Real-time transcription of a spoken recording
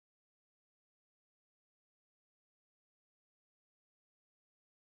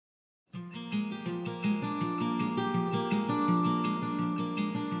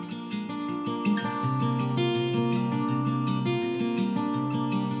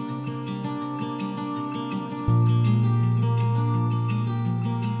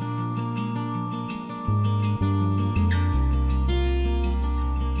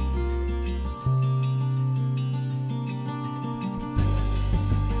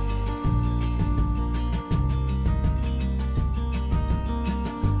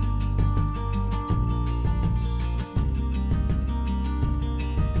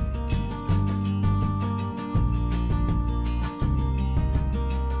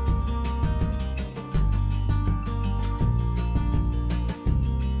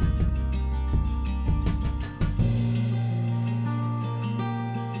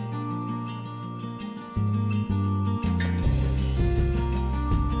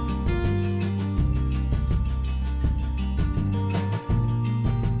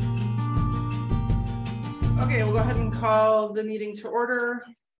ahead and call the meeting to order,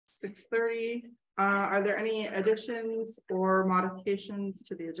 6:30. Are there any additions or modifications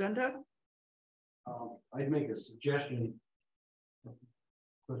to the agenda? I'd make a suggestion.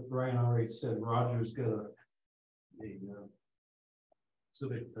 But Brian already said Roger's got a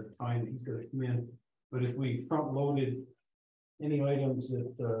time he's gonna come in. But if we front loaded any items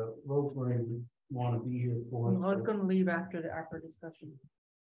that Rosemary would want to be here for. I was going to leave after the ARPA discussion.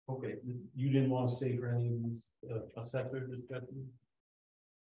 Okay, you didn't want to stay for any of these assessor discussion?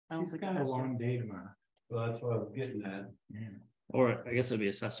 She's got a long day tomorrow. Well, that's what I was getting at. Yeah. Or I guess it'd be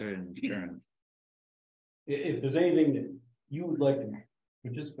assessor and insurance. If there's anything that you would like to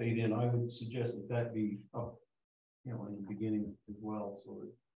participate in, I would suggest that be up, in the beginning as well, so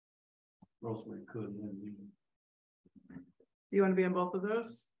that Rosemary could. And then we... Do you want to be on both of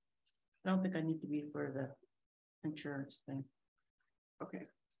those? I don't think I need to be for the insurance thing. Okay.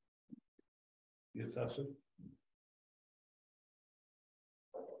 The assessor.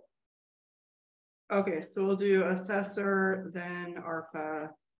 Okay, so we'll do assessor, then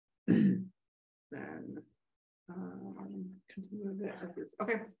ARPA, then continue with it as is.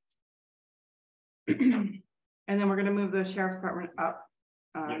 Okay. And then we're going to move the sheriff's department up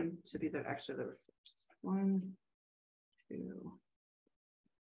to be the first 1, 2.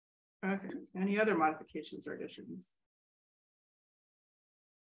 Okay. Any other modifications or additions?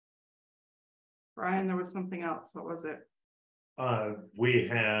 Brian, there was something else. What was it? We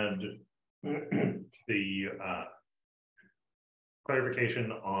had the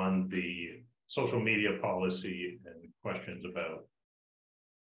clarification on the social media policy and questions about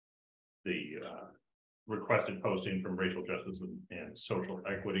the requested posting from racial justice and social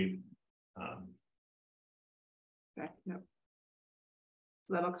equity. Okay, no.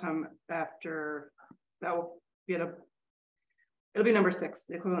 That'll come after. That will be it'll be number 6,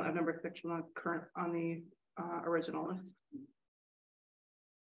 the equivalent of number 6 on current on the original list.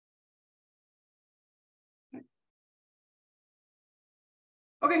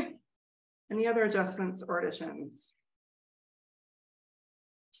 Okay. Any other adjustments or additions?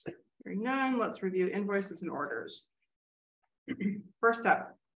 Hearing none, let's review invoices and orders. First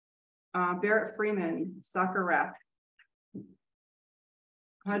up, Barrett Freeman soccer ref.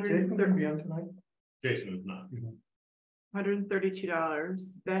 Jason is not.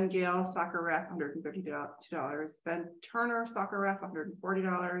 $132. Ben Gale soccer ref, $132. Ben Turner soccer ref,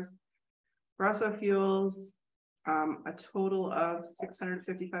 $140. Brasso Fuels, a total of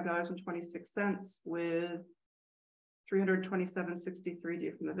 $655.26 with $327.63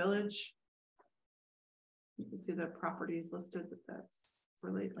 due from the village. You can see the properties listed, but that's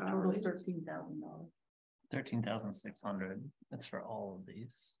related. Total $13,000. 13,600. That's for all of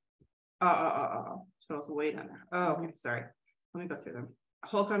these. So it's way down there. Oh, okay, sorry. Let me go through them.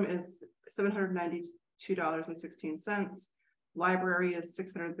 Holcomb is $792.16. Library is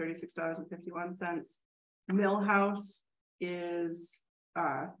 $636.51. Millhouse is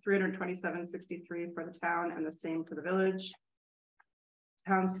 $327.63 for the town and the same for the village.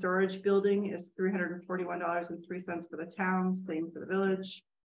 Town storage building is $341.03 for the town, same for the village.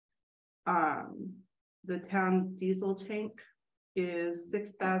 The town diesel tank is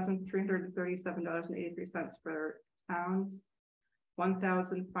 $6,337.83 for towns,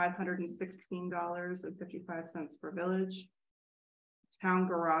 $1,516.55 for village. Town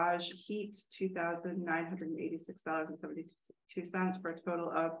garage heat, $2,986.72 for a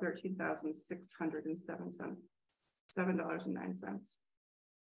total of $13,607.09.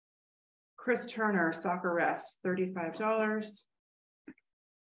 Chris Turner soccer ref, $35.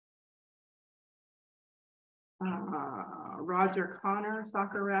 Roger Connor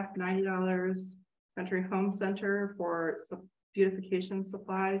soccer ref, $90. Country Home Center for beautification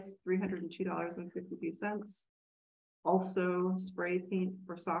supplies, $302.52. Also spray paint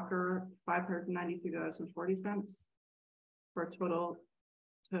for soccer, $593.40 for a total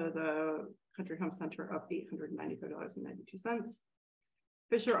to the Country Home Center of $895.92.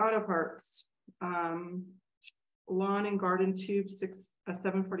 Fisher Auto Parts, lawn and garden tube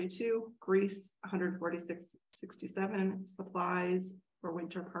 $742, grease $146.67, supplies for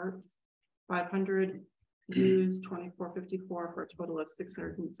winter parts $500, used $24.54 for a total of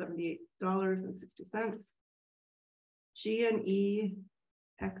 $678.60. G&E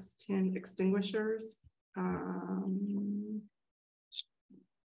X10 extinguishers,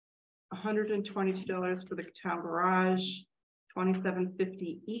 $122 for the town garage,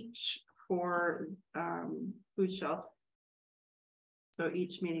 $27.50 each for food shelf. So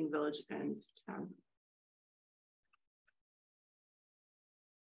each meaning village and town.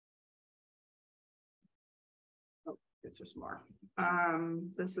 Guess there's more.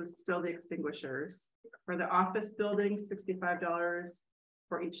 This is still the extinguishers. For the office building, $65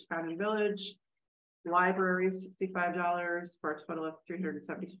 for each town and village. Libraries, $65 for a total of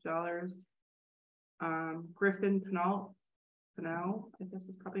 $372. Griffin Pinal, I guess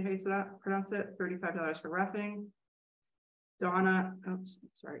is probably how you say that, pronounce it, $35 for roughing. Donna,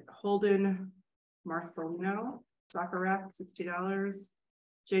 Holden Marcelino, soccer ref, $60.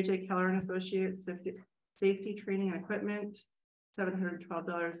 JJ Keller and Associates, safety training and equipment,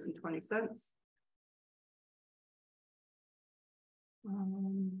 $712.20.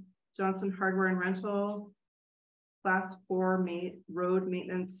 Johnson Hardware and Rental, Class 4 road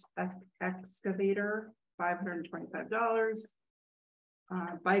maintenance excavator, $525.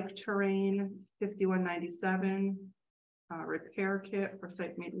 Bike terrain, $51.97. Repair kit for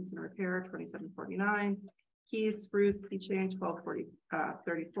site maintenance and repair, $27.49. Keys, screws, keychain,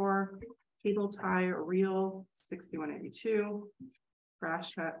 $12.34. Cable tie or reel, $61.82.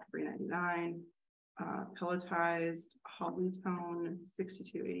 Crash hat, $3.99. Pelletized holly tone,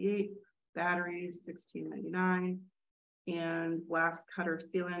 $62.88. Batteries, $16.99. And glass cutter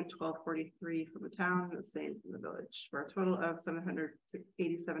sealant, $12.43 from the town, the same from the village, for a total of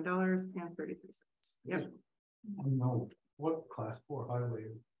 $787.33. Yep. I don't know what class 4 highway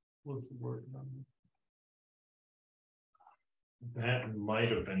was working on. That might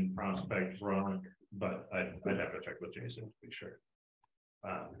have been Prospect Rock, but I'd have to check with Jason to be sure.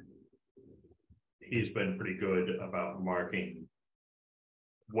 He's been pretty good about marking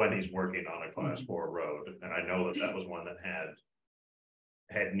when he's working on a class 4 road, and I know that was one that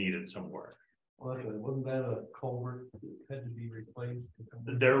had needed some work. Well, wasn't that a culvert that had to be replaced?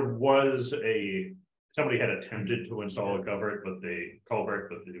 There was somebody had attempted to install a culvert, but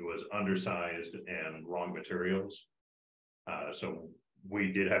it was undersized and wrong materials. So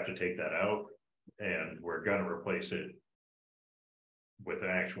we did have to take that out, and we're gonna replace it with an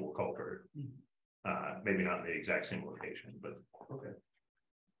actual culvert. Maybe not in the exact same location, but okay.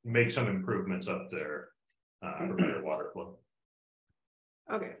 Make some improvements up there for better water flow.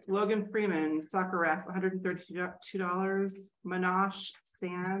 Okay, Logan Freeman, soccer ref, $132. Minash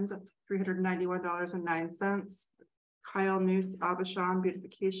sand, $391.09. Kyle Noose Abashan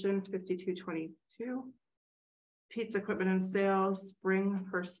beautification, $52.22. Pizza equipment and sales, spring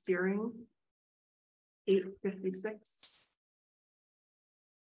for steering, $8.56.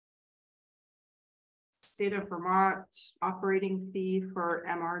 State of Vermont operating fee for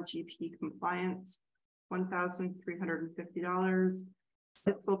MRGP compliance, $1,350.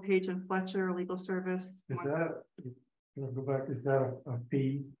 Sitzel, Page and Fletcher legal service. Is that, can I go back, is that a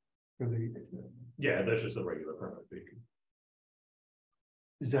fee for the? Yeah, that's just the regular permit fee.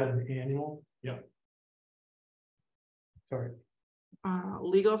 Is that an annual? Yeah. Sorry.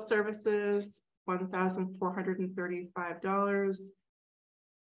 Legal services, $1,435.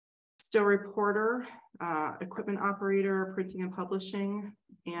 Still reporter, equipment operator, printing and publishing,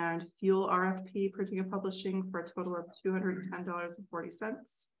 and fuel RFP, printing and publishing, for a total of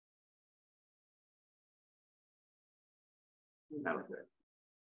 $210.40. That was it.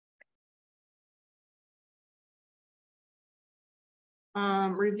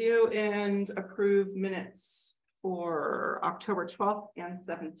 Review and approve minutes for October 12th and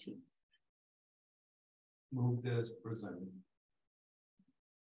 17th. Moved as presented.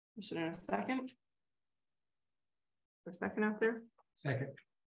 Motion in a second. For a second out there. Second.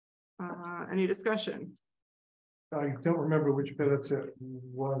 Any discussion? I don't remember which minutes it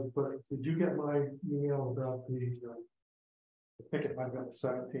was, but did you get my email about the I think it might have been the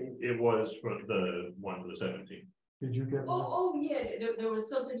 17th. It was for the one for the 17th. Did you get? Oh yeah, there was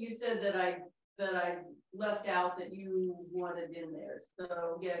something you said that I left out that you wanted in there.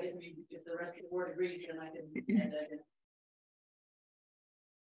 So yeah, I guess if the rest of the board agrees, then I can add that in.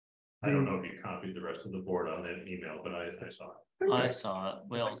 I don't know if you copied the rest of the board on that email, but I saw it. I saw it.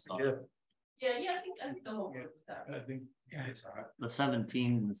 We all saw it. Yeah, I think the whole board was that. I think I saw it. The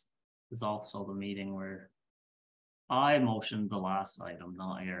 17th is also the meeting where I motioned the last item,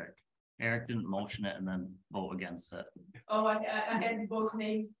 not Eric. Eric didn't motion it and then vote against it. Oh, I had both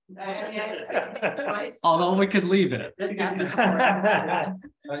names. I had it twice. Although we could leave it. That happened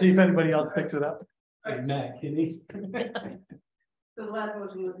before. See if anybody else picks it up. Right. Matt Kinney. So the last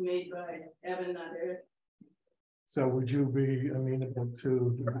motion was made by Evan, not Eric. So would you be amenable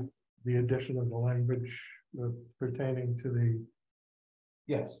to the addition of the language pertaining to the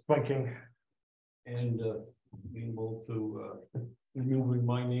Yes, blinking? and being able to removing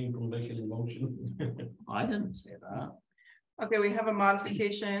my name from making a motion. I didn't say that. Okay, we have a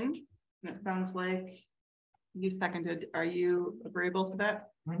modification, and it sounds like you seconded. Are you agreeable to that?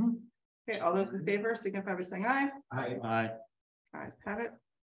 Okay, all those in favor signify by saying aye. Aye. Ayes have it.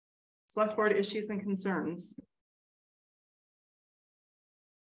 Select board issues and concerns.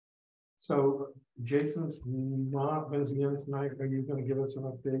 So Jason's not been again tonight. Are you gonna give us an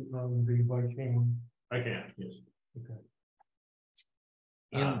update on the Viking? I can, yes. Okay.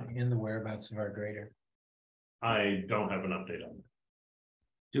 In the whereabouts of our grader. I don't have an update on it.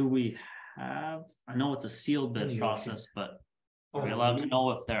 Do we have, I know it's a sealed bid process, but are we allowed to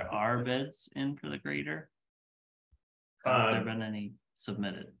know if there are bids in for the grader? Has there been any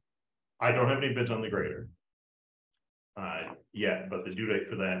submitted? I don't have any bids on the grader. Yet, but the due date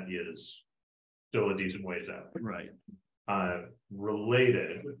for that is still a decent ways out. Right.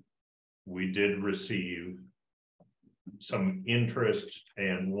 Related, we did receive some interest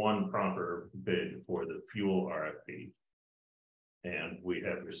and one proper bid for the fuel RFP. And we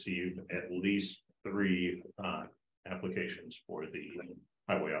have received at least 3 applications for the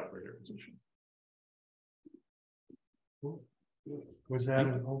highway operator position. Was that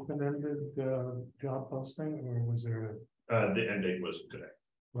an open-ended job posting, or was there The end date was today.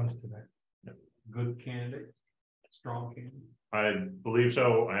 rest of that? Good candidate, strong candidate. I believe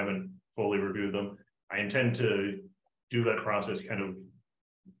so. I haven't fully reviewed them. I intend to do that process kind of,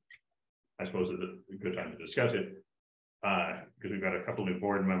 I suppose it's a good time to discuss it. Because we've got a couple new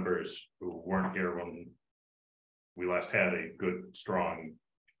board members who weren't here when we last had a good, strong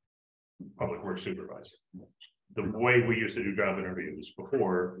public works supervisor. The way we used to do job interviews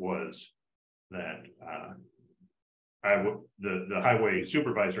before was that the highway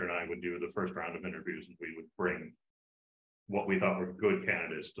supervisor and I would do the first round of interviews, and we would bring what we thought were good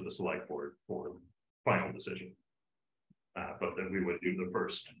candidates to the select board for final decision. But then we would do the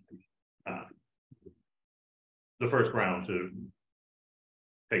first round to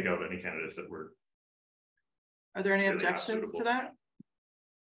take out any candidates that were. Are there any Really not objections to suitable. that?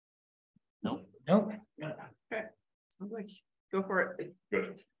 Nope. Nope. Okay, sounds like, go for it.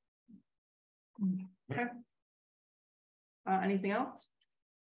 Good. Okay. Anything else?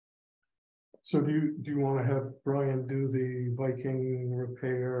 So do you want to have Brian do the Viking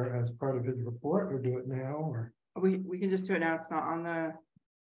repair as part of his report, or do it now, or? We can just do it now. It's not on the.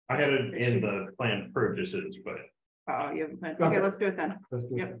 I had it in the planned purchases, but Oh, you haven't planned. Okay, let's do it then. Let's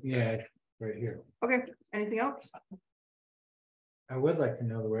do it. Yep. Yeah, right here. Okay, anything else? I would like to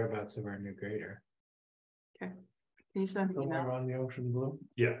know the whereabouts of our new grader. Can you send an Somewhere email? on the ocean blue.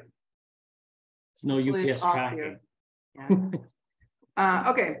 yeah, It's no Hopefully UPS it's off tracking. here.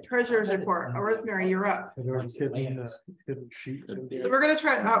 Okay, treasurer's report. Rosemary, you're up. Everyone's hidden sheets. So we're gonna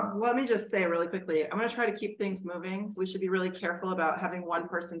try, let me just say really quickly, I'm gonna try to keep things moving. We should be really careful about having one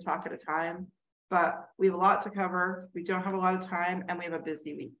person talk at a time. But we have a lot to cover. We don't have a lot of time, and we have a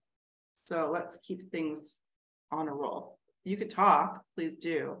busy week. So let's keep things on a roll. You could talk, please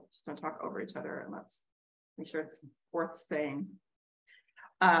do. Just don't talk over each other, and let's make sure it's worth saying.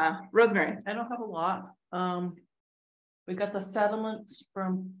 Rosemary. I don't have a lot. We got the settlement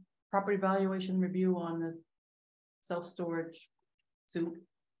from property valuation review on the self-storage suit.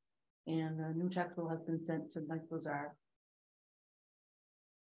 And a new tax bill has been sent to Mike Lazar.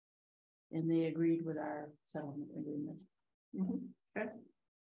 And they agreed with our settlement agreement. Okay.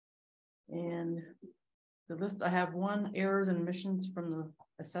 And the list, I have 1 errors and omissions from the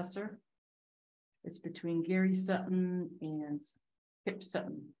assessor. It's between Gary Sutton and Kip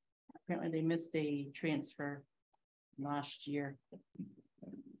Sutton. Apparently they missed a transfer last year.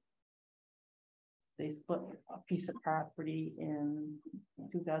 They split a piece of property in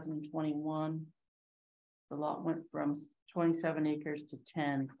 2021. The lot went from 27 acres to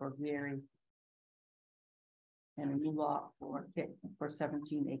 10 for Gary. And a new lot for Kip for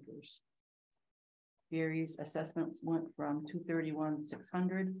 17 acres. Gary's assessments went from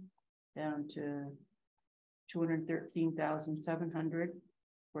 231,600 down to 213,700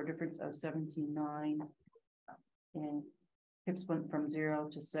 for a difference of 17,900. And Kip's went from 0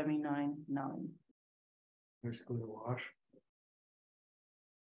 to 79,900. Basically a wash.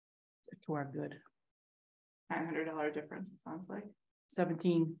 To our good. $900 difference, it sounds like.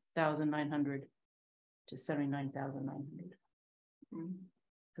 17,900 to 79,900.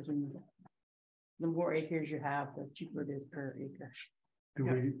 Because when the more acres you have, the cheaper it is per acre.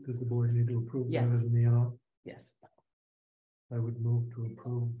 Does the board need to approve that Yes. as an EO? Yes. I would move to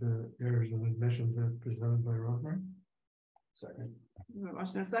approve the errors and admissions as presented by Rosemary. Second.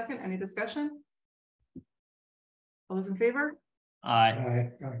 Motion and a second. Any discussion? All those in favor?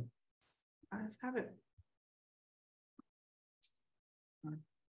 Aye. Aye. Let's have it.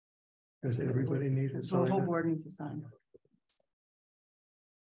 Does everybody need to So the sign whole it? board needs to sign.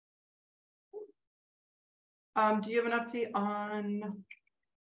 Do you have an update on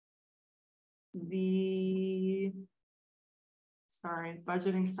the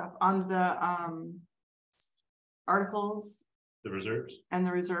budgeting stuff on the articles The reserves. and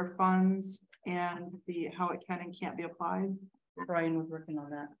the reserve funds and the how it can and can't be applied. Brian was working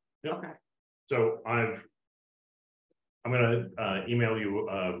on that. Yep. Okay. So I'm gonna email you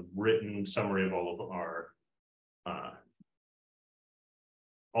a written summary of all of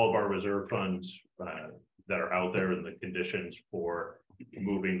our reserve funds that are out there and the conditions for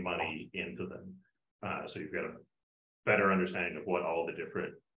moving money into them. So you've got a better understanding of what all the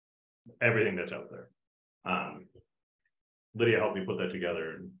different, everything that's out there. Lydia helped me put that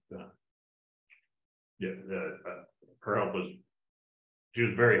together, and her help she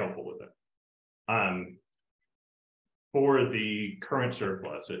was very helpful with it. For the current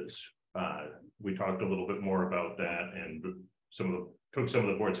surpluses, we talked a little bit more about that, and took some of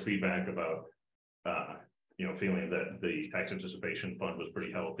the board's feedback about feeling that the tax anticipation fund was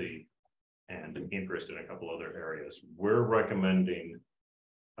pretty healthy and interest in a couple other areas. We're recommending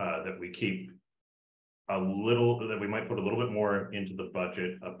that we keep that we might put a little bit more into the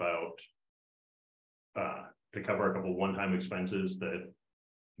budget about to cover a couple one-time expenses that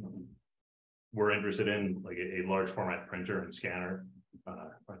we're interested in, like a large format printer and scanner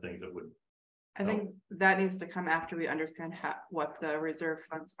are things that would. I think that needs to come after we understand what the reserve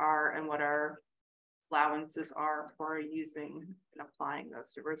funds are and what our allowances are for using and applying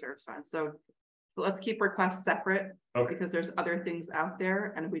those to reserve funds. So let's keep requests separate, because there's other things out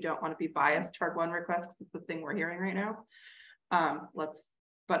there and we don't want to be biased toward one request because it's the thing we're hearing right now.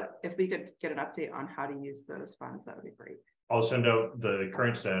 But if we could get an update on how to use those funds, that would be great. I'll send out the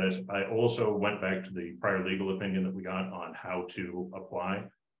current status. I also went back to the prior legal opinion that we got on how to apply.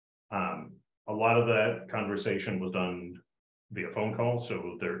 A lot of that conversation was done via phone call,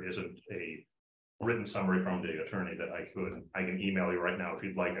 so there isn't a written summary from the attorney that I can email you right now if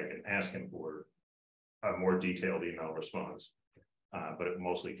you'd like. I can ask him for a more detailed email response, but it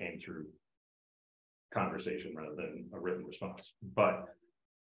mostly came through conversation rather than a written response. But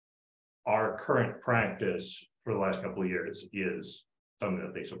our current practice for the last couple of years is something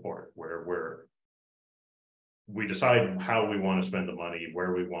that they support, where we decide how we want to spend the money,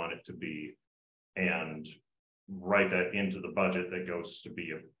 where we want it to be, and write that into the budget that goes to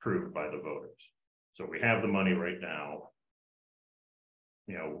be approved by the voters. So we have the money right now,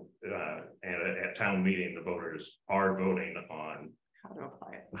 and at town meeting, the voters are voting on how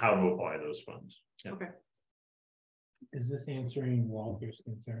to apply those funds. Yeah. Okay. Is this answering Walter's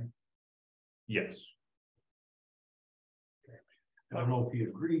concern? Yes. I don't know if he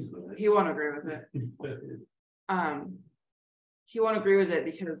agrees with it. He won't agree with it. He won't agree with it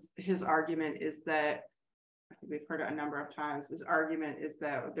because his argument is that, I think we've heard it a number of times, his argument is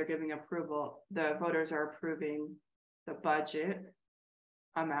that they're giving approval, the voters are approving the budget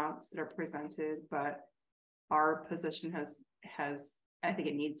amounts that are presented, but our position has, I think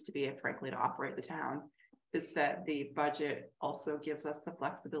it needs to be, frankly, to operate the town, is that the budget also gives us the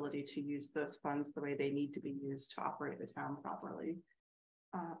flexibility to use those funds the way they need to be used to operate the town properly.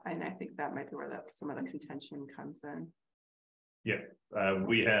 And I think that might be where some of the contention comes in. Yeah,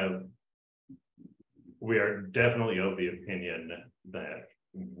 we are definitely of the opinion that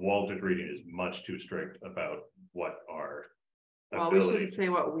Walter's reading is much too strict about what our well, we shouldn't say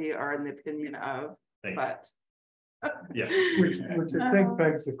what we are in the opinion of, but yeah, which I think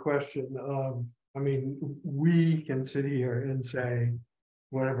begs the question of, I mean, we can sit here and say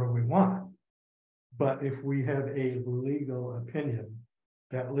whatever we want, but if we have a legal opinion,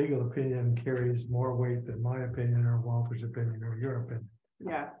 that legal opinion carries more weight than my opinion or Walter's opinion or your opinion.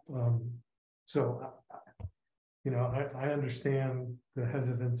 yeah. So, I understand the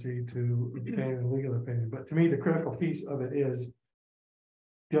hesitancy to obtain a legal opinion, but to me, the critical piece of it is,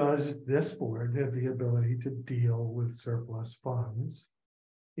 does this board have the ability to deal with surplus funds?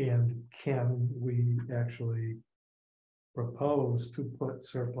 And can we actually propose to put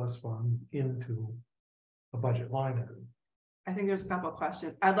surplus funds into a budget line item? I think there's a couple of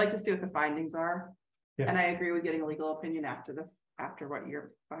questions. I'd like to see what the findings are. Yeah. And I agree with getting a legal opinion after what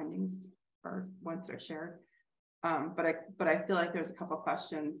your findings are once they're shared. But I feel like there's a couple of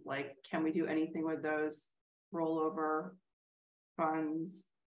questions like, can we do anything with those rollover funds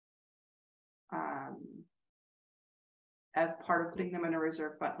as part of putting them in a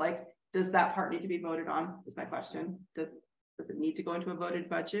reserve fund? Like, does that part need to be voted on? Is my question. Does it need to go into a voted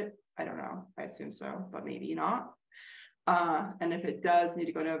budget? I don't know. I assume so, but maybe not. And if it does need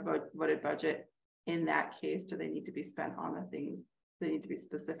to go to a voted budget, in that case, do they need to be spent on the things they need to be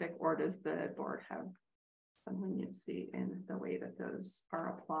specific, or does the board have some leniency in the way that those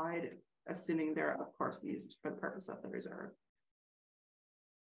are applied, assuming they're of course used for the purpose of the reserve?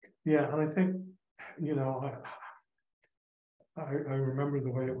 Yeah, and I think, you know, I remember the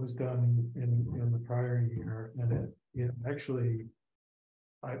way it was done in the prior year, and actually,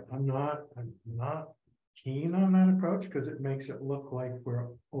 I'm not keen on that approach, because it makes it look like we're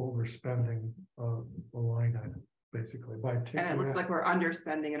overspending a line item, basically, by taking. And it looks like we're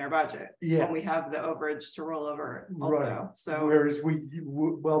underspending in our budget. Yeah. When we have the overage to roll over also, Right. so. Whereas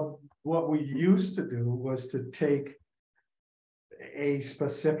what we used to do was to take a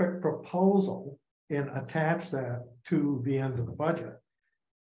specific proposal and attach that to the end of the budget.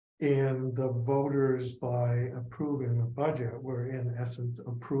 And the voters, by approving the budget, were in essence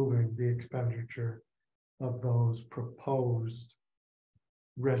approving the expenditure of those proposed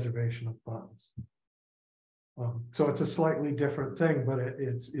reservation of funds. So it's a slightly different thing, but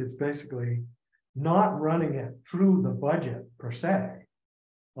it's basically not running it through the budget per se,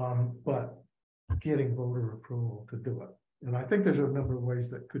 but getting voter approval to do it. And I think there's a number of ways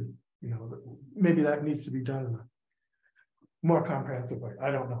that could, you know, maybe that needs to be done in a more comprehensive way.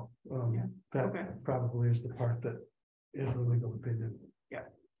 I don't know. That probably is the part that is the legal opinion. Yeah.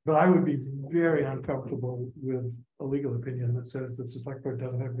 But I would be very uncomfortable with a legal opinion that says that the select board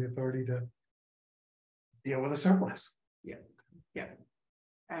doesn't have the authority to deal with a surplus. Yeah.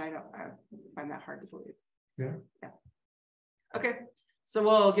 And I find that hard to believe. Yeah. Okay, so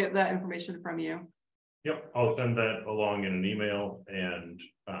we'll get that information from you. Yep, I'll send that along in an email, and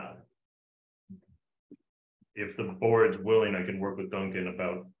if the board's willing, I can work with Duncan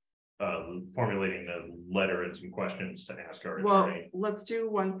about formulating a letter and some questions to ask our Well, attorney. let's do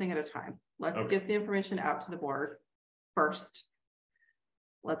one thing at a time. Let's get the information out to the board first.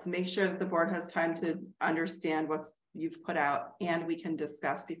 Let's make sure that the board has time to understand what you've put out, and we can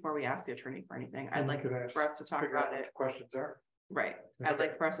discuss before we ask the attorney for anything. I'd like for us to talk about it. Questions are. Right. I'd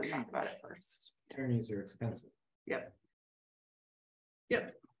like for us to talk about it first. Attorneys are expensive. Yep.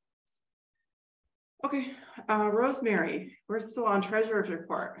 Okay, Rosemary, we're still on treasurer's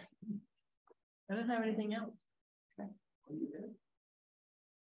report. I don't have anything else.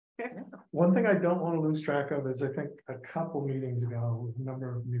 Okay. One thing I don't want to lose track of is, I think a couple meetings ago, a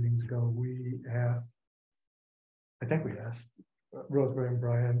number of meetings ago, I think we asked Rosemary and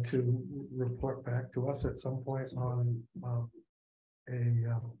Brian to report back to us at some point on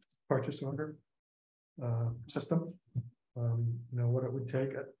a purchase order system. You know what it would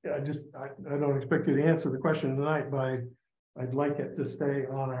take. I don't expect you to answer the question tonight, but I'd like it to stay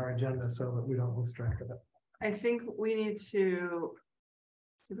on our agenda so that we don't lose track of it. I think we need to,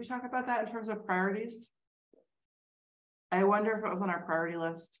 did we talk about that in terms of priorities? I wonder if it was on our priority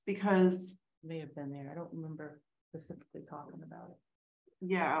list, because May have been there. I don't remember specifically talking about it.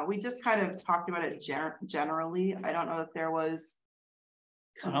 yeah, we just kind of talked about it generally. I don't know if there was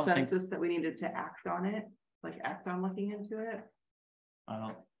consensus that we needed to act on it, like act on looking into it. I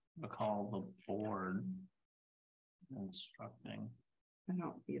don't recall the board instructing I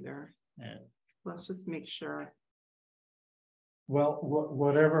don't either. it. Let's just make sure. Well,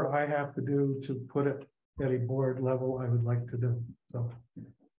 whatever I have to do to put it at a board level, I would like to do. So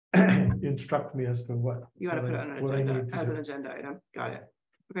instruct me as to what. You want to put it on an what I agenda need to as do. an agenda item. Got it.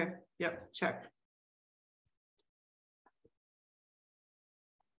 Okay. Yep. Check.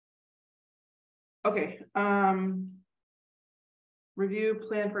 Okay. Review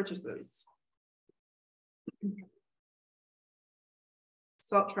plan purchases.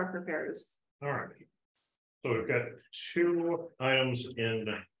 Salt truck repairs. All right. So we've got two items in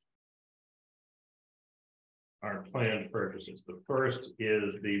our planned purchases. The first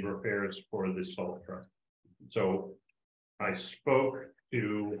is the repairs for the salt truck. So I spoke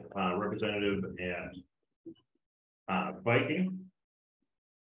to a representative at Viking,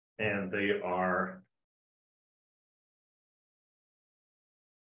 and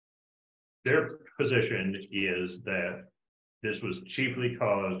their position is that this was chiefly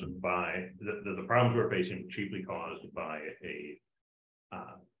caused by the problems we're facing, chiefly caused by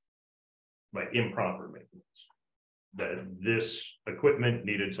by improper maintenance. That this equipment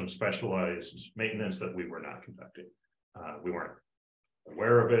needed some specialized maintenance that we were not conducting. We weren't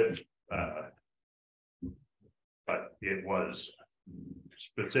aware of it, but it was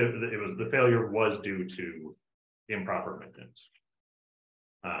specific. The failure was due to improper maintenance.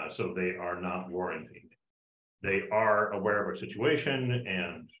 So they are not warranted. They are aware of our situation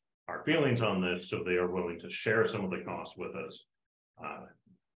and our feelings on this, so they are willing to share some of the costs with us.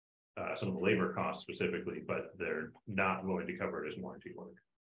 Some of the labor costs specifically, but they're not willing to cover it as warranty work.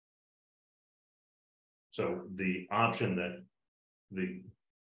 So the option that the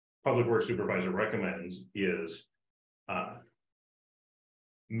public works supervisor recommends is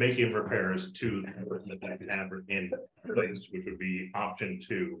making repairs to that have in place, which would be option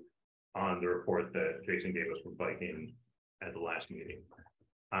 2 on the report that Jason gave us from biking at the last meeting.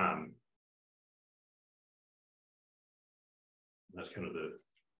 That's kind of the.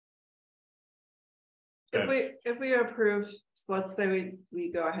 If we approve, so let's say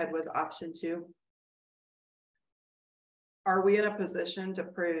we go ahead with option 2. Are we in a position to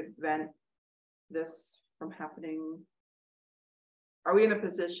prevent this from happening? Are we in a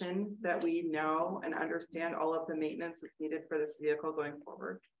position that we know and understand all of the maintenance that's needed for this vehicle going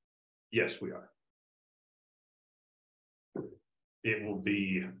forward? Yes, we are. It will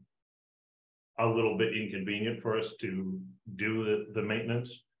be a little bit inconvenient for us to do the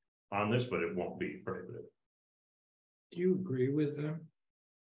maintenance on this, but it won't be prohibitive. Do you agree with them?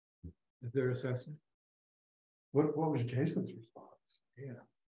 With their assessment? What was Jason's response? Yeah.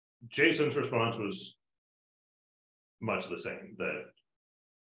 Jason's response was much the same, that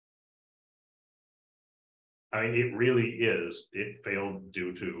I mean, it really is, it failed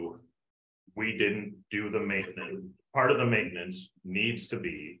due to, we didn't do the maintenance. Part of the maintenance needs to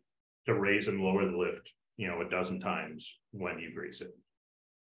be to raise and lower the lift, you know, 12 times when you grease it.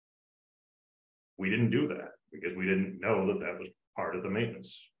 We didn't do that because we didn't know that that was part of the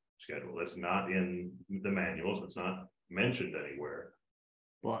maintenance schedule. That's not in the manuals. It's not mentioned anywhere.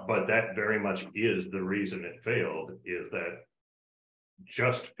 But that very much is the reason it failed, is that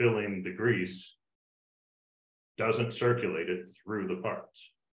just filling the grease doesn't circulate it through the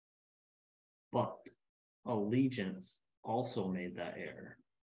parts. But Allegiance also made that error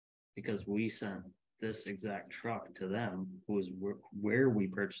because we sent this exact truck to them, who was where we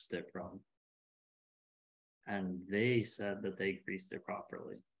purchased it from. And they said that they greased it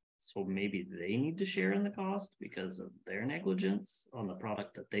properly. So maybe they need to share in the cost because of their negligence on the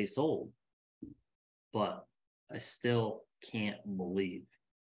product that they sold. But I still can't believe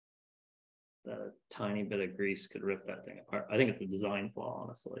that a tiny bit of grease could rip that thing apart. I think it's a design flaw,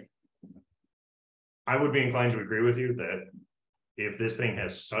 honestly. I would be inclined to agree with you that if this thing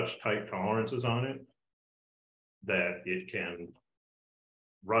has such tight tolerances on it, that it can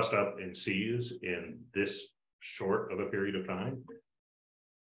rust up and seize in this short of a period of time.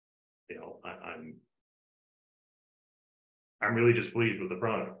 You know, I'm really displeased with the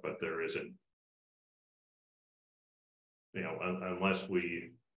product, but there isn't, you know, unless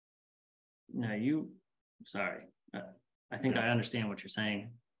we. No, sorry, I think I understand what you're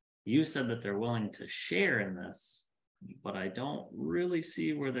saying. You said that they're willing to share in this, but I don't really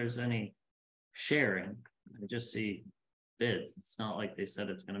see where there's any sharing. I just see bids. It's not like they said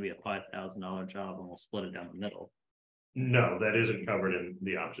it's going to be a $5,000 job and we'll split it down the middle. No, that isn't covered in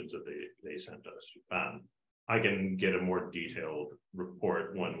the options that they sent us. I can get a more detailed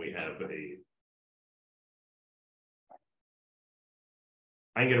report when we have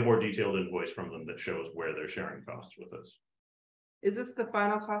I can get a more detailed invoice from them that shows where they're sharing costs with us. Is this the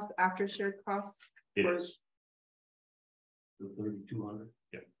final cost after shared costs? It is. The 3,200.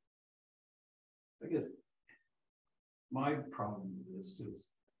 Yeah. I guess my problem with this is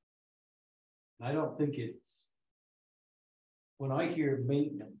I don't think it's, when I hear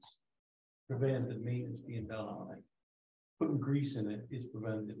maintenance, preventative maintenance being done on it, putting grease in it is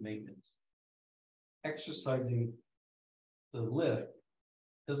preventative maintenance. Exercising the lift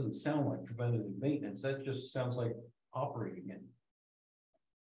doesn't sound like preventative maintenance. That just sounds like operating it.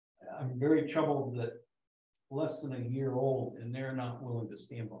 I'm very troubled that less than a year old and they're not willing to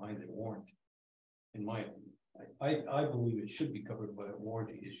stand behind their warranty. In my opinion, I believe it should be covered by a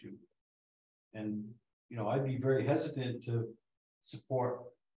warranty issue. And, you know, I'd be very hesitant to support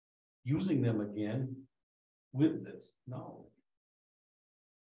using them again with this. No.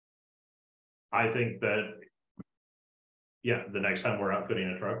 I think that, yeah, the next time we're outfitting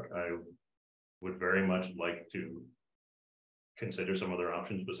a truck, I would very much like to consider some other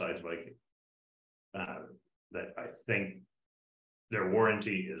options besides biking. That I think their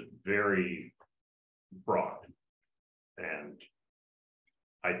warranty is very broad, and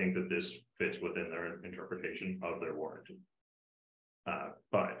I think that this fits within their interpretation of their warranty.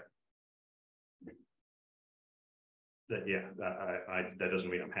 But that, yeah, that doesn't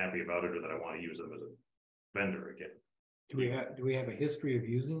mean I'm happy about it or that I want to use them as a vendor again. Do we have a history of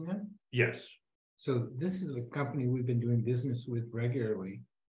using them? Yes. So this is a company we've been doing business with regularly.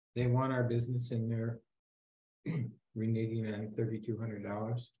 They want our business and they're reneging on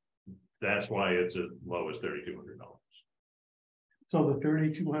 $3,200. That's why it's as low as $3,200. So the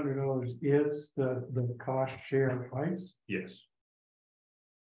 $3,200 is the cost share price? Yes.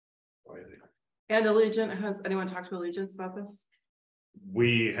 And Allegiant, has anyone talked to Allegiance about this?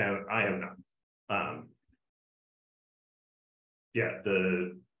 I have not. Yeah,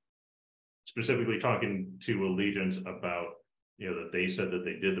 specifically talking to Allegiance about, that they said that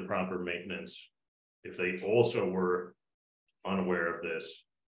they did the proper maintenance. If they also were unaware of this,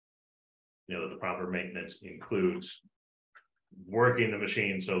 that the proper maintenance includes working the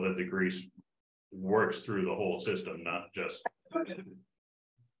machine so that the grease works through the whole system, not just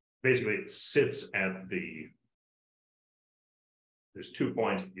basically it sits at there's 2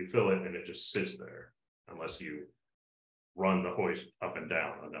 points that you fill it and it just sits there unless you run the hoist up and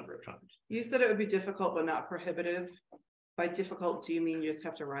down a number of times. You said it would be difficult but not prohibitive. By difficult, do you mean you just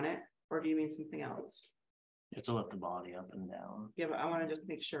have to run it, or do you mean something else? You have to lift the body up and down. Yeah, but I want to just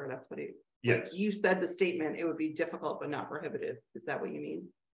make sure that's what Yes. Like you said the statement, it would be difficult but not prohibitive. Is that what you mean?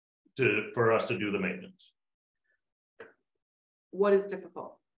 For us to do the maintenance. What is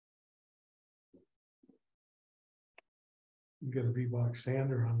difficult? You got a V-box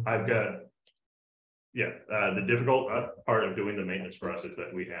sander on. I've got, the difficult part of doing the maintenance for us is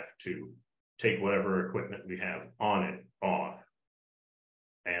that we have to take whatever equipment we have on it off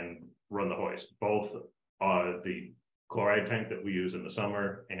and run the hoist. Both the chloride tank that we use in the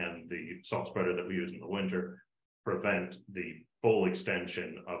summer and the salt spreader that we use in the winter prevent the full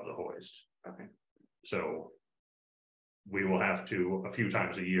extension of the hoist. Okay. So we will have to, a few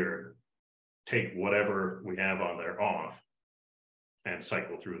times a year, take whatever we have on there off and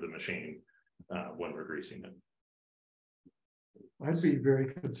cycle through the machine when we're greasing it. I'd be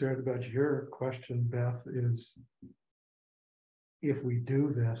very concerned about your question, Beth, is if we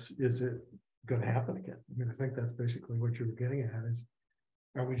do this, is it going to happen again? I mean, I think that's basically what you were getting at is,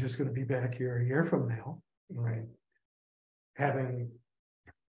 are we just going to be back here a year from now, right? Having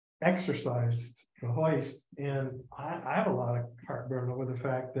exercised the hoist, and I have a lot of heartburn over the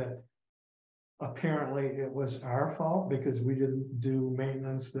fact that apparently it was our fault because we didn't do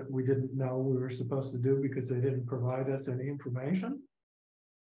maintenance that we didn't know we were supposed to do because they didn't provide us any information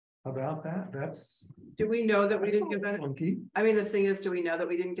about that. Do we know that we didn't give that? Funky. I mean, the thing is, do we know that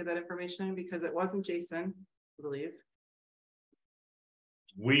we didn't give that information because it wasn't Jason, I believe?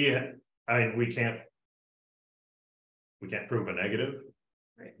 We can't prove a negative.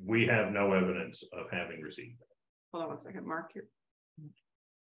 Right. We have no evidence of having received that. Hold on one second, Mark. Here.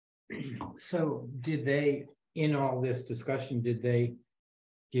 So did they, in all this discussion, did they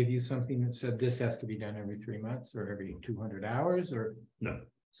give you something that said this has to be done every 3 months or every 200 hours or? No.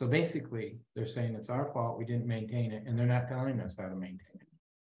 So basically they're saying it's our fault, we didn't maintain it, and they're not telling us how to maintain it.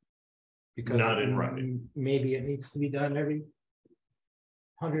 Because Not in writing. Maybe it needs to be done every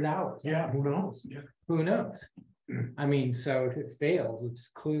 100 hours. Yeah, who knows? Yeah. Who knows? I mean, so if it fails, it's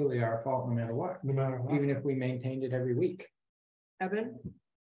clearly our fault no matter what, No matter what. even if we maintained it every week. Evan?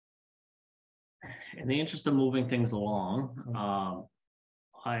 In the interest of moving things along,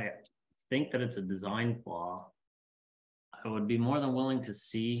 I think that it's a design flaw. I would be more than willing to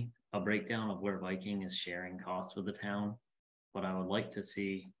see a breakdown of where Viking is sharing costs with the town, but I would like to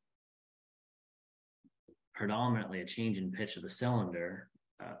see predominantly a change in pitch of the cylinder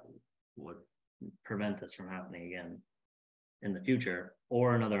would prevent this from happening again in the future,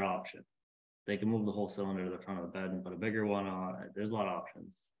 or another option. They can move the whole cylinder to the front of the bed and put a bigger one on. There's a lot of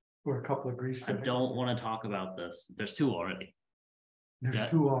options. Or a couple of grease. I don't want to talk about this. There's 2 already. There's that-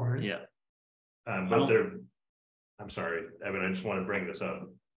 2 already. Yeah. But I'm sorry, Evan, I just want to bring this up.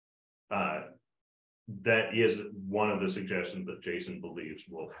 That is one of the suggestions that Jason believes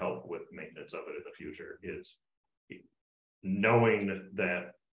will help with maintenance of it in the future is knowing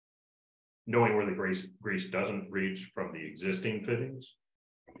where the grease doesn't reach from the existing fittings.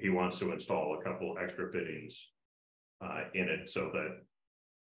 He wants to install a couple extra fittings in it so that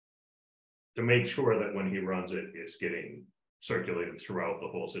to make sure that when he runs it, it's getting circulated throughout the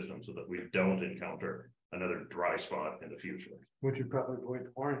whole system so that we don't encounter another dry spot in the future. Which would probably avoid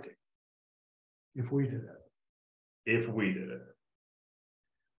the warranty. If we did it. If we did it.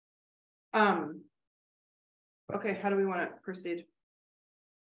 Okay, how do we want to proceed?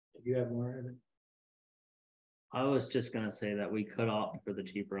 You have more of it? I was just gonna say that we could opt for the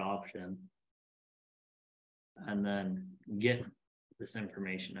cheaper option. And then get this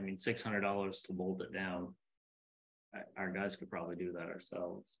information. I mean, $600 to bolt it down. Our guys could probably do that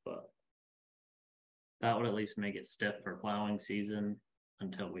ourselves, but that would at least make it stiff for plowing season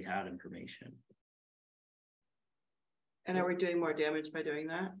until we had information. And are we doing more damage by doing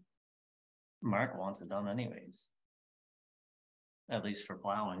that? Mark wants it done anyways. At least for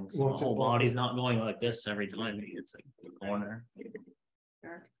plowing, so Wants the it whole plowed. body's not going like this every time he hits a corner.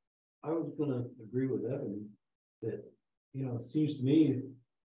 Eric? I was gonna agree with Evan that, it seems to me,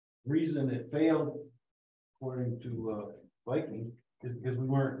 the reason it failed, according to Viking, is because we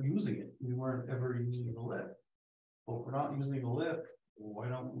weren't using it. We weren't ever using the lift. Well, if we're not using the lift, why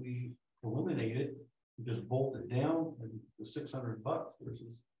don't we eliminate it, just bolt it down and the $600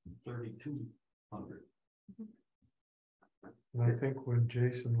 versus 3,200. And I think when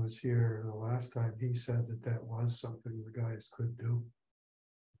Jason was here the last time, he said that that was something the guys could do.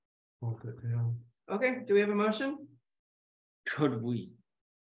 Bolt it down. Okay, do we have a motion? Could we?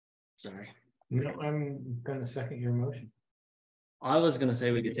 Sorry. No, I'm gonna second your motion. I was gonna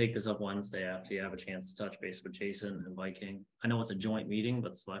say we could take this up Wednesday after you have a chance to touch base with Jason and Viking. I know it's a joint meeting,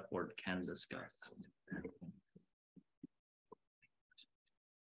 but select board can discuss.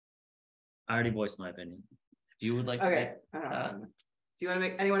 I already voiced my opinion. If you would like to. Okay. make, Do you want to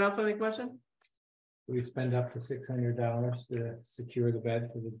make, anyone else want to make a motion? We spend up to $600 to secure the bed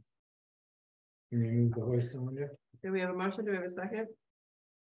for the. And remove the hoist cylinder. Do we have a motion? Do we have a second?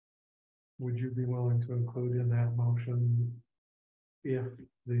 Would you be willing to include in that motion if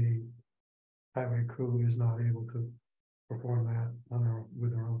the highway crew is not able to perform that on their,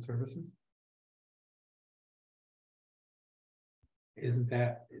 with their own services? Isn't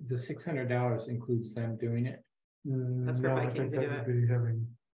that, the $600 includes them doing it? That's for No, I Viking think to do that would be having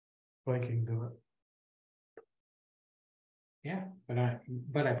Viking do it. Yeah, but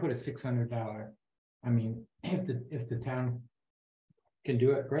I put a $600. I mean, if the town can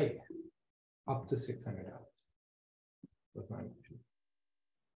do it, great. Up to $600. With my motion.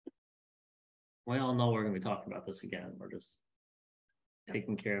 We all know we're gonna be talking about this again. We're just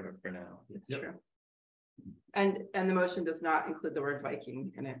taking care of it for now. It's true. And the motion does not include the word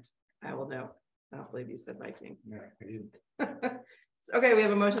Viking in it. I will note. I don't believe you said Viking. No, I didn't. Okay, we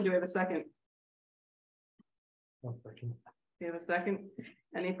have a motion. Do we have a second? One second. We have a second.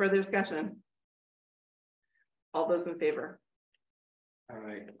 Any further discussion? All those in favor? All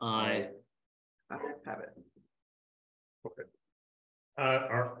right. I Have it.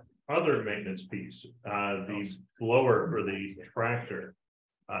 Our other maintenance piece, the blower for the tractor,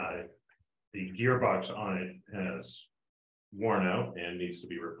 the gearbox on it has worn out and needs to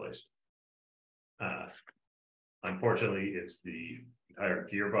be replaced. Unfortunately, it's the entire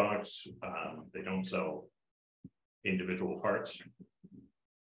gearbox. They don't sell individual parts.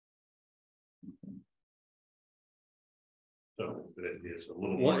 So it's a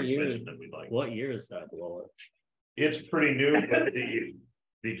little more expensive than we'd like. What year is that blower? It's pretty new, but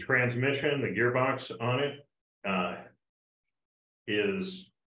the transmission, the gearbox on it,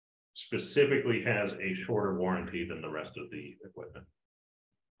 is specifically has a shorter warranty than the rest of the equipment.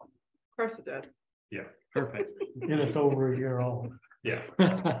 Of course it did. Yeah. Perfect. And it's over a year old. Yeah.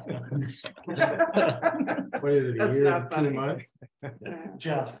 What is it, a That's year, not 2 funny. months?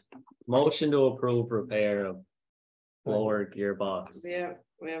 Just. Motion to approve repair of blower gearbox.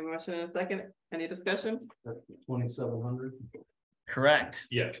 We have a motion in a second. Any discussion? 2,700. Correct.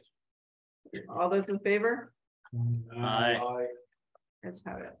 Yeah. All those in favor? Aye. Let's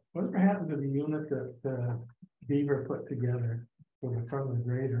have it. Whatever happened to the unit that Beaver put together for the front of the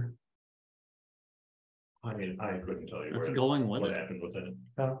grader? I mean, I couldn't tell you That's where, going with what it. happened with it.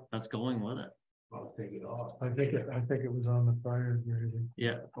 That's going with it. I'll take it off. I think it was on the prior grader.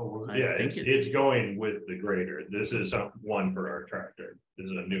 Yeah. I Yeah, think it's going with the grader. This is one for our tractor. This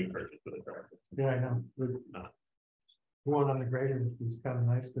is a new purchase for the tractor. Yeah, I know. The one on the grader was kind of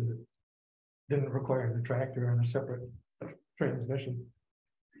nice because it didn't require the tractor and a separate transmission.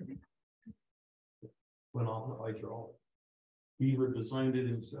 Went off the hydraulic. Beaver designed it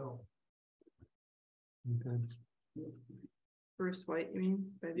himself. Okay. Bruce White, you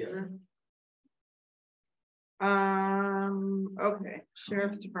mean? By the Yeah. other? Okay,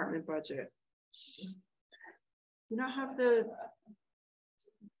 Sheriff's Department budget. You don't have the.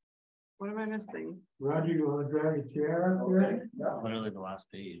 What am I missing? Roger, you want to drag a chair up there? It's literally the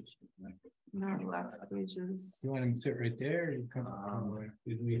last page. No, last pages. You want him to sit right there? Or you come?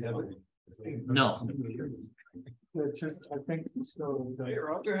 Did we have it? No. It's just, I think so. I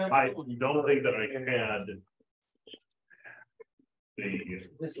don't think that I had.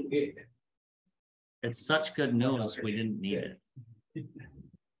 This will be. It's such good news, we didn't need it.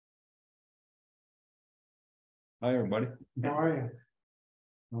 Hi, everybody. How are you?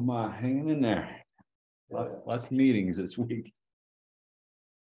 I'm hanging in there. Lots of meetings this week.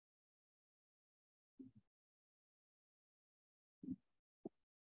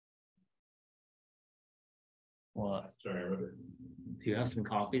 What? Sorry, Do you have some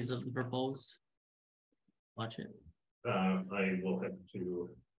copies of the proposed? Watch it. I will have to.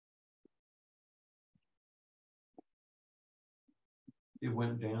 It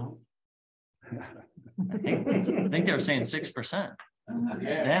went down. I think they were saying 6%.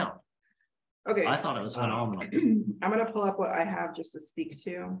 Down. Okay, I thought it was phenomenal. I'm gonna pull up what I have just to speak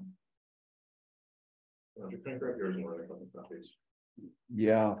to. You can grab yours and write a couple copies.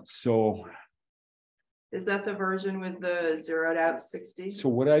 Yeah, so, Is that the version with the zeroed out 60? so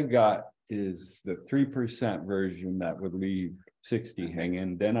what I got is the 3% version that would leave 60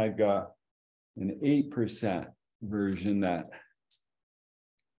 hanging, then I got an 8% version that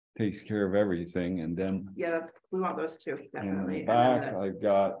takes care of everything, and then Yeah, we want those two, in definitely. the And back, then I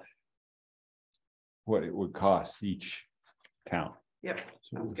got what it would cost each town. Yep,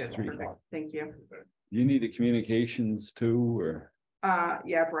 So sounds it's good, 3. perfect, thank you. You need the communications too, or?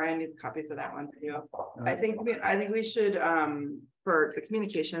 Yeah, Brian needs copies of that one for you. I think we should, for the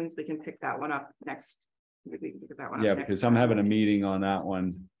communications, we can pick that one up next. We can pick that one up Yeah, next because I'm time. having a meeting on that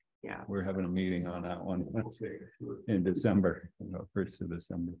one. Yeah. We're having a meeting on that one in December, 1st of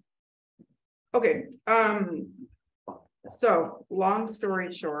December. Okay, so long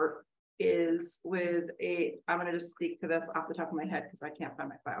story short is I'm gonna just speak to this off the top of my head because I can't find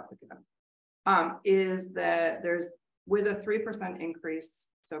my file quick enough. Is that there's with a 3% increase,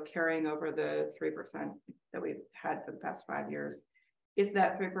 so carrying over the 3% that we've had for the past 5 years, if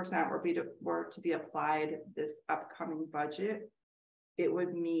that 3% were to be applied this upcoming budget, it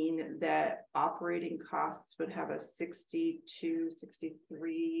would mean that operating costs would have a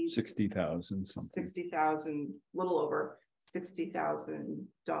 60,000 something. 60,000, little over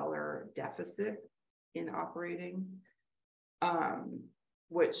 $60,000 deficit in operating,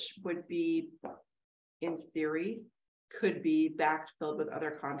 which would be, in theory, could be backfilled with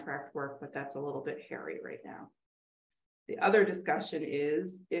other contract work, but that's a little bit hairy right now. The other discussion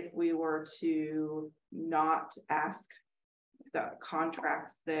is if we were to not ask the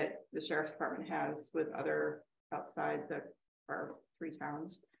contracts that the sheriff's department has with other outside our 3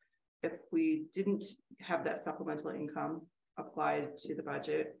 towns, if we didn't have that supplemental income applied to the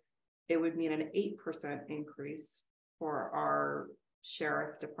budget, it would mean an 8% increase for our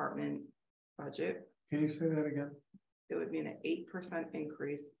sheriff department budget. Can you say that again? It would mean an 8%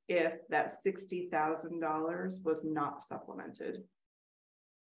 increase if that $60,000 was not supplemented.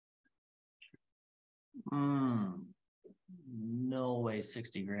 No way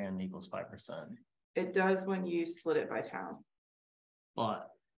 60 grand equals 5%. It does when you split it by town. But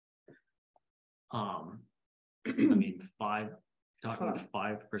I mean, talking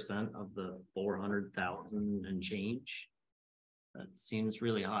 5% of the 400,000 and change. That seems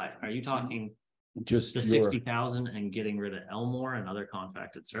really high. Are you talking Just the 60,000 and getting rid of Elmore and other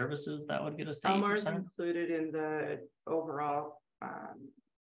contracted services? That would get us to 8%? Elmore's included in the overall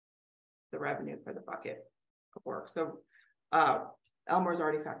the revenue for the bucket of work. So Elmore's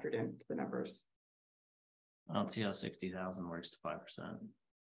already factored into the numbers. I don't see how 60,000 works to 5%.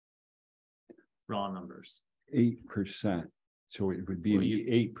 Raw numbers. 8%. So it would be Well,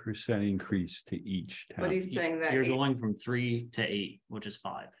 an 8% increase to each town. But he's saying that You're going from 3 to 8, which is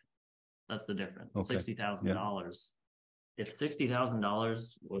 5. That's the difference. Okay. $60,000. If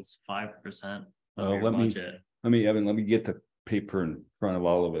 $60,000 was 5% of your let budget, me, Evan, let me get the paper in front of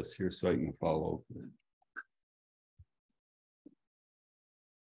all of us here so I can follow.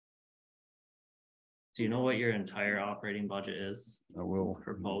 do you know what your entire operating budget is I will.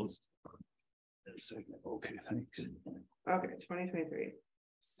 proposed? Okay, thanks. okay, 2023.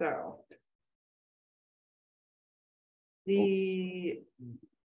 So the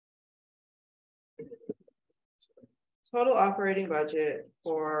total operating budget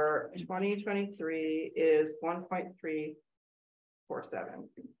for 2023 is 1.347.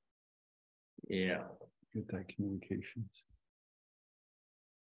 Yeah. Get that communications.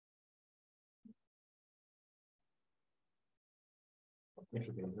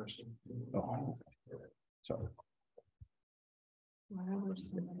 Oh, sorry. Wait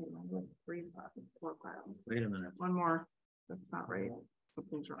a minute. One more. That's not right.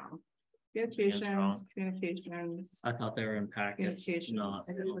 Something's wrong. Something is wrong. Communications. I thought they were in packets. Communications. Not.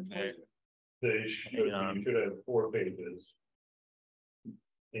 Okay. They should, you should have 4 pages.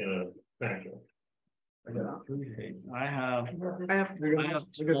 In a packet. I have I got 3 of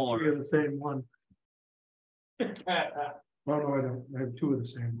the same one. Oh, no, I don't. I have 2 of the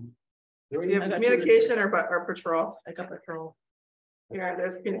same one. Do you have communication or patrol? I got patrol. Yeah,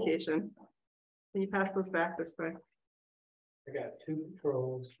 there's communication. Can you pass those back this way? I got 2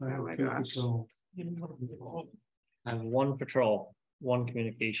 patrols. I have Oh my 2 gosh. patrols. I have 1 patrol, 1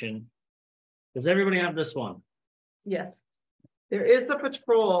 communication. Does everybody have this one? Yes. There is the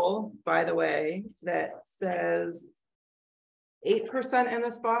patrol, by the way, that says 8% in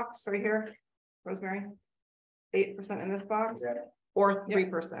this box right here, Rosemary. 8% in this box, or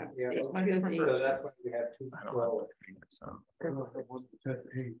 3%. Yeah. There's So two different versions. that's why we have 2 I don't patrols. So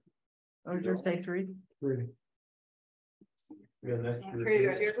Oh, did you say 3? 3. Yeah, that's Here you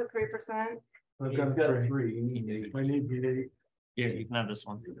go, here's a 3%. I've got 3. I need the 8. Here, you can have this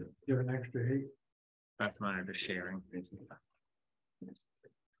one. Give an extra 8. That's mine, just sharing.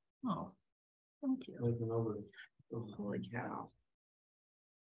 Oh, thank you. Holy cow.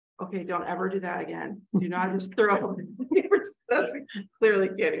 Okay, don't ever do that again. Do not just throw papers. That's clearly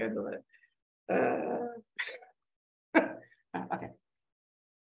can't handle it. Okay.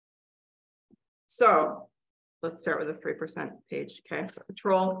 So let's start with the 3% page. Okay,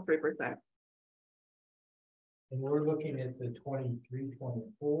 patrol 3%. And we're looking at the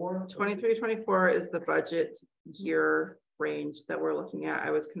 23-24. 23-24 is the budget year range that we're looking at.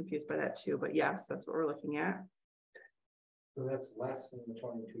 I was confused by that too, but yes, that's what we're looking at. So that's less than the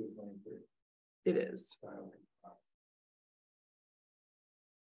 22-23. It is.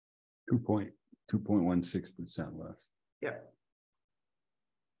 2.16% less. Yep.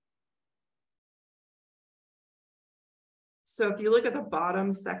 So if you look at the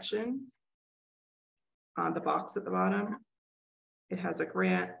bottom section, on the box at the bottom, it has a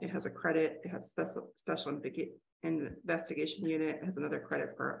grant, it has a credit, it has special investigation unit, it has another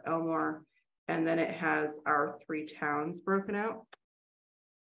credit for Elmore, and then it has our 3 towns broken out.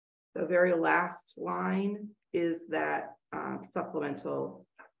 The very last line is that supplemental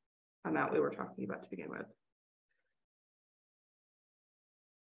amount we were talking about to begin with.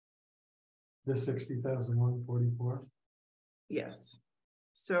 The 60,144. Yes.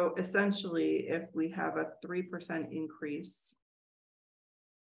 So essentially, if we have a 3% increase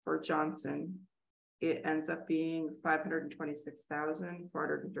for Johnson, it ends up being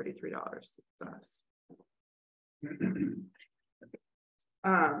 $526,433 to us.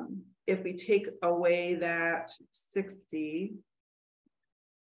 If we take away that 60,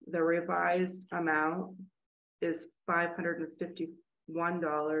 the revised amount is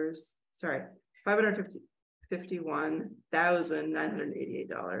 $551. Sorry,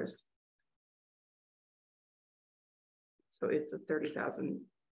 $551,988. So it's a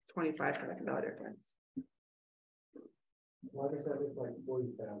 $25,000 difference. Why does that look like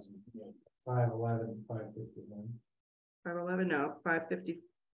 40,000? 511, 551. 511, no,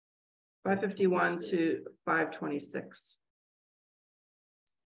 551 to 526.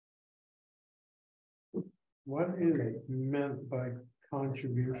 What is meant by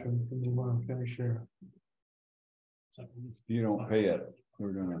contribution from the Vermont County Sheriff? If you don't pay it,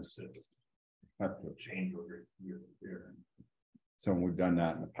 we're gonna have to Change over year. So we've done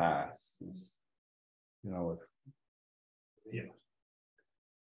that in the past. You know, Yeah.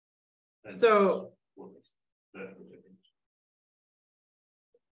 And So that's what it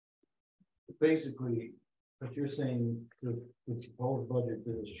is. Basically, but you're saying the proposed budget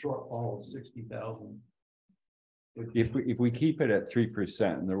is a shortfall of 60,000. if we keep it at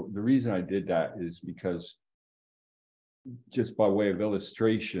 3%, the reason I did that is because just by way of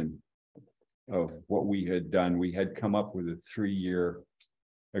illustration of what we had done, we had come up with a 3-year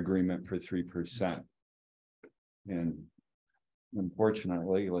agreement for 3%. And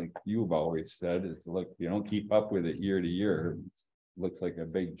unfortunately, like you've always said, is look, you don't keep up with it year to year, it looks like a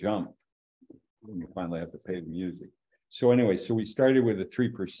big jump. And you finally have to pay the music. So anyway, so we started with a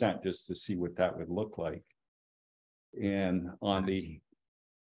 3% just to see what that would look like. And on the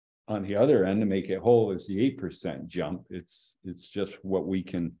other end, to make it whole, is the 8% jump. It's just what we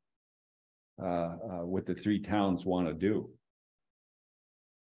can what the 3 towns want to do.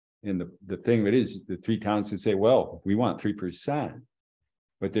 And the thing that is, the 3 towns can say, well, we want 3%,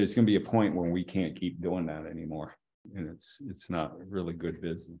 but there's going to be a point when we can't keep doing that anymore, and it's not really good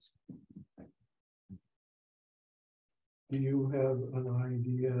business. Do you have an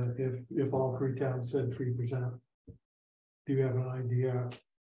idea if all 3 towns said 3%? Do you have an idea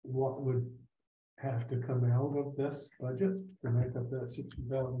what would have to come out of this budget to make up that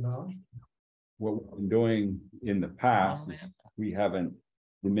 $60,000? What we've been doing in the past is we haven't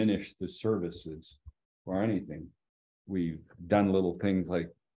diminished the services or anything. We've done little things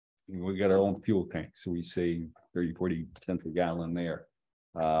like we got our own fuel tank, so we save 30-40 cents a gallon there.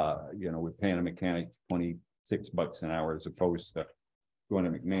 You know, we're paying a mechanic $26 an hour as opposed to going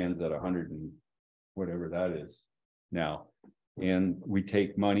to McMahon's at 100 and whatever that is now. And we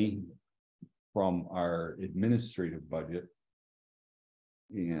take money from our administrative budget.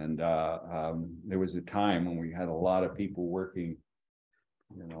 And there was a time when we had a lot of people working,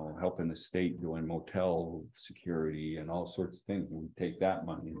 you know, helping the state doing motel security and all sorts of things. And we take that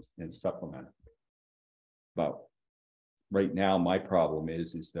money and supplement it. But right now, my problem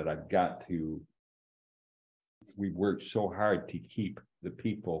is that we've worked so hard to keep the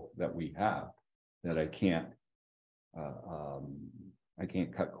people that we have that I can't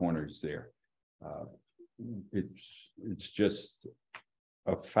cut corners there. It's just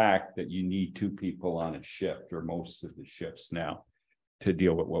a fact that you need 2 people on a shift or most of the shifts now. to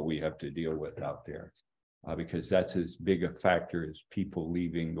deal with what we have to deal with out there. Because that's as big a factor as people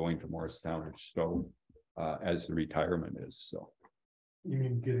leaving, going to Morristown or Stowe, as the retirement is, so. You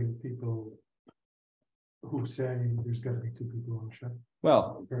mean getting people who say there's gotta be two people on shift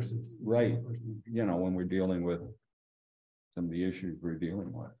Well, versus. right, you know, when we're dealing with some of the issues we're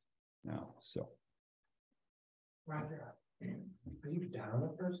dealing with now, so. Roger, are you down a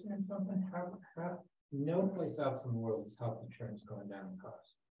person or something? How, no place else in the world is health insurance going down in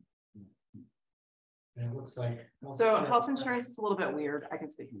cost. And it looks like. So health insurance is a little bit weird. I can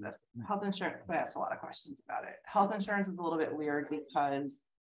speak to this. Health insurance, I asked a lot of questions about it. Health insurance is a little bit weird because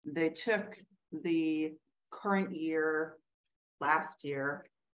they took the current year, last year,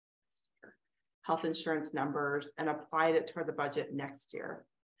 health insurance numbers and applied it toward the budget next year.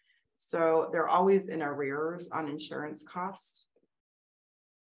 So they're always in arrears on insurance costs.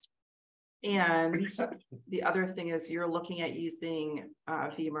 And the other thing is you're looking at using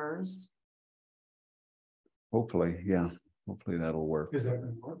VMers. Hopefully, yeah, hopefully that'll work. Is that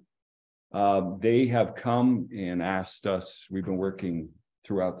gonna work? They have come and asked us, we've been working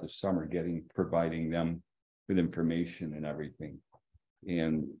throughout the summer, providing them with information and everything.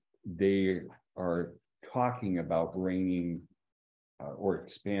 And they are talking about bringing or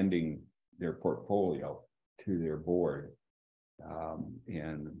expanding their portfolio to their board.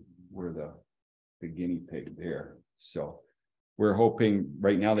 And we're the guinea pig there. So we're hoping,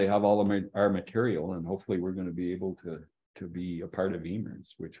 right now they have all of our material, and hopefully we're going to be able to be a part of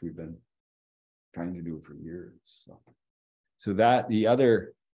EMERS, which we've been trying to do for years. So that the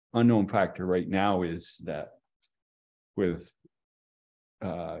other unknown factor right now is that with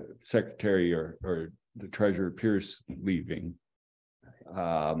Secretary or the Treasurer Pierce leaving,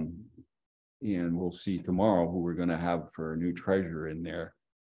 and we'll see tomorrow who we're going to have for a new treasurer in there.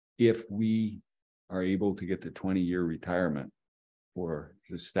 If we are able to get the 20-year retirement for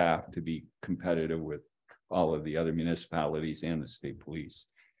the staff to be competitive with all of the other municipalities and the state police,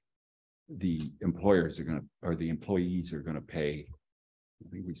 the employers are going to, or the employees are going to pay, I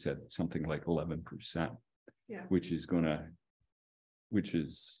think we said something like 11%, Yeah. which is,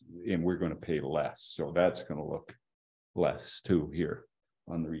 and we're going to pay less. So that's going to look less too here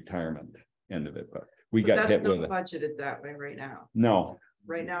on the retirement end of it. But we got hit with it. Budgeted that way right now. No.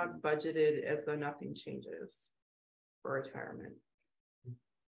 Right now it's budgeted as though nothing changes for retirement.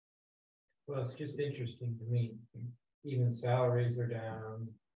 Well, it's just interesting to me, even salaries are down,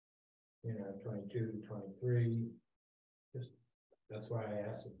 22 to 23. Just, that's why I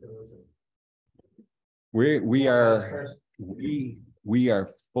asked if there was a. We are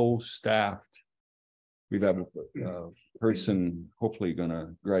full staffed. We've had a person hopefully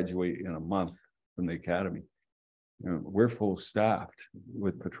gonna graduate in a month from the academy. We're full staffed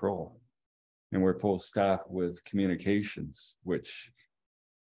with patrol. And we're full staffed with communications, which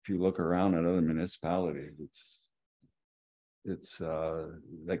if you look around at other municipalities, it's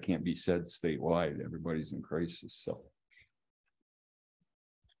that can't be said statewide. Everybody's in crisis, so.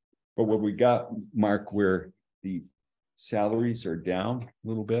 But what we got, Mark, where the salaries are down a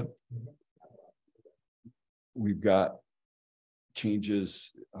little bit. We've got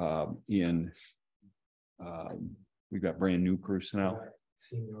changes in we've got brand new personnel,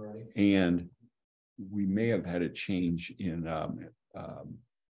 and we may have had a change in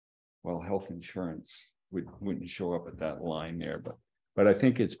well, health insurance wouldn't show up at that line there, but I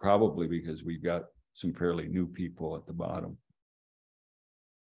think it's probably because we've got some fairly new people at the bottom.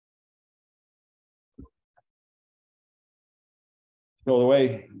 So the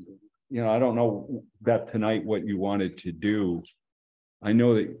way, I don't know that tonight what you wanted to do. I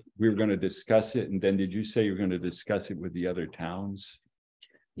know that we were going to discuss it, and then did you say you're going to discuss it with the other towns?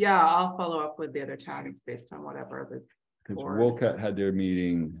 Yeah, I'll follow up with the other towns based on whatever the. Because Wolcott had their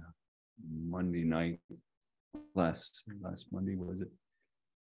meeting Monday night, last Monday, was it?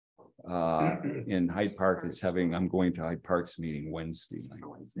 And Hyde Park is having, I'm going to Hyde Park's meeting Wednesday night.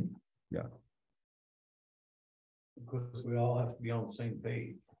 Yeah. Because we all have to be on the same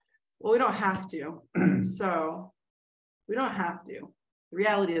page. Well, we don't have to. So we don't have to. The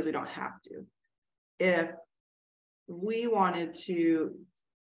reality is we don't have to. If we wanted to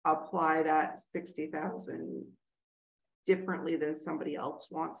apply that 60,000 differently than somebody else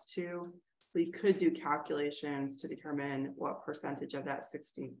wants to, we could do calculations to determine what percentage of that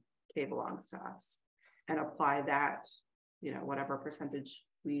 60K belongs to us and apply that, whatever percentage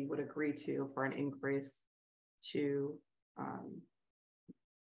we would agree to for an increase to.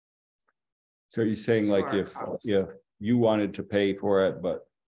 So you're saying to like our if cost. you wanted to pay for it, but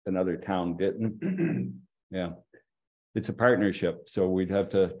another town didn't? Yeah, it's a partnership, so we'd have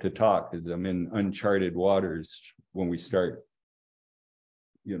to talk, because I'm in uncharted waters when we start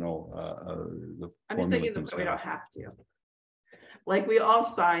you know, the. I'm just formula thinking comes that we down. don't have to. Like, we all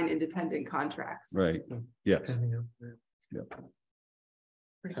sign independent contracts. Right, yes, Depending on-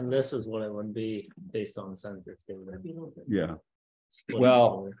 And this is what it would be based on census data. yeah, Split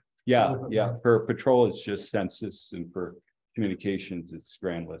Well, it. yeah, for patrol, it's just census, and for communications, it's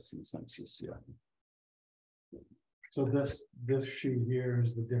grand list and census, yeah. So this sheet here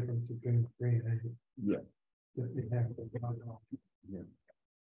is the difference between 3 and 8. Yeah. That we have to log on.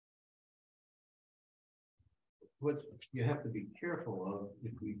 What you have to be careful of,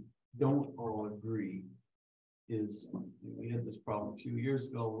 if we don't all agree, is we had this problem a few years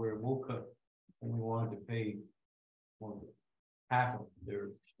ago where Wolcott only wanted to pay well, half of their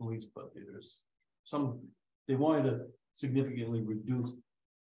police budget. There's some, they wanted to significantly reduce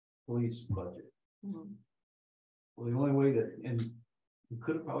police budget. Mhm. Well, the only way that, and we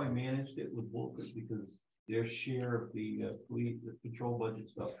could have probably managed it with Wolcott because their share of the police, the patrol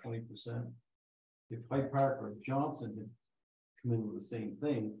budget's about 20%. If Hyde Park or Johnson had come in with the same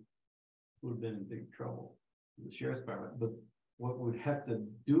thing, would have been in big trouble, the sheriff's department. But what we'd have to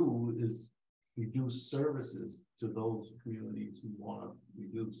do is reduce services to those communities who want to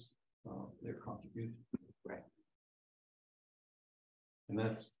reduce their contribution. Right. And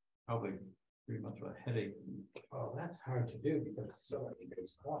that's probably pretty much a headache. Oh, that's hard to do because it's so many big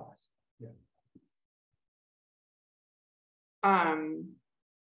costs.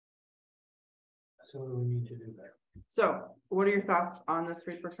 So what do we need to do there? So what are your thoughts on the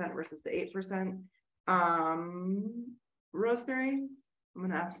 3% versus the 8%? Rosemary, I'm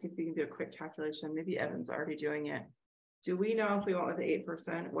gonna ask you if you can do a quick calculation. Maybe Evan's already doing it. Do we know if we went with the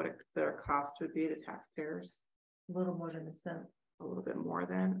 8%, what their cost would be to taxpayers? A little more than a cent. A little bit more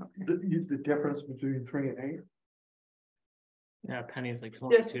than, okay. The difference between 3 and 8. Yeah, pennies like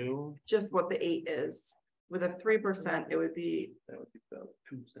Yes. 22. Just what the 8 is. With a 3%, it would be, That would be about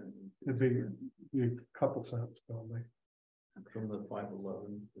 2 cents It'd be a couple cents probably. from the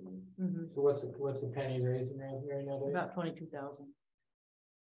 511. So what's a penny raise in Rosemary nowadays? About 22,000.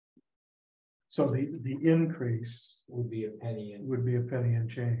 So the increase Would be a penny and would be a penny and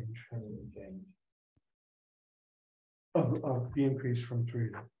change change. of the increase from 3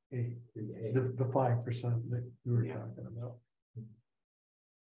 to 8. 3 to 8. The 5% that you were talking about.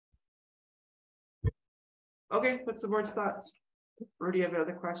 okay, what's the board's thoughts? Or do you have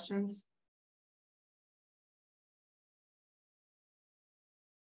other questions?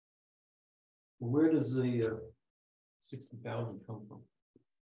 Where does the 60,000 come from?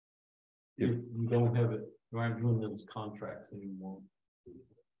 If you don't have it, you aren't doing those contracts anymore.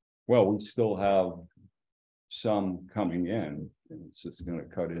 Well, we still have some coming in, and it's just gonna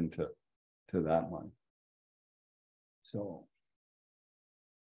cut into that one. So,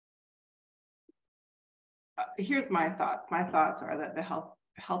 Here's my thoughts. My thoughts are that the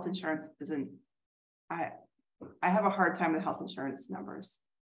health insurance isn't, I have a hard time with health insurance numbers.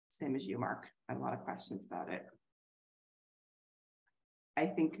 Same as you, Mark. I have a lot of questions about it. I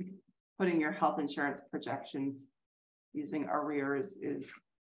think putting your health insurance projections using arrears is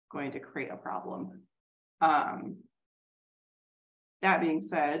going to create a problem. That being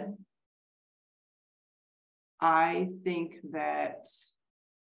said, I think that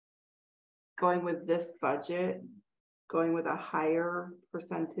going with this budget, going with a higher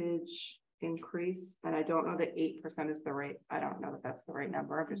percentage increase, and I don't know that 8% is the right, I don't know that that's the right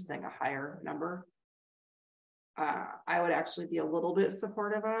number. I'm just saying a higher number. I would actually be a little bit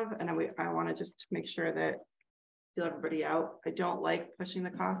supportive of, and I want to just make sure that feel everybody out. I don't like pushing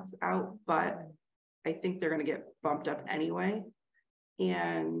the costs out, but I think they're going to get bumped up anyway.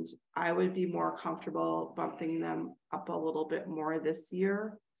 And I would be more comfortable bumping them up a little bit more this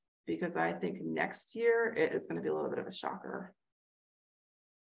year, because I think next year it is going to be a little bit of a shocker.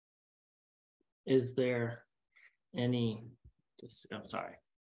 Is there any, I'm sorry.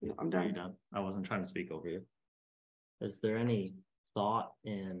 I'm Are you done. done? I wasn't trying to speak over you. Is there any thought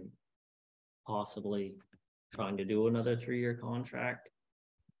in possibly trying to do another 3-year contract?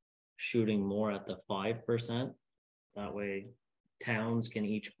 Shooting more at the 5%. That way towns can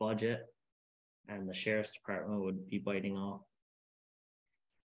each budget and the sheriff's department would be biting off.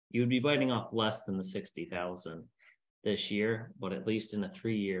 You would be biting off less than the 60,000 this year, but at least in a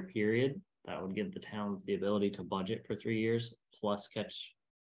 3-year period, that would give the towns the ability to budget for 3 years plus catch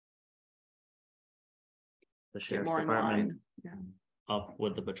the sheriff's more in department line. Yeah. up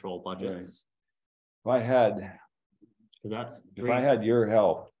with the patrol budgets. if I had, Cause that's if I had your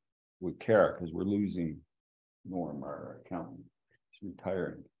help with Kara, because we're losing Norm, our accountant, she's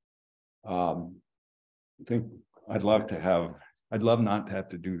retiring. I think I'd love not to have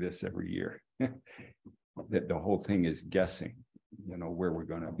to do this every year. That the whole thing is guessing. you know, where we're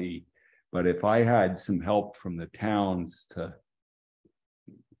gonna be. But if I had some help from the towns to,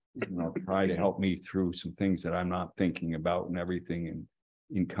 you know, try to help me through some things that I'm not thinking about and everything, and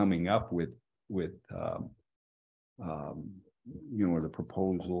in coming up with, you know, the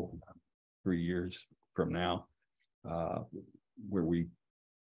proposal 3 years from now, where we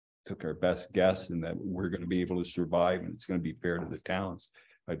took our best guess and that we're going to be able to survive and it's going to be fair to the towns,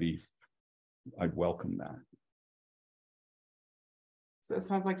 I'd welcome that. So it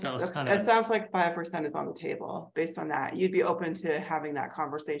sounds like, That was it kinda- sounds like 5% is on the table. Based on that, you'd be open to having that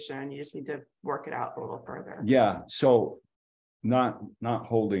conversation. You just need to work it out a little further. Yeah, so not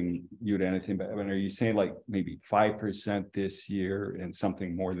holding you to anything, but I mean, are you saying like maybe 5% this year and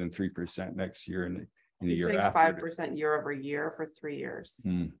something more than 3% next year and in the He's year saying after? 5% year over year for 3 years.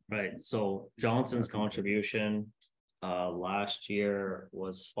 Right, so Johnson's contribution last year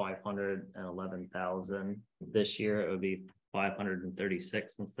was 511,000. This year it would be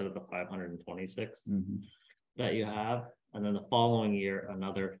 536 instead of the 526 that you have, and then the following year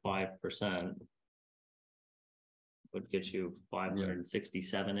another 5% would get you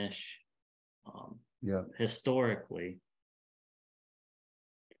 567-ish. Yeah. Historically,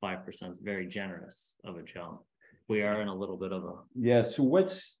 5% is very generous of a jump. We are in a little bit of a Yeah, so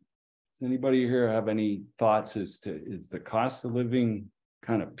does anybody here have any thoughts as to, is the cost of living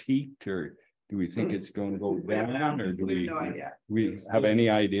kind of peaked, or do we think it's going to go down, or do We have no idea. we have any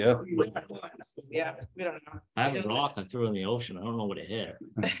idea? Yeah, we don't know. I have a rock I threw in the ocean. I don't know what it hit.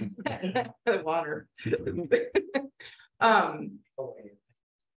 The water.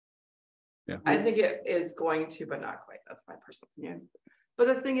 Yeah. I think it is going to, but not quite. That's my personal opinion. But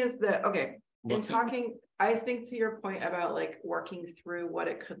the thing is that, okay, in talking, I think to your point about like working through what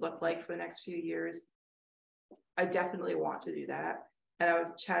it could look like for the next few years, I definitely want to do that. And I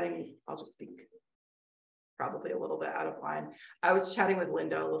was chatting, I'll just speak probably a little bit out of line. I was chatting with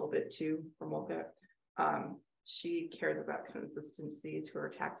Linda a little bit too from Wolcott. She cares about consistency to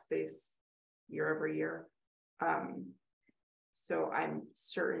her tax base year over year. So I'm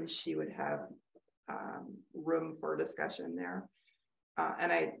certain she would have room for discussion there.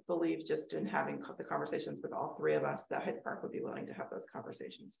 And I believe just in having the conversations with all three of us, that Hyde Park would be willing to have those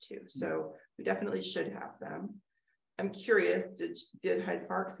conversations too. So we definitely should have them. I'm curious, did Hyde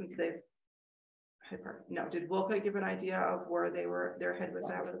Park, since they've did Wolcott give an idea of where their head was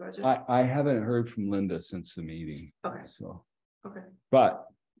at with the budget? I haven't heard from Linda since the meeting. Okay. So, okay. But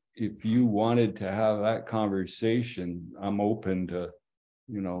if you wanted to have that conversation, I'm open to,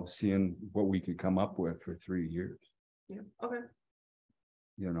 you know, seeing what we could come up with for 3 years. Yeah, okay.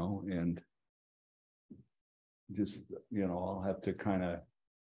 You know, and just, you know, I'll have to kind of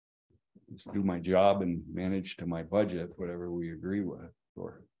just do my job and manage to my budget, whatever we agree with,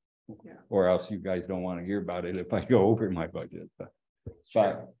 or else you guys don't want to hear about it if I go over my budget.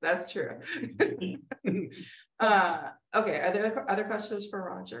 That's true. Okay, are there other questions for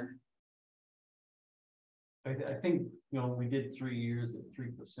Roger? I think, you know, we did 3 years at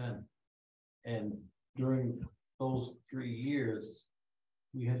 3%. And during those 3 years,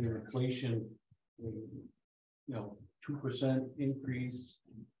 we had an inflation, you know, 2% increase,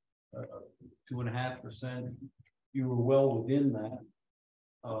 2.5%. You were well within that.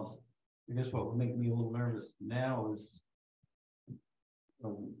 I guess what would make me a little nervous now is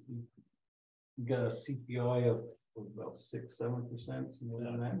we got a CPI of about 6-7%, somewhere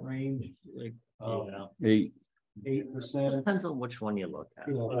in that range. Like, 8%. depends on which one you look at.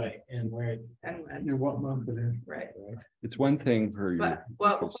 Right, and where, You know what month it is. Right. It's one thing for your But,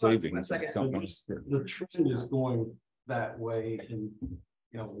 well, for hold on savings. one second. something else for- The trend is going that way, and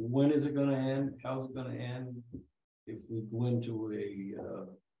you know, when is it gonna end? How's it gonna end? If we go into a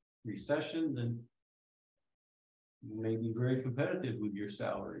recession, then you may be very competitive with your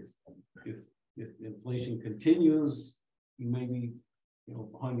salaries. If inflation continues, you may be, you know,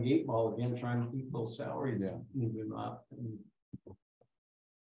 behind the 8 ball again, trying to keep those salaries moving up.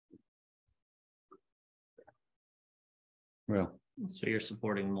 Well, So you're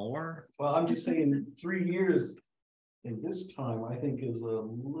supporting more? Well, I'm just saying 3 years in this time, I think is a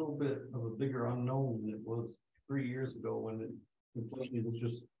little bit of a bigger unknown than it was 3 years ago when the inflation was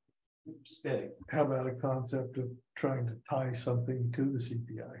just steady. How about a concept of trying to tie something to the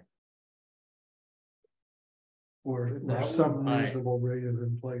CPI? Or some reasonable rate of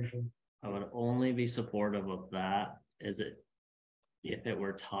inflation. I would only be supportive of that if it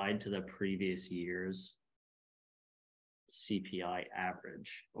were tied to the previous year's CPI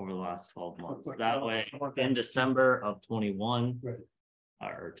average over the last 12 months. That way, in December of 21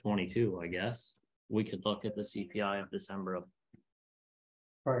 or 22, I guess, we could look at the CPI of December of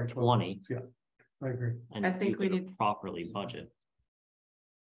Prior 20. Yeah, I agree. And I think we we could properly budget.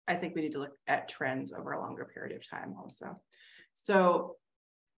 I think we need to look at trends over a longer period of time also. So,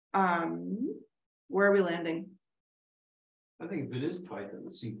 where are we landing? I think if it is tied to the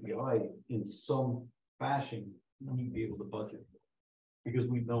CPI in some fashion, we need to be able to budget. Because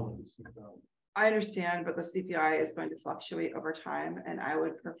we know it's about. I understand, but the CPI is going to fluctuate over time, and I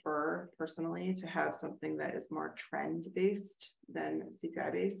would prefer personally to have something that is more trend based than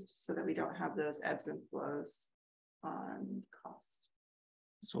CPI based, so that we don't have those ebbs and flows on cost.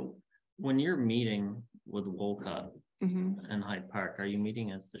 So when you're meeting with Wolcott Mhm. and Hyde Park, are you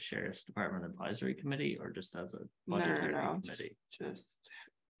meeting as the Sheriff's Department Advisory Committee or just as a budgetary committee? Just,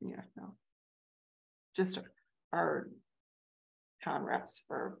 yeah, no. Just our town reps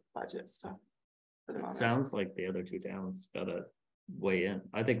for budget stuff. For the It moment. sounds like the other two towns gotta weigh in.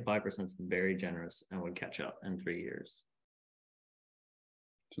 I think 5% is very generous and would catch up in 3 years.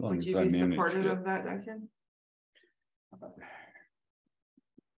 As long Would as you I be manage supportive it. of that, Duncan?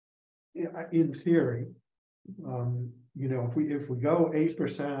 Yeah, in theory, you know, if we go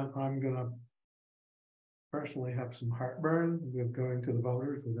 8%, I'm gonna personally have some heartburn with going to the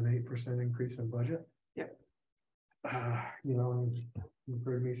voters with an 8% increase in budget. Yep. You know, and you've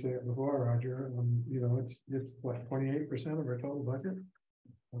heard me say it before, Roger, you know, it's what, 28% of our total budget?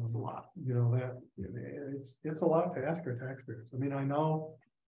 It's a lot. You know, that, it's a lot to ask our taxpayers. I mean, I know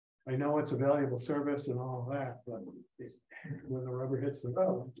it's a valuable service and all of that, but when the rubber hits the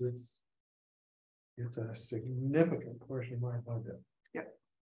road, it's a significant portion of my budget. Yep.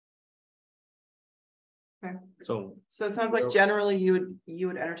 Okay. So So it sounds like generally you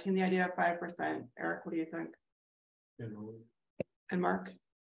would entertain the idea of 5%. Eric, what do you think? And Mark?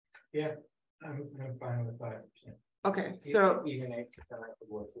 Yeah, I'm fine with 5%. Okay, so Even 8% would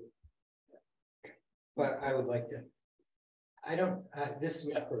work. But I would like to. This is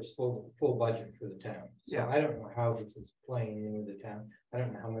my first full budget for the town, so Yeah. I don't know how this is playing in with the town. I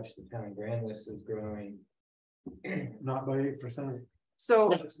don't know how much the town grand list is growing. Not by 8%.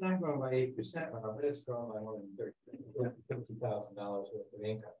 so It's not growing by 8%, but it's growing by more than $50,000 worth of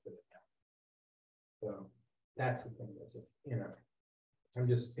income for the town. So that's the thing, that's it, you know. I'm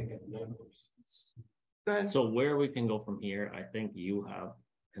just thinking of numbers. go ahead. So where we can go from here, I think you have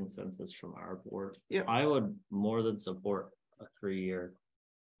consensus from our board. Yep. I would more than support a 3-year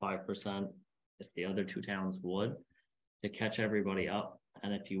 5% if the other two towns would, to catch everybody up.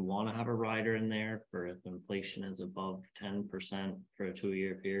 And if you want to have a rider in there for if inflation is above 10% for a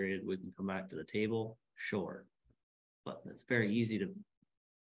 2-year period, we can come back to the table, sure. But it's very easy to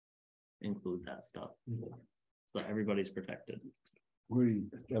include that stuff. So everybody's protected. What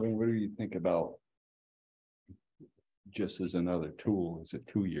do you think about? Just as another tool, is a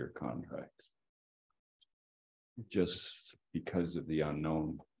 2-year contract. Just because of the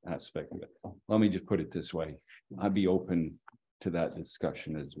unknown aspect of it. Let me just put it this way, I'd be open to that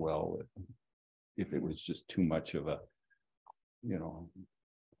discussion as well. If it was just too much of a, you know,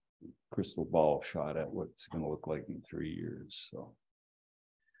 crystal ball shot at what it's gonna look like in 3 years, so.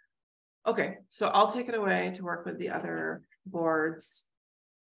 Okay, so I'll take it away to work with the other boards.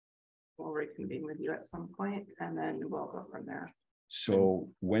 We'll reconvene with you at some point, and then we'll go from there. So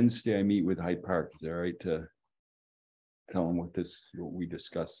Wednesday, I meet with Hyde Park, is that right, to tell them what we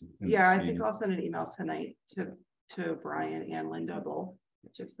discussed? in Yeah, I this think meeting? I'll send an email tonight to Brian and Linda both,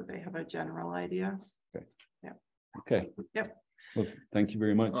 just so they have a general idea. Okay. Yep. Well, thank you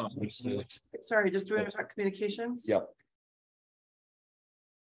very much. Oh. Sorry, just do we want to talk communications? Yep.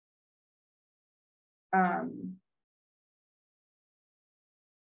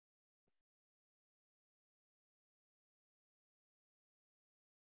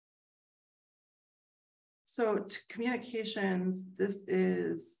 So to communications, this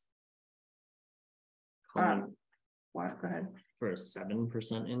is, what, go ahead. For a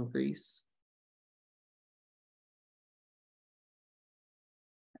 7% increase.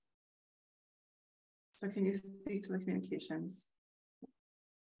 So can you speak to the communications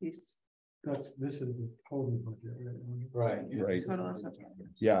piece? This is the total budget, right? Right. Right. Total assessment.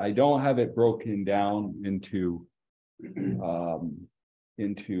 Yeah, I don't have it broken down into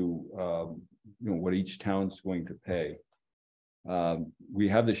you know, what each town's going to pay. We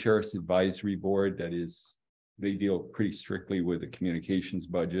have the Sheriff's Advisory Board that is, they deal pretty strictly with the communications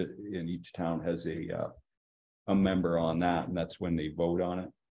budget, and each town has a member on that, and that's when they vote on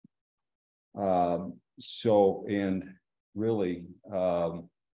it. So, and really, you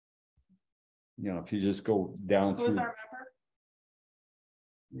know, if you just go down Who is through. our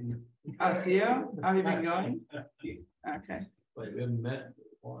member? Oh, it's you? Have you been going? Okay. But we haven't met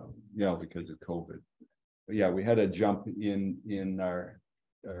before. Yeah, because of COVID. But yeah, we had a jump in our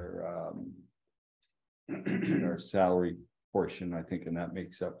our salary portion, I think, and that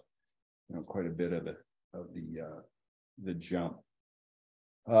makes up, quite a bit of the jump.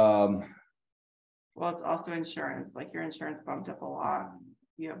 Well, it's also insurance, like your insurance bumped up a lot.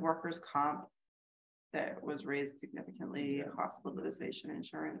 You have workers' comp that was raised significantly, hospitalization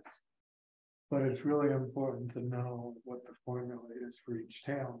insurance. But it's really important to know what the formula is for each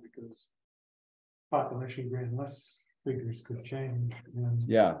town, because population grand list figures could change. And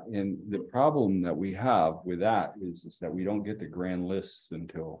Yeah, and the problem that we have with that is that we don't get the grand lists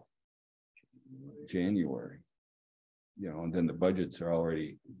until January. And then the budgets are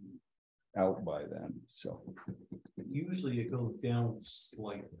already out by then, so. Usually it goes down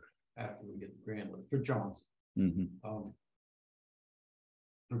slightly after we get the grant for Johnson.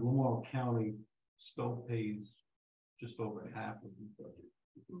 For Vermont County still pays just over half of the budget.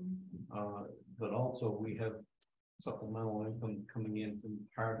 But also we have supplemental income coming in from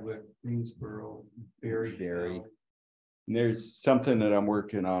Hardwick, Greensboro, Berry. And there's something that I'm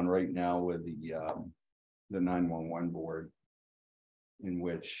working on right now with the 911 board, in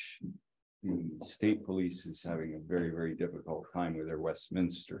which the state police is having a very, very difficult time with their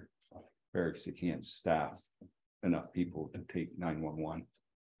Westminster barracks. They can't staff enough people to take 911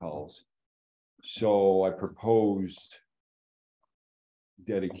 calls. So I proposed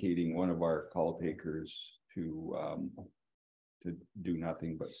dedicating one of our call takers to do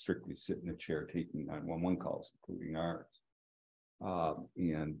nothing but strictly sit in a chair taking 911 calls, including ours.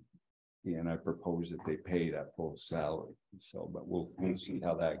 And I propose that they pay that full salary. So, but we'll see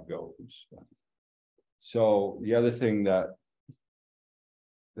how that goes. So the other thing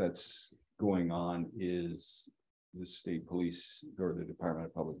that's going on is the state police or the Department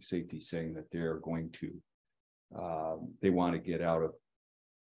of Public Safety saying that they're going to, they want to get out of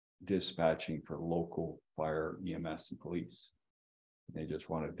dispatching for local fire, EMS, and police. They just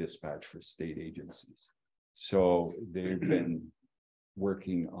want to dispatch for state agencies. So they've been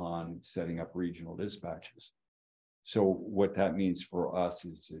working on setting up regional dispatches. So what that means for us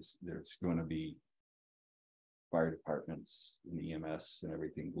is there's going to be fire departments and EMS and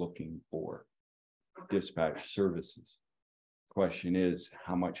everything looking for dispatch services. Question is,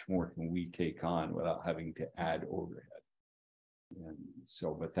 how much more can we take on without having to add overhead? And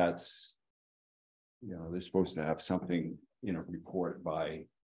so, but that's, they're supposed to have something in a report by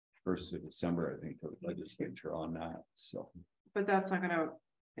 1st of December, I think, for the legislature on that. So, but that's not going to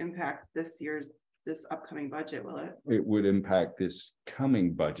impact this upcoming budget, will it? It would impact this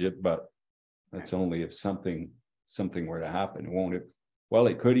coming budget, but that's only if something were to happen. Won't it? Well,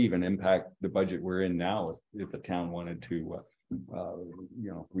 it could even impact the budget we're in now if the town wanted to,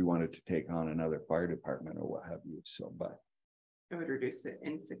 if we wanted to take on another fire department or what have you. So, but it would reduce it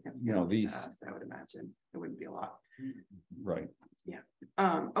insignificantly. These, I would imagine it wouldn't be a lot. Right. Yeah.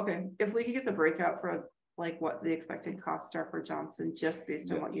 Okay. If we could get the breakout for like what the expected costs are for Johnson, just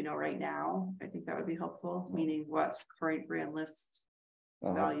based on what you know right now, I think that would be helpful. Meaning what current brand list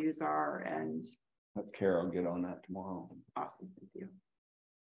values are, and have Carol get on that tomorrow. Awesome. Thank you.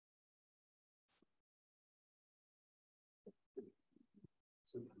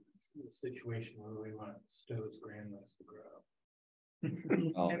 So the situation where we want Stowe's grand list to grow.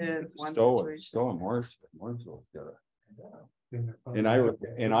 It is one Stowe and Morrisville's got a. And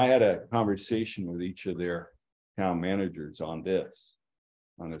I had a conversation with each of their town managers on this,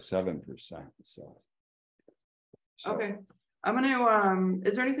 on the 7%. So. Okay, I'm gonna.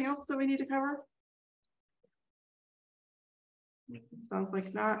 Is there anything else that we need to cover? Sounds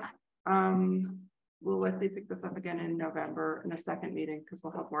like not. We'll likely pick this up again in November in a second meeting because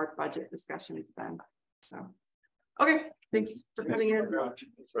we'll have more budget discussions then. So, okay, thanks for coming in.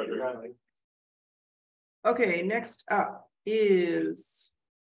 Okay, next up is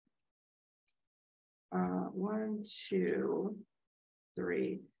 1, 2,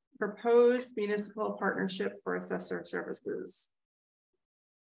 3. Proposed municipal partnership for assessor services.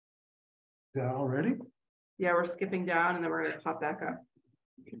 Is that already? Yeah, we're skipping down and then we're going to pop back up.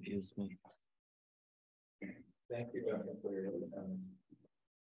 Confused me. Thank you, Doctor, for your comment.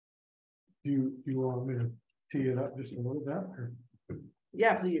 Do you want me to tee it up just a little bit? Or?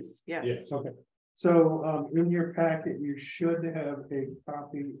 Yeah, please. Yes. Okay. So in your packet, you should have a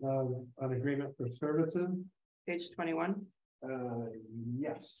copy of an agreement for services. Page 21.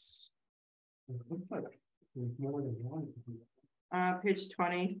 Yes. It looks like there's more than one. Page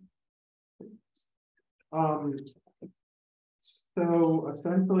 20. So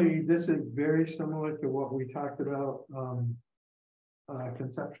essentially, this is very similar to what we talked about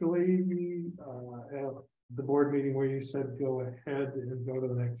conceptually at the board meeting where you said go ahead and go to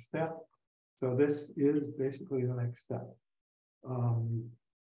the next step. So this is basically the next step.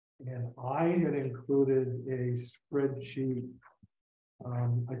 And I had included a spreadsheet.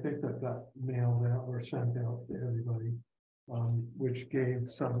 I think that got mailed out or sent out to everybody. Which gave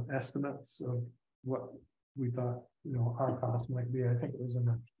some estimates of what we thought, our cost might be. I think it was in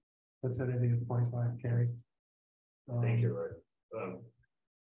the vicinity of 25K. Thank you, Rick.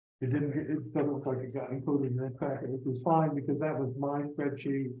 It doesn't look like it got included in that packet, which was fine because that was my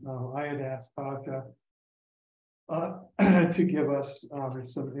spreadsheet. I had asked Tasha to give us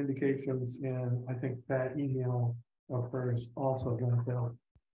some indications, and I think that email of hers also went out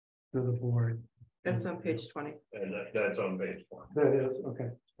to the board. That's on page 20. And that's on page 1. That is, okay.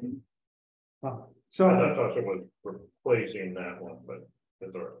 So that also was replacing that one, but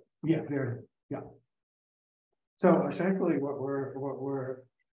that's all right. Yeah, there it is, yeah. So essentially what we're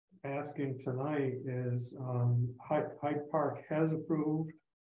asking tonight is, Hyde Park has approved.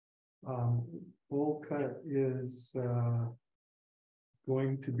 Wolcott is,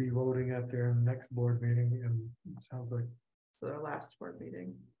 going to be voting at their next board meeting, and it sounds like. So their last board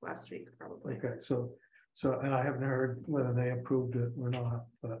meeting last week, probably. Okay, so, and I haven't heard whether they approved it or not,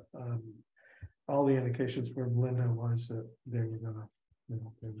 but, all the indications from Linda was that they were gonna,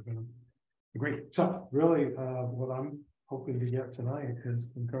 agree. So really, what I'm hoping to get tonight is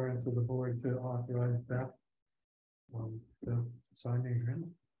concurrence of the board to authorize that, to sign the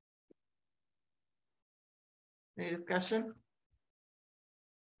agreement. Any discussion?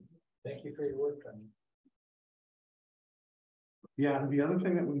 Thank you for your work on it. Yeah, and the other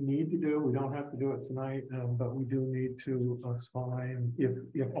thing that we need to do, we don't have to do it tonight, but we do need to assign,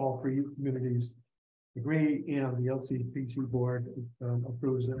 if all three communities agree and the LCPC board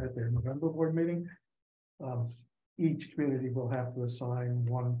approves it at their November board meeting, each community will have to assign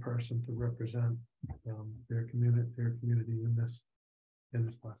one person to represent their community in this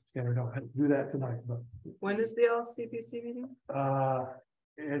class. Yeah, we don't have to do that tonight, but When is the LCPC meeting?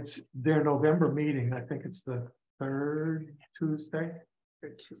 it's their November meeting. I think it's the third Tuesday. Or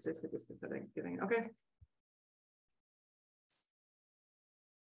Tuesday, so just before Thanksgiving. Okay.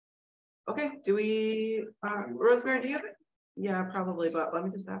 Okay, do we, Rosemary, do you have it? Yeah, probably, but let me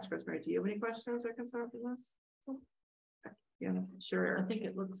just ask Rosemary, do you have any questions or concerns on this? Yeah, I sure. think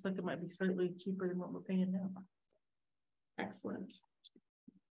it looks like it might be slightly cheaper than what we're paying now. Excellent.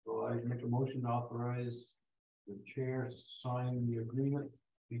 So I make a motion to authorize the chair to sign the agreement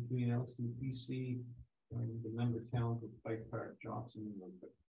between LCPC and the member towns of Hyde Park, Johnson, and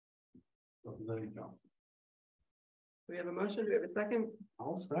representing Johnson. Do we have a motion? Do we have a second?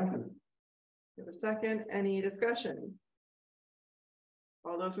 I'll second. We have a second. Any discussion?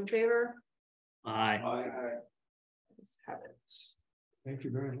 All those in favor? Aye. Let's have it. Thank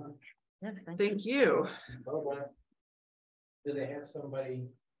you very much. Yes, Thank you. Do they have somebody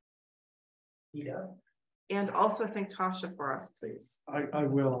heat up? And also thank Tasha for us, please. I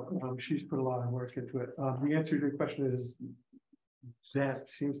will. She's put a lot of work into it. The answer to your question is that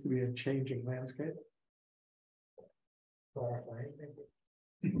seems to be a changing landscape.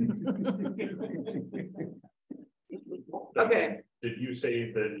 Okay. Did you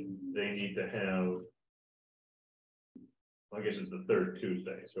say that they need to have? I guess it's the third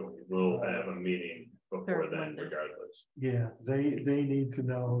Tuesday, so we'll have a meeting before Third then, Monday. regardless. Yeah, they need to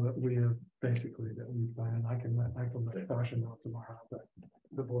know that we have basically that we plan. I can let Tasha know tomorrow that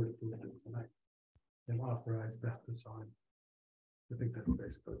the board approved it tonight and authorize Beth to sign. I think that's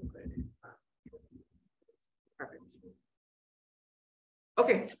basically what they need. Perfect.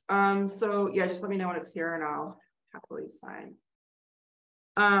 Okay, so yeah, just let me know when it's here and I'll happily sign.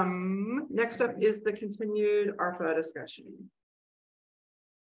 Next up is the continued ARPA discussion.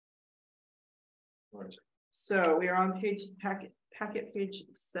 So we are on packet page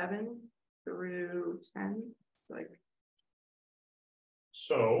 7 through 10. It's like,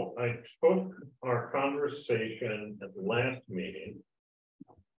 So I took our conversation at the last meeting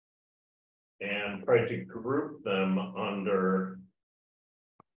and tried to group them under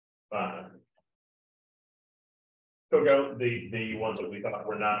took out the ones that we thought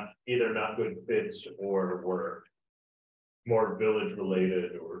were either not good fits or were more village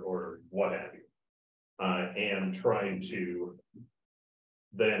related or what have you. And trying to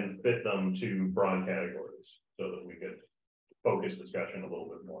then fit them to broad categories so that we could focus discussion a little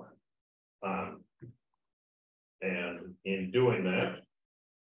bit more. And in doing that,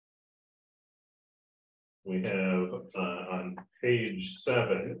 we have on page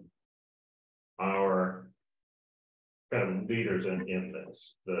 7, our kind of leaders in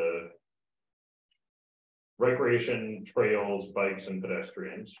this, the recreation, trails, bikes, and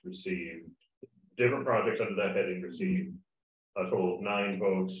pedestrians received different projects under that heading received a total of 9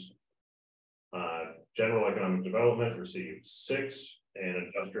 votes. general economic development received 6,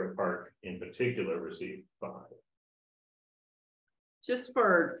 and industrial park in particular received 5. Just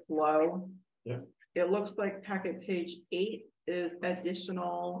for flow. Yeah. It looks like packet page 8 is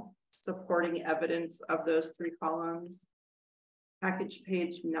additional supporting evidence of those 3 columns. Package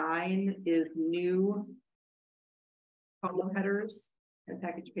page 9 is new column headers, and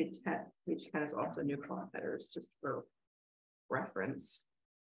package page 10 is also new column headers, just for reference.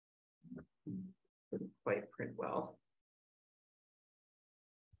 Didn't quite print well.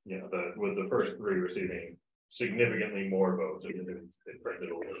 Yeah, with the first 3 receiving significantly more votes, it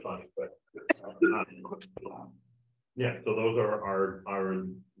printed a little funny, but yeah, so those are our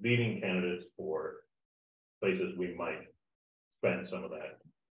leading candidates for places we might spend some of the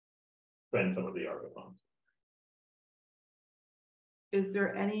ARPA funds. Is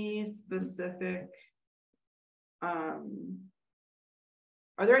there any specific, are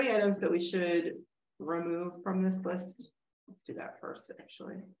there any items that we should remove from this list? Let's do that first,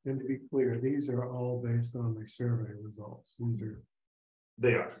 actually. And to be clear, these are all based on the survey results.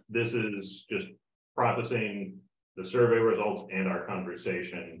 They are. This is just processing the survey results and our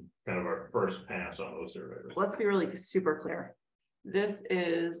conversation, kind of our first pass on those survey results. Let's be really super clear. This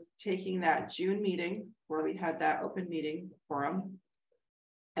is taking that June meeting where we had that open meeting forum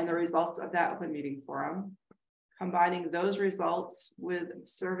and the results of that open meeting forum, combining those results with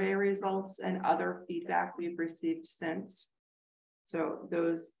survey results and other feedback we've received since. So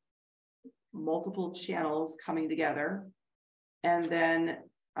those multiple channels coming together. And then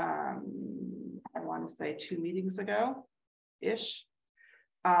I want to say 2 meetings ago-ish,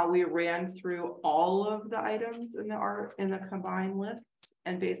 we ran through all of the items in the combined lists,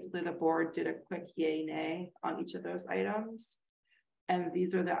 and basically the board did a quick yay nay on each of those items. And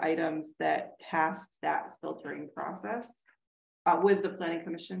these are the items that passed that filtering process with the planning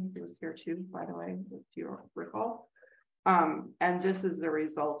commission, who was here too, by the way, if you recall. And this is the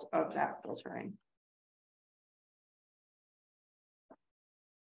result of that filtering.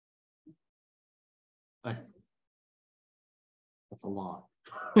 That's a lot.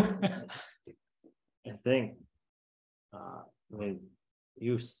 I think, I mean,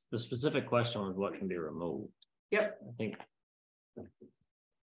 the specific question was what can be removed. Yep. I think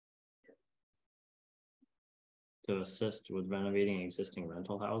to assist with renovating existing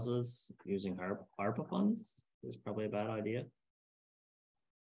rental houses using ARPA funds is probably a bad idea.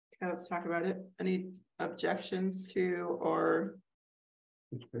 Okay, let's talk about it. Any objections to or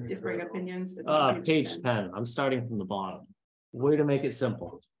differing opinions? Page 10. I'm starting from the bottom. Way to make it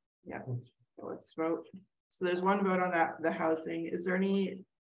simple. Yeah, so let's vote. So there's one vote on that, the housing. Is there anyone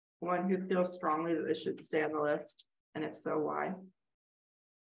who feels strongly that this should stay on the list? And if so, why?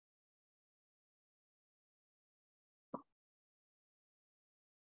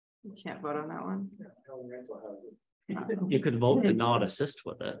 You can't vote on that one. You could vote to not assist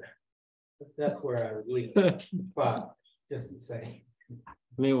with it. That's where I would leave, but just to say.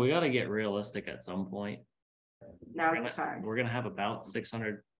 I mean, we got to get realistic at some point. Now's the time. We're gonna have about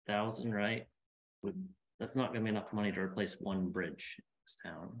 600,000, right? That's not gonna be enough money to replace one bridge in this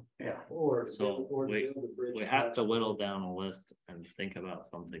town. Yeah. So we have to whittle down a list and think about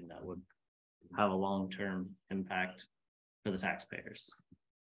something that would have a long-term impact for the taxpayers.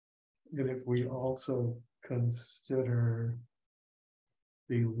 And if we also consider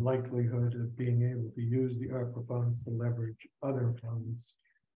the likelihood of being able to use the ARPA funds to leverage other funds.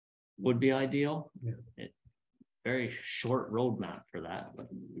 Would be ideal. Yeah. Very short roadmap for that, but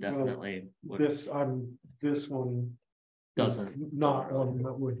definitely this one doesn't. Not one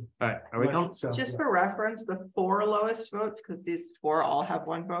that would. All right, are we going? Just for reference, the 4 lowest votes, because these 4 all have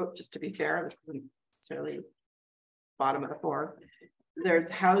 1 vote, just to be fair, this isn't necessarily bottom of the 4.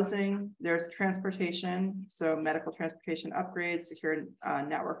 There's housing, there's transportation, so medical transportation upgrades, secure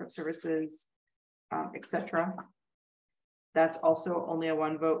network of services, etc. That's also only a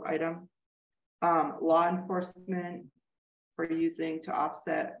 1 vote item. Law enforcement for using to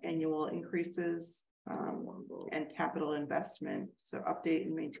offset annual increases and capital investment. So update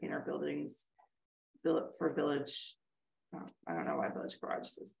and maintain our buildings for village. I don't know why village garage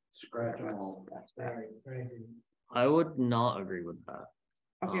is. I would not agree with that.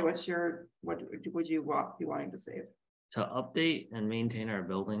 Okay, what would you be wanting to save? To update and maintain our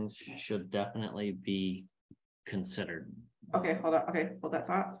buildings should definitely be considered. Okay, hold on. Okay, hold that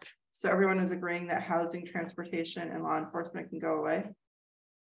thought. So everyone is agreeing that housing, transportation, and law enforcement can go away?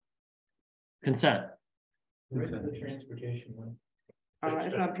 Consent. Right, the transportation one.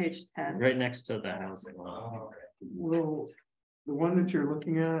 It's on page 10. Right next to the housing. Well, the one that you're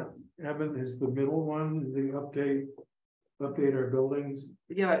looking at, Evan, is the middle one, the update update our buildings.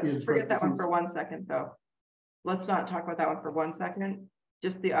 Yeah, In forget that one parentheses. for 1 second, though. Let's not talk about that one for 1 second.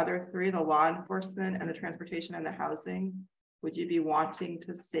 Just the other three, the law enforcement and the transportation and the housing. Would you be wanting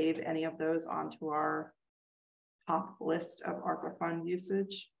to save any of those onto our top list of ARPA fund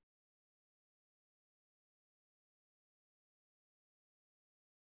usage?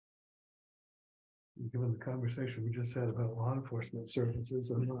 Given the conversation we just had about law enforcement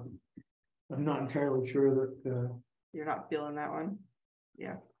services, I'm not entirely sure that, You're not feeling that one?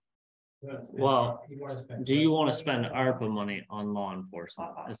 Yeah. Well, You wanna spend- do you want to spend ARPA money on law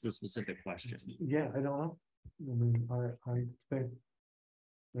enforcement? Is the specific question. yeah, I don't know. I mean, I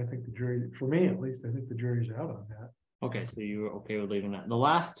think the jury, for me at least, I think the jury's out on that. Okay, so you're okay with leaving that. The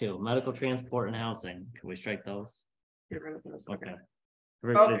last two, medical transport and housing, can we strike those? Get rid of those. Okay.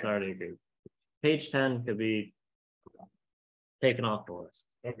 Everybody's already agreed. Page 10 could be taken off the list.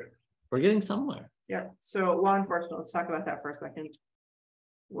 Okay. We're getting somewhere. Yeah, so law enforcement, let's talk about that for a second.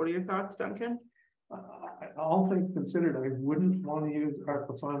 What are your thoughts, Duncan? All things considered, I wouldn't want to use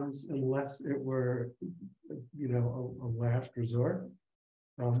ARPA funds unless it were, you know, a last resort.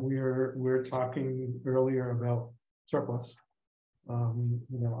 We're talking earlier about surplus. You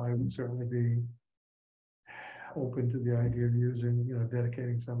know, I would certainly be open to the idea of using, you know,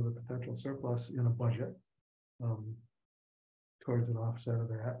 dedicating some of the potential surplus in a budget towards an offset of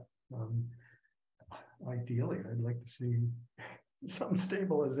that. Ideally, I'd like to see some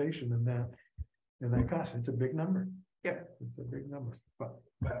stabilization in that. And cost, it's a big number. Yeah, it's a big number, but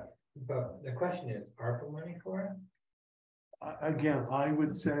the question is, ARPA money for it? again, I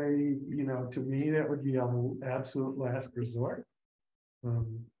would say, you know, to me, that would be an absolute last resort.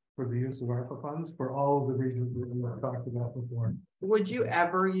 For the use of ARPA funds for all of the reasons that we talked about before. Would you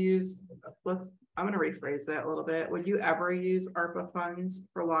ever use, I'm gonna rephrase that a little bit. Would you ever use ARPA funds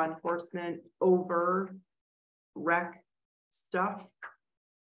for law enforcement over rec stuff?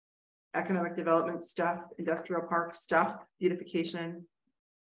 Economic development stuff, industrial park stuff, beautification?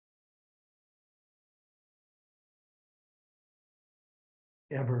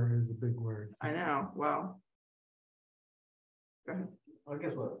 Ever is a big word. I know, well. Go ahead. I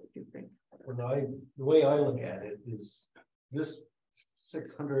guess what, You think? the way I look at it is this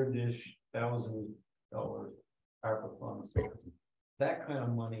 $600,000 ARPA funds, that kind of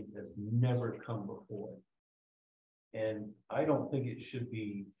money has never come before. And I don't think it should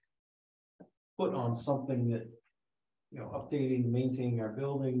be put on something that, you know, updating, maintaining our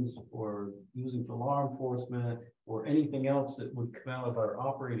buildings or using for law enforcement or anything else that would come out of our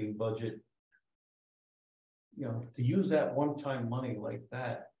operating budget. You know, to use that one-time money like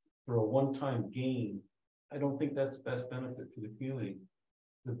that for a one-time gain, I don't think that's the best benefit to the community.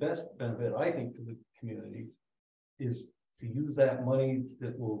 The best benefit, I think, to the community is to use that money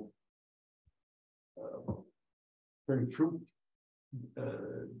that will bring fruit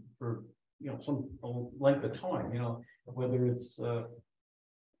for, you know, some length of time, you know, whether it's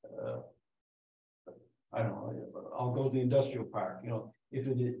I don't know, I'll go to the industrial park, you know,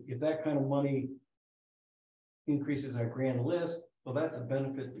 if that kind of money increases our grand list, well, that's a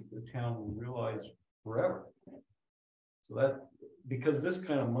benefit that the town will realize forever. So that, because this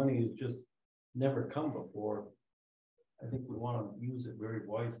kind of money has just never come before, I think we want to use it very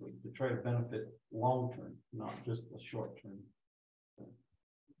wisely to try to benefit long term, not just the short term.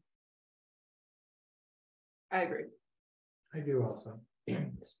 I agree. I do also.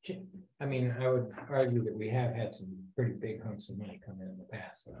 I mean, I would argue that we have had some pretty big hunks of money come in the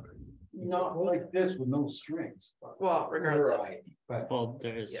past. So. Not like this with no strings. Well, regardless, Right, but Well,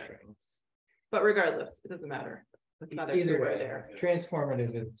 there is Yeah. strings. but regardless, it doesn't matter. It's neither either here nor way, there.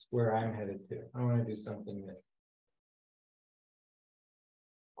 transformative is where I'm headed to. I want to do something that,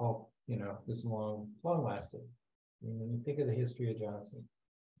 you know, is long lasting. I mean, when you think of the history of Johnson,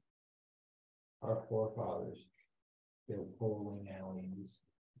 our forefathers built bowling alleys,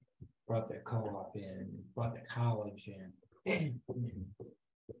 brought their co-op in, brought the college in. Kind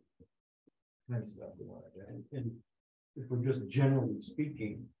of stuff we want to do. And if we're just generally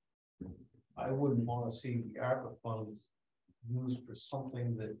speaking, I wouldn't want to see the ARPA funds used for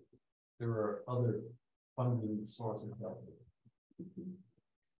something that there are other funding sources out there.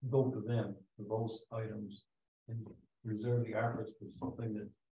 Go to them for those items and reserve the ARPAs for something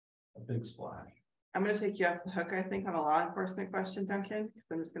that's a big splash. I'm gonna take you off the hook, I think, on a law enforcement question, Duncan.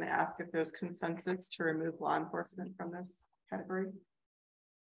 I'm just gonna ask if there's consensus to remove law enforcement from this category.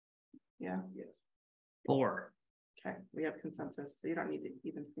 Yeah, 4. okay, we have consensus, so you don't need to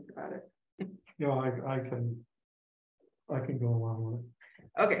even think about it. You know, I can go along with it.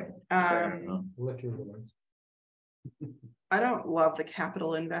 Okay, Look at the ones. I don't love the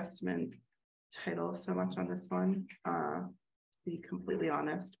capital investment title so much on this one, to be completely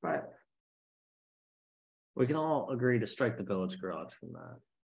honest, but We can all agree to strike the village garage from that.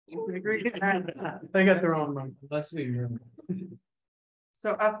 we agree. They got their own money. Let's be real.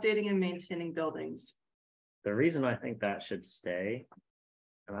 So updating and maintaining buildings. The reason I think that should stay,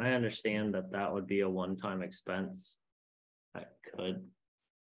 and I understand that that would be a one-time expense that could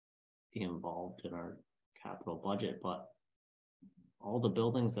be involved in our capital budget, but all the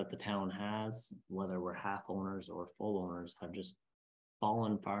buildings that the town has, whether we're half owners or full owners, have just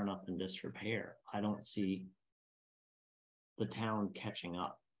fallen far enough in disrepair. I don't see the town catching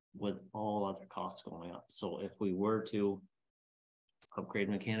up with all other costs going up. So if we were to upgrade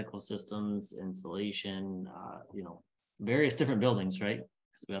mechanical systems, insulation, you know, various different buildings, right?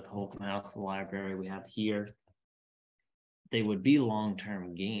 Because we got the Holcomb House, the library we have here. They would be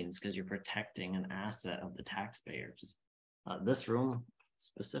long-term gains because you're protecting an asset of the taxpayers. This room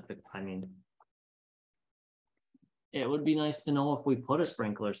specific, I mean, it would be nice to know if we put a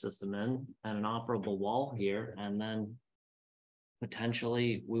sprinkler system in and an operable wall here, and then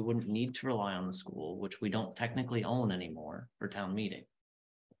potentially we wouldn't need to rely on the school, which we don't technically own anymore for town meeting.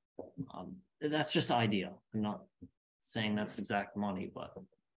 That's just the idea. I'm not saying that's exact money, but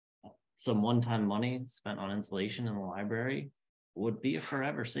some one-time money spent on insulation in the library would be a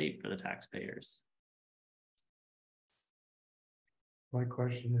forever save for the taxpayers. My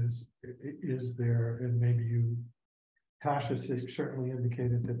question is there, and maybe you, Tasha certainly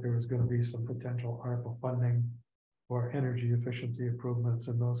indicated that there was gonna be some potential ARPA funding or energy efficiency improvements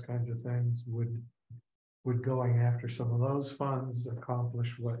and those kinds of things. Would going after some of those funds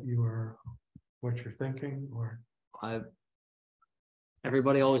accomplish what you're thinking, or?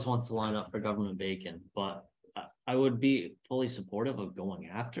 Everybody always wants to line up for government bacon, but I would be fully supportive of going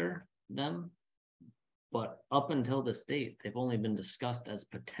after them. But up until this date, they've only been discussed as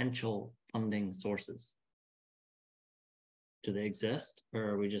potential funding sources. Do they exist, or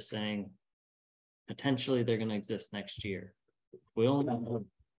are we just saying potentially they're going to exist next year? We only have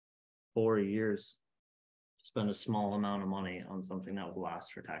 4 years to spend a small amount of money on something that will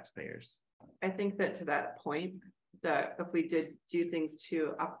last for taxpayers. I think that to that point, that if we did do things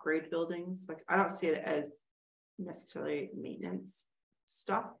to upgrade buildings, like I don't see it as necessarily maintenance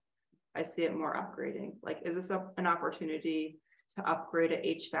stuff. I see it more upgrading. Like, is this an opportunity to upgrade an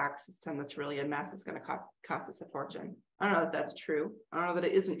HVAC system that's really a mess? It's going to cost us a fortune. I don't know if that's true. I don't know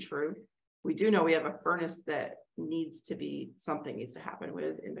that it isn't true. We do know we have a furnace that something needs to happen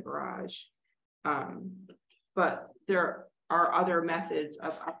with in the garage. But there are other methods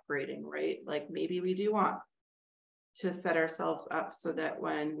of upgrading, right? Like maybe we do want to set ourselves up so that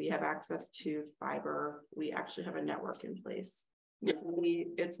when we have access to fiber, we actually have a network in place. Maybe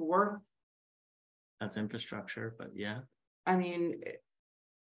it's worth. That's infrastructure, but yeah. I mean,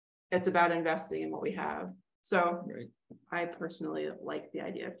 it's about investing in what we have. So Right. I personally like the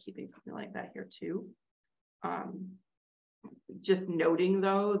idea of keeping something like that here too. Just noting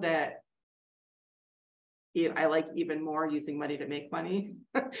though that I like even more using money to make money.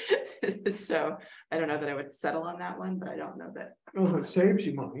 So I don't know that I would settle on that one, but I don't know that. Well, it saves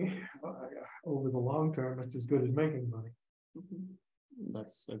you money. Over the long term, it's as good as making money.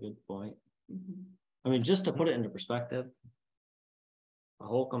 That's a good point. Mm-hmm. I mean, just to put it into perspective, the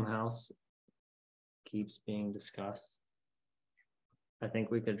Holcomb House keeps being discussed. I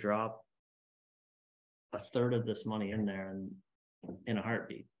think we could drop a third of this money in there and in a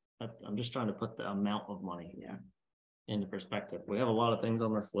heartbeat. I'm just trying to put the amount of money into perspective. We have a lot of things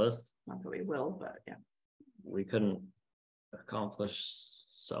on this list. Not that we will, but yeah. We couldn't accomplish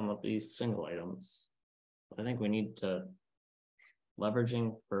some of these single items. I think we need to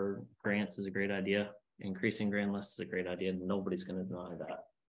leveraging for grants is a great idea. Increasing grand lists is a great idea. Nobody's going to deny that,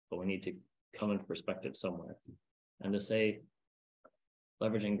 but we need to come into perspective somewhere. And to say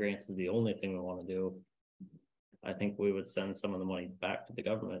leveraging grants is the only thing we want to do, I think we would send some of the money back to the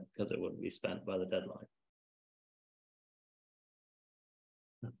government because it wouldn't be spent by the deadline.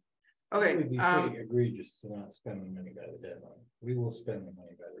 It would be pretty egregious to not spend the money by the deadline. We will spend the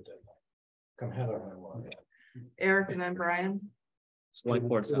money by the deadline. Come hell or high water. Eric and then Brian. Select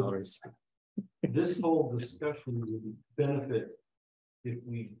board salaries. This whole discussion would benefit if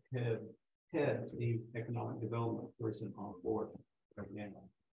we had the economic development person on board right now.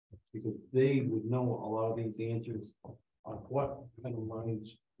 Because they would know a lot of these answers on what kind of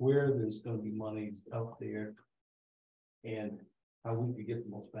monies, where there's gonna be monies out there. And how we could get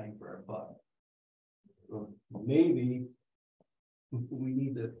the most bang for our buck. So maybe we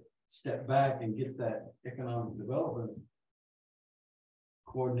need to step back and get that economic development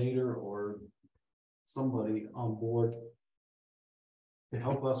coordinator or somebody on board to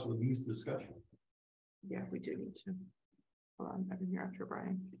help us with these discussions. Yeah, we do need to. Hold on, I've been here after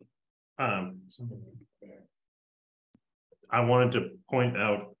Brian. I wanted to point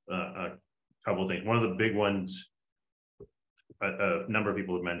out a couple of things. One of the big ones, a number of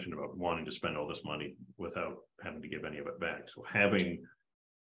people have mentioned about wanting to spend all this money without having to give any of it back. So having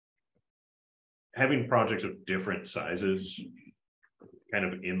projects of different sizes kind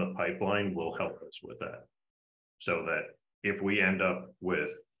of in the pipeline will help us with that. So that if we end up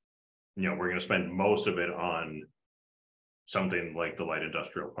with, you know, we're going to spend most of it on something like the light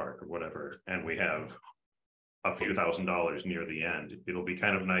industrial park or whatever, and we have a few $1,000s near the end, it'll be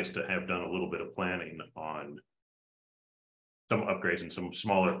kind of nice to have done a little bit of planning on some upgrades and some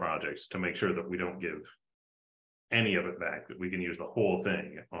smaller projects to make sure that we don't give any of it back, that we can use the whole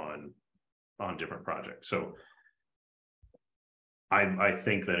thing on different projects. So I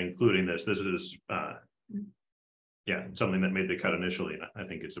think that including this is yeah, something that made the cut initially, and I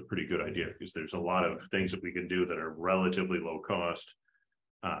think it's a pretty good idea because there's a lot of things that we can do that are relatively low cost,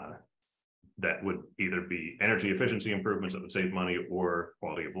 that would either be energy efficiency improvements that would save money, or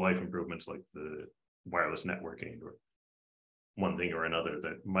quality of life improvements like the wireless networking, or one thing or another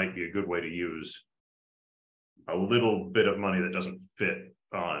that might be a good way to use a little bit of money that doesn't fit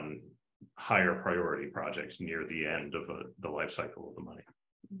on higher priority projects near the end of the life cycle of the money.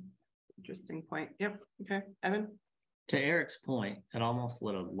 Interesting point. Yep. Okay, Evan. To Eric's point, it almost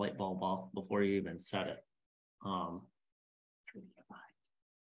lit a light bulb off before you even said it.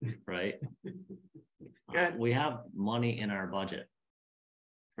 Right. Good. We have money in our budget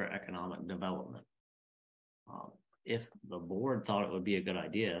for economic development. If the board thought it would be a good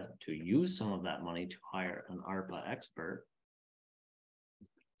idea to use some of that money to hire an ARPA expert,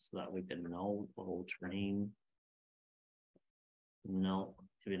 so that we can know the whole train. No,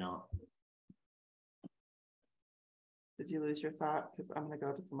 maybe not. Did you lose your thought? Because I'm going to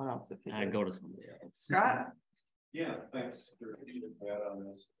go to someone else. If you I go to somebody else. Scott. Yeah, thanks for getting on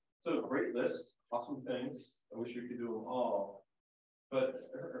this. So great list, awesome things. I wish we could do them all. But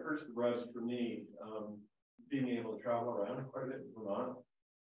it hurts the rubs for me, being able to travel around quite a bit in Vermont.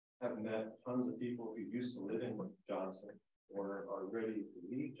 I've met tons of people who used to live in Johnson or are ready to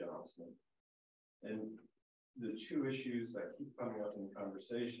leave Johnson. And the two issues that keep coming up in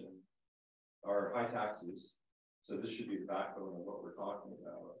conversation are high taxes. So this should be the backbone of what we're talking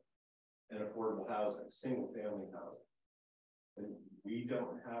about. And affordable housing, single family housing. And we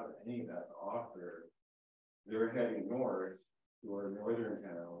don't have any of that to offer. They're heading north to our northern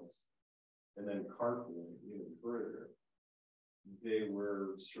towns and then carpooling even further. They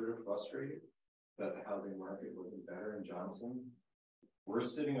were sort of frustrated that the housing market wasn't better in Johnson. We're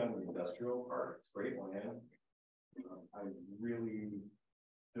sitting on an industrial park, it's great land. I really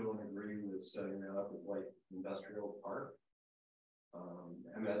don't agree with setting that up as like industrial park.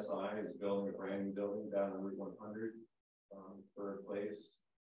 MSI is building a brand new building down on Route 100 for a place.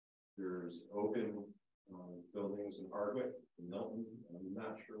 There's open buildings in Hardwick, in Milton. I'm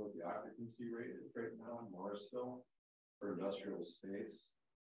not sure what the occupancy rate is right now in Morrisville for industrial space.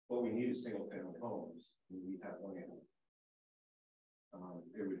 What we need is single family homes. We have land.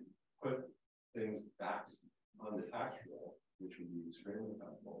 It would put things back on the tax roll, which would be extremely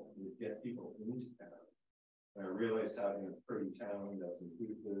helpful. It would get people into town. And I realize having a pretty town that's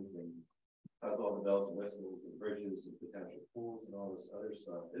inclusive and has all the bells and whistles and bridges and potential pools and all this other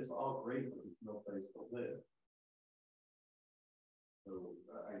stuff, it's all great, but there's no place to live. So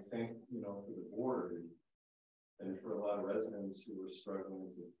I think, you know, for the board and for a lot of residents who are struggling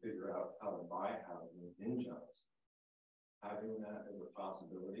to figure out how to buy housing in Johnson, having that as a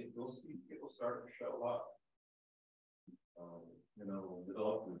possibility, you'll see people start to show up. You know,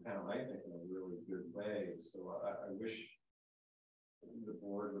 developing the town, I think, in a really good way. So I wish the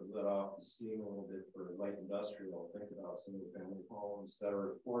board would let off the steam a little bit for light industrial. Think about single family homes that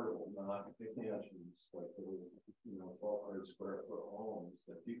are affordable, not big mansions, like little, you know, 1,200 square foot homes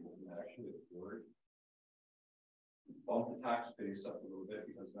that people can actually afford. Bump the tax base up a little bit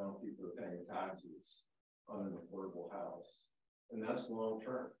because now people are paying taxes on an affordable house, and that's long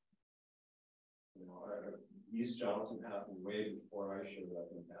term. You know, East Johnson happened way before I showed up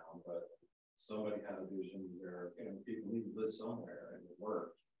in town, but somebody had a vision where, you know, people need to live somewhere, and it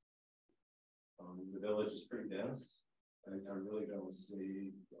worked. The village is pretty dense. I really don't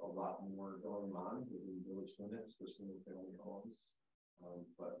see a lot more going on within village limits for single family homes.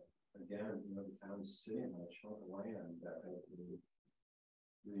 But again, you know, the town's sitting on a chunk of land that has been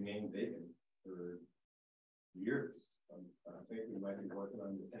remained vacant for years. I think we might be working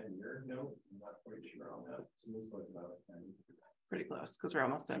on the 10-year note. I'm not quite sure on that. Seems like about 10. Pretty close, because we're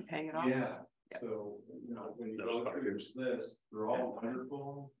almost done paying it off. Yeah, Yep. so, when you go through this list, they're all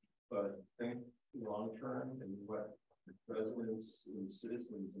wonderful, but think long term and what residents and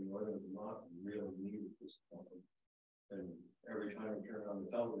citizens in northern Vermont really need at this point. And every time we turn on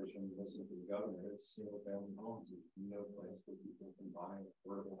the television and listen to the governor, it's single family homes. There's no place where people can buy an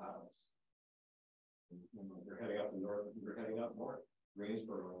affordable house. And, they're heading up north, they're heading up north,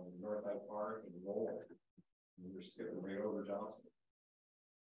 Greensboro, and North Hyde Park, and Lowell. And they're skipping right over Johnson.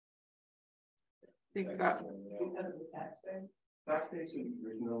 Thanks, Scott. Because of the tax thing. Tax base,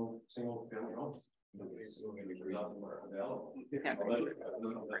 there's no single family homes. There's nothing more available.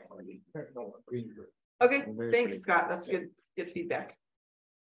 Okay, thanks, Scott. That's good feedback.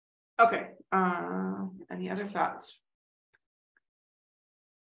 Okay, any other thoughts?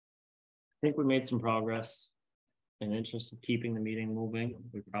 I think we made some progress. In the interest of keeping the meeting moving,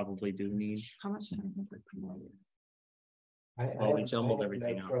 we probably do need. How much time? Well, we jumbled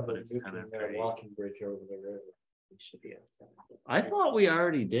everything up, but it's kind of great. Walking bridge over the river. It should be. I thought we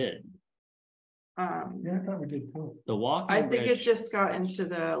already did Yeah, I thought we did too. the walking. I think it bridge. just got into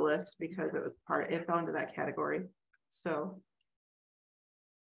the list because it was it fell into that category, so.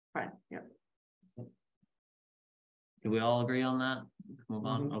 Fine, yeah. Do we all agree on that? Move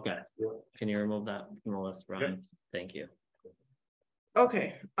on, Mhm. okay. Yeah. Can you remove that from the list, Brian? Thank you.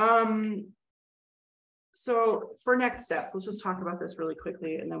 Okay, so for next steps, let's just talk about this really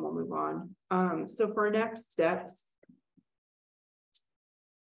quickly and then we'll move on. So for next steps,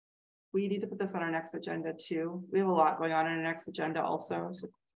 we need to put this on our next agenda too. We have a lot going on in our next agenda also, so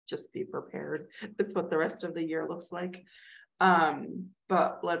just be prepared. That's what the rest of the year looks like.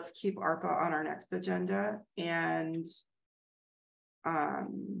 But let's keep ARPA on our next agenda, and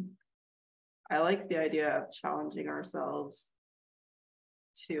I like the idea of challenging ourselves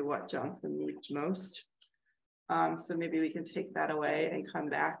to what Johnson needs most. So maybe we can take that away and come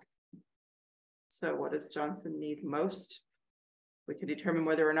back. So what does Johnson need most? We can determine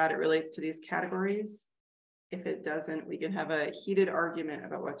whether or not it relates to these categories. If it doesn't, we can have a heated argument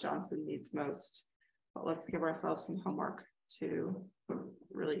about what Johnson needs most. But let's give ourselves some homework to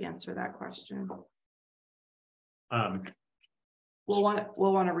really answer that question. We'll want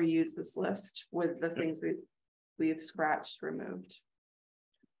to reuse this list with the things we've scratched, removed.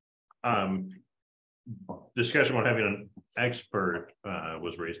 Discussion about having an expert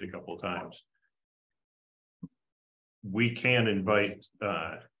was raised a couple of times. We can invite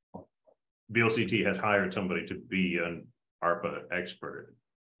VLCT has hired somebody to be an ARPA expert.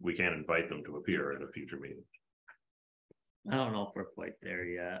 We can invite them to appear at a future meeting. I don't know if we're quite there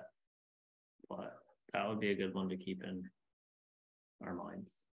yet, but that would be a good one to keep in our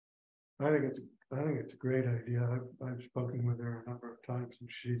minds. I think it's a great idea. I've spoken with her a number of times and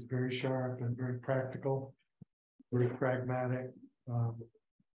she's very sharp and very practical, very pragmatic.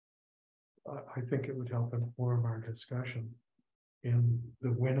 I think it would help inform our discussion in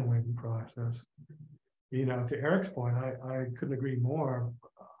the winnowing process. You know, to Eric's point, I couldn't agree more.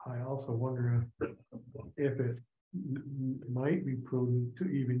 I also wonder if it might be prudent to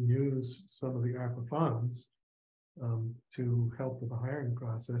even use some of the ARPA funds to help with the hiring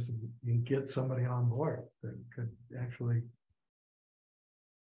process and get somebody on board that could actually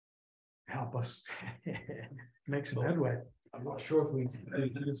help us make some headway. I'm not sure if we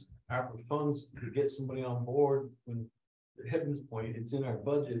use ARPA funds to get somebody on board when, at Heaven's point, it's in our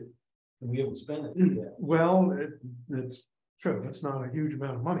budget and we haven't spent it yet. Well, it's true. It's not a huge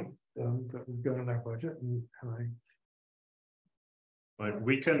amount of money that we've got in our budget, and But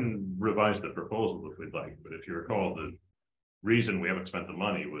we can revise the proposal if we'd like, but if you recall, the reason we haven't spent the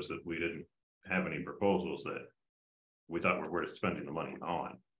money was that we didn't have any proposals that we thought were worth spending the money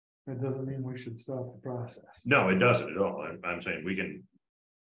on. it doesn't mean we should stop the process. No, it doesn't at all. I'm saying we can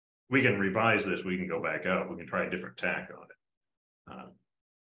revise this, we can go back out, we can try a different tack on it.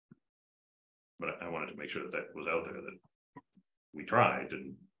 But I wanted to make sure that was out there, that we tried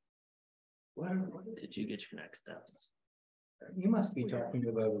and. What did you get your next steps? You must be talking to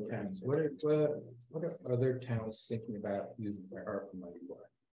other towns. What are other towns thinking about using their ARPA money for?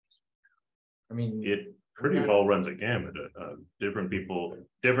 I mean, It pretty well runs a gamut of different people,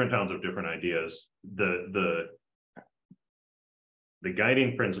 different towns have different ideas. The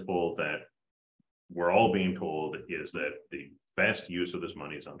guiding principle that we're all being told is that the best use of this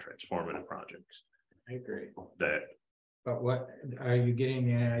money is on transformative projects. I agree. That But what, are you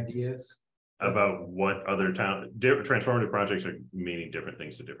getting any ideas? about what other transformative projects are meaning different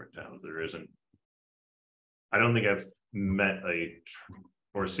things to different towns. There isn't. I don't think I've met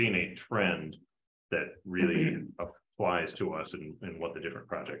or seen a trend that really applies to us and what the different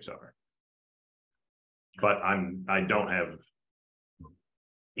projects are. But I don't have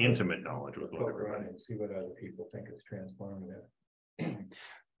intimate knowledge with what Poke around everybody. and see what other people think is transformative.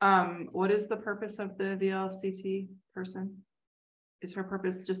 What is the purpose of the VLCT person? Is her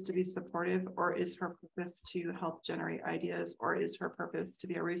purpose just to be supportive, or is her purpose to help generate ideas, or is her purpose to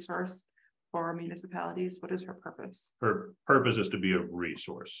be a resource for municipalities? What is her purpose? Her purpose is to be a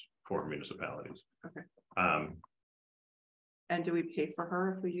resource for municipalities. Okay. Um, And do we pay for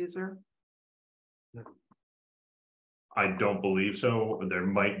her if we use her? I don't believe so. There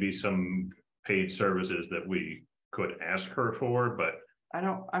might be some paid services that we could ask her for, but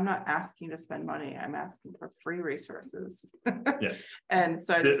I'm not asking to spend money. I'm asking for free resources. Yeah. And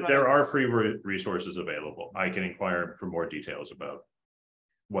so I just there are free resources available. I can inquire for more details about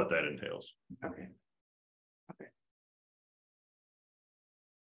what that entails. Okay. Okay.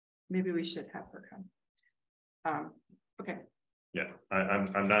 Maybe we should have her come. Okay. Yeah,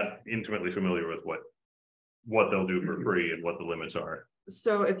 I'm not intimately familiar with what they'll do for free and what the limits are.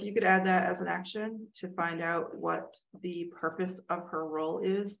 So if you could add that as an action to find out what the purpose of her role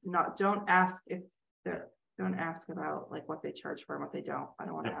is, don't ask about like what they charge for and what they don't. I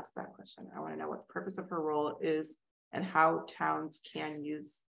don't want to ask that question. I want to know what the purpose of her role is and how towns can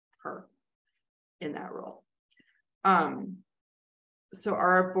use her in that role. So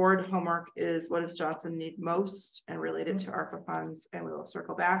our board homework is, what does Johnson need most, and related to ARPA funds, and we will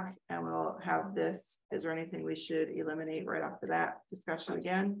circle back and we'll have this. Is there anything we should eliminate right after that discussion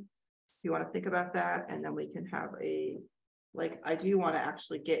again? If you want to think about that, and then we can have I do want to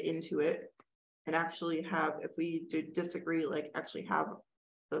actually get into it and actually have, if we do disagree, actually have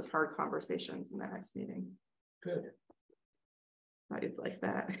those hard conversations in the next meeting. Good. It's like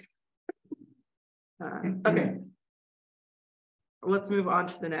that. Okay. Let's move on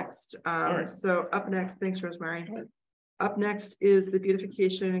to the next. Right. So up next, thanks, Rosemary. Up next is the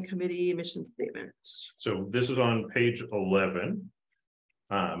beautification committee mission statement. So this is on page 11.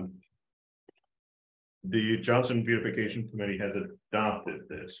 The Johnson Beautification Committee has adopted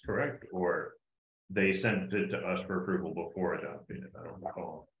this, correct? Or they sent it to us for approval before adopting it? I don't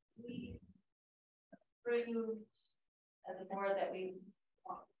recall. We approved as a board that we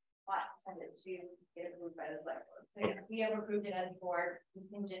want to send it to get approved by the select board. So yes, we have approved it as a board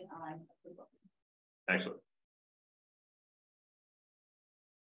contingent on approval. Excellent.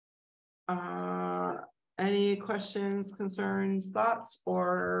 Any questions, concerns, thoughts,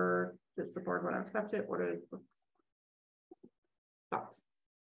 or does the board want to accept it? What are thoughts?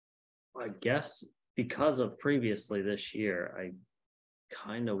 I guess because of previously this year, I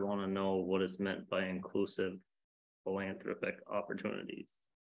kind of want to know what is meant by inclusive philanthropic opportunities.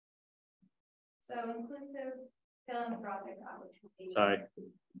 So inclusive philanthropic opportunities. Sorry.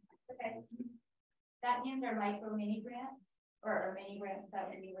 Okay. That means our micro mini grants, or our mini grants that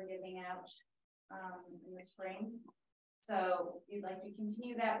we were giving out in the spring. So we'd like to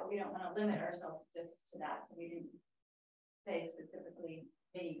continue that, but we don't want to limit ourselves just to that. So we didn't say specifically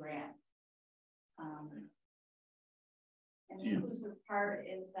mini grants. And the inclusive part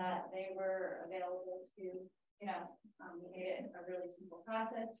is that they were available to, we made it a really simple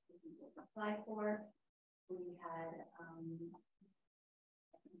process for people to apply for. We had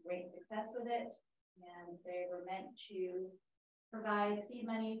great success with it, and they were meant to provide seed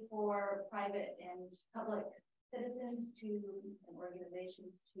money for private and public citizens and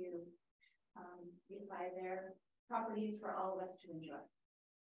organizations to beautify their properties for all of us to enjoy.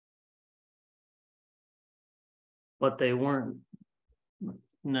 But they weren't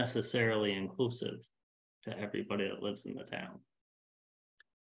necessarily inclusive to everybody that lives in the town.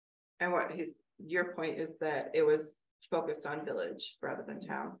 And your point is that it was focused on village rather than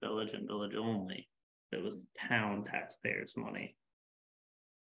town. Village and village only. It was town taxpayers' money.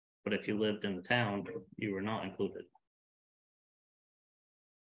 But if you lived in the town, you were not included.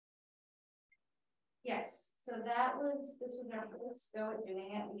 Yes, so this was our first go at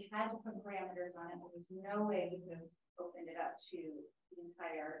doing it. We had to put parameters on it. There was no way we could have opened it up to the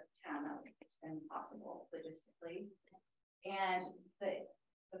entire town. That would have been possible logistically. And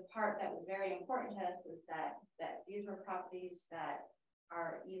the part that was very important to us was that these were properties that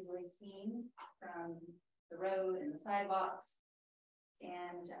are easily seen from the road and the sidewalks.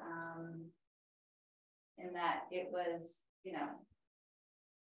 And in that it was,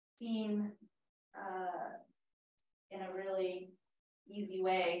 seen in a really easy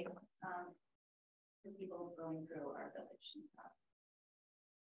way for people going through our village.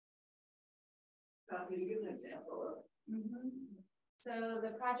 Can you give an example of? So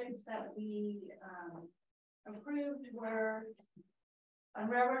the projects that we approved were on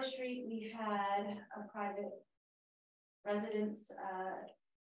Railroad Street. We had a private residents,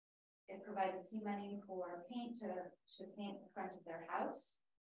 it provided seed money for paint to paint the front of their house,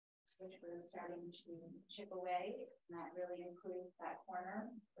 which we're starting to chip away, and that really improved that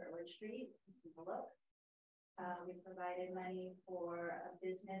corner for Ridge Street. Look, we provided money for a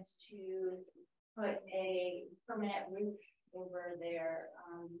business to put a permanent roof over their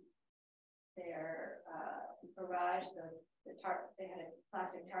garage. So the tarp, they had a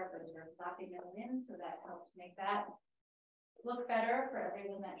plastic tarp that was flapping in the wind, so that helped make that look better for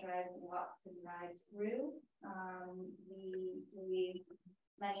everyone that drives and walks and rides through. We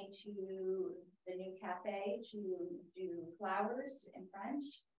money to the new cafe to do flowers in front.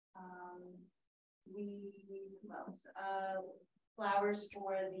 Flowers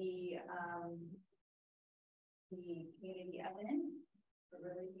for the community oven. They're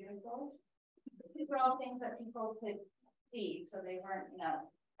really beautiful. These were all things that people could see, so they weren't,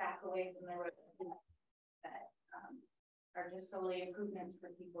 back away from the road. That are just solely improvements for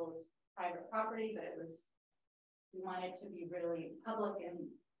people's private property, but we wanted to be really public in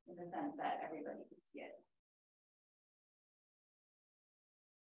the sense that everybody could see it.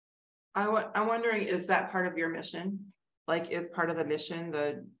 I'm wondering, is that part of your mission? Like, is part of the mission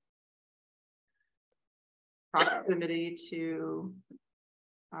the proximity to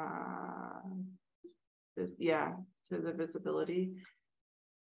to the visibility?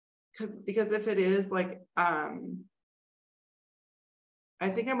 Because if it is, like, I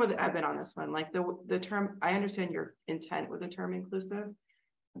think I'm with Evan on this one. Like the term, I understand your intent with the term inclusive,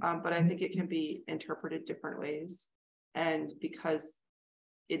 but I think it can be interpreted different ways. And because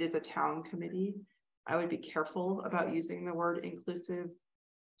it is a town committee, I would be careful about using the word inclusive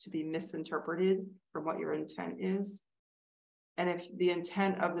to be misinterpreted from what your intent is. And if the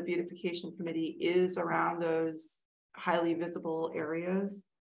intent of the beautification committee is around those highly visible areas,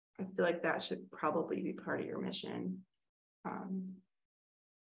 I feel like that should probably be part of your mission.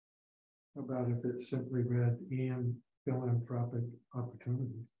 About if it's simply read and philanthropic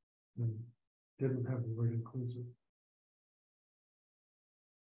opportunities and didn't have the word inclusive.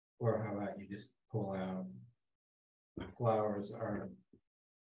 Or how about you just pull out the flowers are,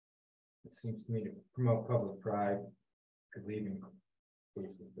 it seems to me, to promote public pride, could leave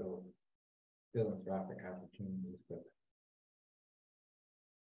inclusive philanthropic opportunities, but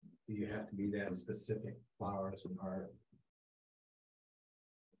do you have to be that specific? Flowers and art,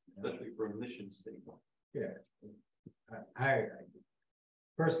 especially for a mission statement. Yeah, I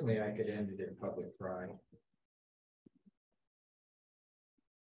personally, I could end it in public pride.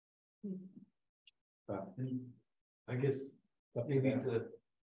 I guess maybe to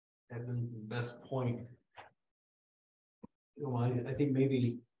Evan's best point, I think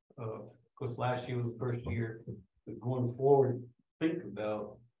maybe, of course, last year was the first year, but going forward, think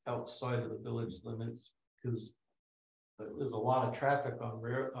about outside of the village limits, because there's a lot of traffic on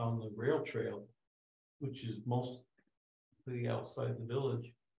the rail trail, which is mostly outside the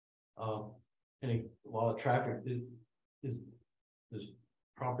village. And a lot of traffic is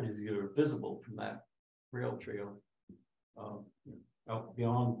properties that are visible from that rail trail. Out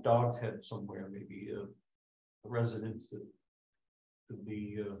beyond Dog's Head somewhere, maybe a residence that could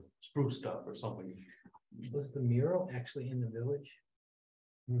be spruced up or something. Was the mural actually in the village?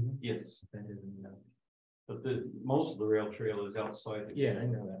 Mm-hmm. Yes, That isn't. but most of the rail trail is outside. Yeah, I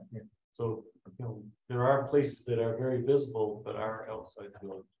know that. Yeah. So there are places that are very visible, but are outside the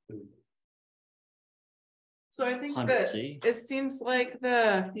village too. So I think that 100C. it seems like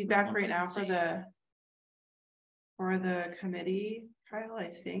the feedback right now for the committee, Kyle, I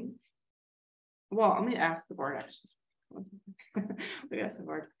think. Well, I'm gonna ask the board actually. Let me ask the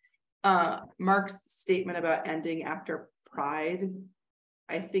board. Mark's statement about ending after pride.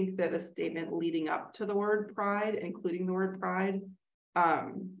 I think that a statement leading up to the word pride, including the word pride,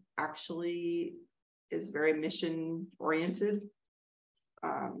 actually is very mission oriented.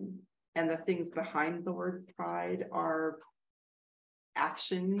 And the things behind the word pride are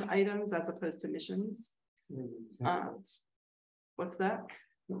action items as opposed to missions. What's that?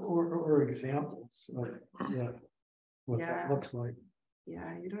 Or examples of what that looks like.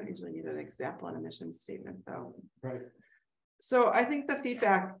 Yeah, you don't usually need an example in a mission statement though. Right. So I think the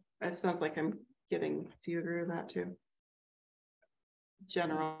feedback, it sounds like I'm getting, do you agree with that too?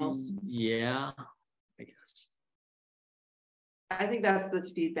 Generals. Yeah, I guess. I think that's the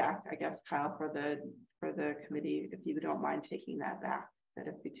feedback, I guess, Kyle, for the committee, if you don't mind taking that back, that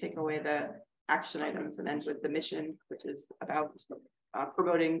if we take away the action items and end with the mission, which is about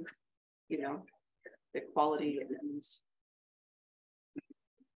promoting, equality and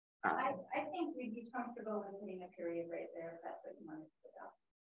I think we'd be comfortable with putting a period right there if that's what you wanted to put out.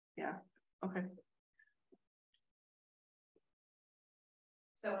 Yeah, okay.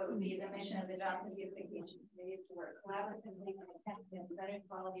 So it would be the mission of the Johnson Beautification Committee to work collaboratively with the better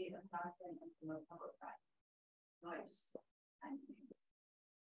quality of content and promote public pride. Nice.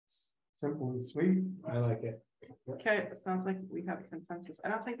 Simple and sweet. I like it. Okay, it sounds like we have consensus. I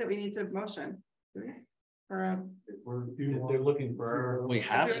don't think that we need to motion. Do we? Or If they're looking for. We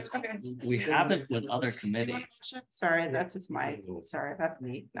have it, okay. we have it with other committees. Sorry, that's just sorry, that's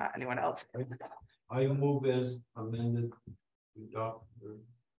me, not anyone else. I move as amended to adopt the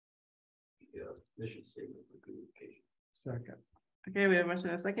mission statement for communication. Second. Okay, we have a motion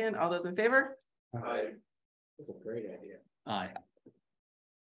and a second. All those in favor? Aye. That's a great idea. Aye.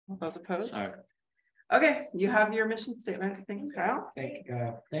 All those opposed? Sorry. Okay, you have your mission statement. Thanks, Kyle.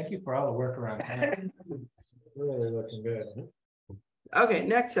 Thank you for all the work around. Really looking good. Okay,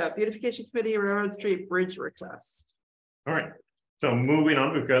 next up, beautification committee, Railroad Street Bridge request. All right, so moving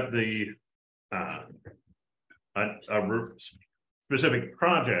on, we've got the a specific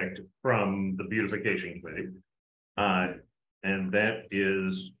project from the beautification committee. And that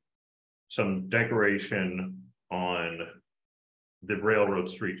is some decoration on the Railroad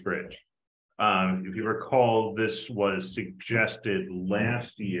Street Bridge. If you recall, this was suggested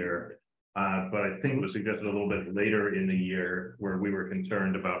last year, but I think it was suggested a little bit later in the year where we were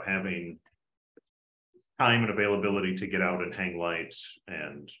concerned about having time and availability to get out and hang lights,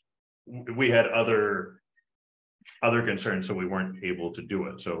 and we had other concerns, so we weren't able to do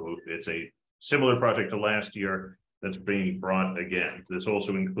it. So it's a similar project to last year that's being brought again. This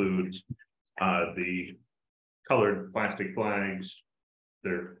also includes the colored plastic flags.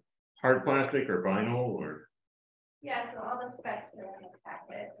 They're hard plastic or vinyl or? Yeah, so all the specs are in the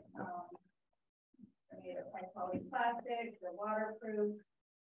packet. Made of high quality plastic, they're waterproof.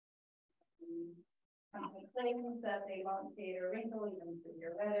 Claims that they won't fade or wrinkle even in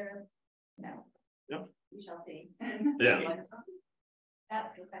severe weather. No. Yep. We shall see. Yeah.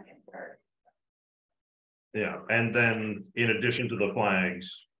 That's the second part. Yeah, and then in addition to the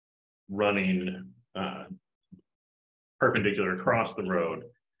flags running perpendicular across the road,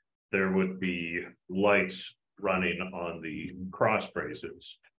 there would be lights running on the cross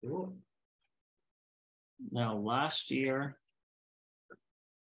braces. Now, last year,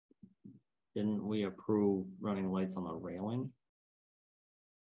 didn't we approve running lights on the railing?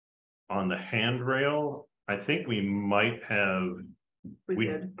 On the handrail, I think we might have. We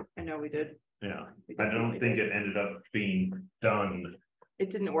did. I know we did. Yeah, We I don't think did. it ended up being done. It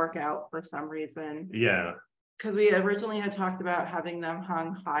didn't work out for some reason. Yeah, Because we originally had talked about having them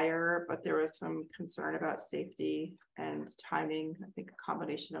hung higher, but there was some concern about safety and timing. I think a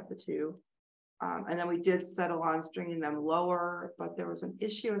combination of the two. And then we did settle on stringing them lower, but there was an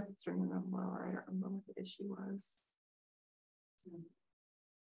issue with stringing them lower. I don't remember what the issue was.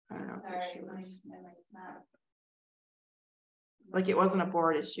 I don't know what the issue was. Like it wasn't a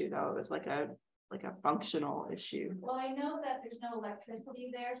board issue though. It was like a functional issue. Well, I know that there's no electricity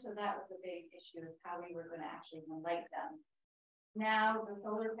there, so that was a big issue of how we were going to actually light them. Now the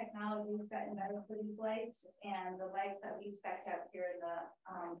solar technology has gotten better for these lights, and the lights that we spec'd out here in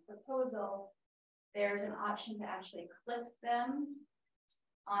the proposal, there's an option to actually clip them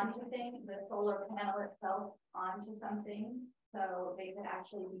onto things, the solar panel itself onto something, so they could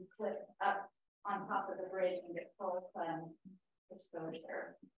actually be clipped up on top of the bridge and get full sun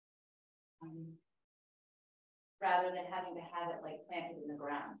exposure. Rather than having to have it like planted in the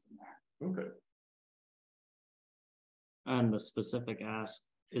ground somewhere. okay. And the specific ask,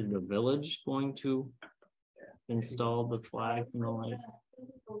 is the village going to install the flag and the light?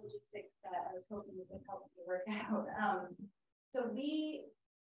 Physical logistics that I was hoping you could help me work out. So we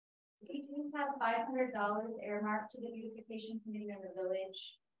do have $500 earmarked to the beautification committee in the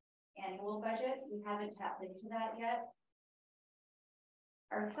village annual budget. We haven't tapped into that yet.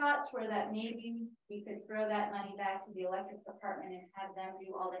 Our thoughts were that maybe we could throw that money back to the electric department and have them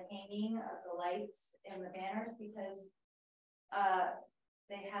do all the hanging of the lights and the banners, because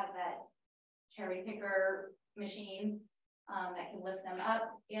they have that cherry picker machine that can lift them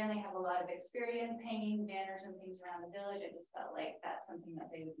up, and they have a lot of experience hanging banners and things around the village. I just felt like that's something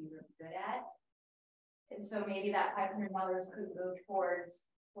that they would be really good at. And so maybe that $500 could go towards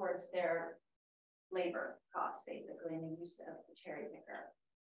their labor costs, basically, and the use of the cherry picker.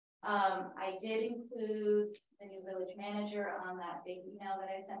 I did include the new village manager on that big email that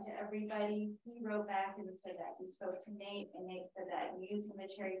I sent to everybody. He wrote back and said that he spoke to Nate, and Nate said that using the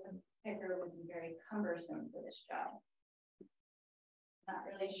cherry picker would be very cumbersome for this job. Not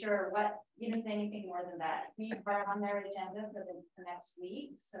really sure what, he didn't say anything more than that. We are on their agenda for the next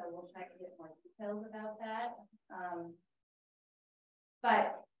week, so we'll try to get more details about that.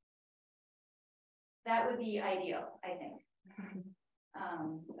 But that would be ideal, I think.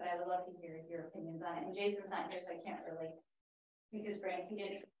 I would love to hear your opinions on it. And Jason's not here, so I can't really pick his brain. He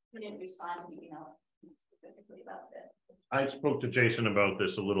didn't respond to the email specifically about this. I spoke to Jason about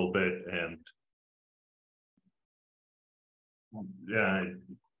this a little bit, and yeah,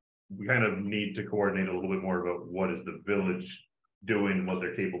 we kind of need to coordinate a little bit more about what is the village doing, what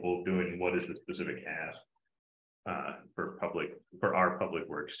they're capable of doing, what is the specific ask for our public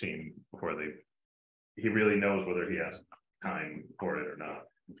works team before he really knows whether he has time for it or not.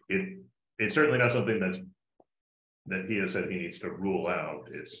 It's certainly not something that he has said he needs to rule out.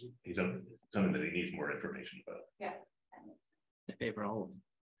 It's something that he needs more information about. Yeah.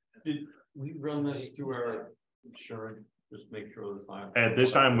 Did we run this through our insurance? Just make sure the time. At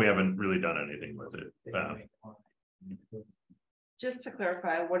this time, we haven't really done anything with it. Just to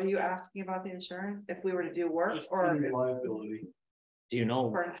clarify, what are you asking about the insurance? If we were to do work Just or liability, Do you know?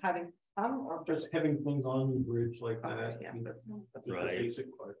 for having some or just having things on the bridge like that. Okay, yeah, that's the Right. basic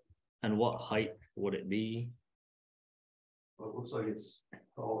part. And what height would it be? Well, it looks like it's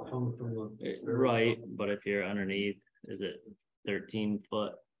all coming from the. Right, but if you're underneath, is it 13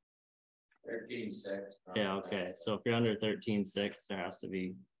 foot? 13.6. Yeah, okay, so if you're under 13.6, there has to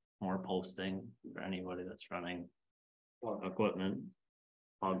be more posting for anybody that's running equipment.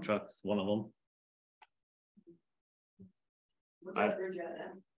 Hog trucks, one of them. What's that bridge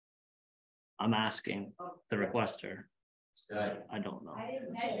at? I'm asking the requester. I don't know. I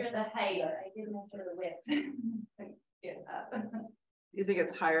didn't measure the height, I did measure the width. you think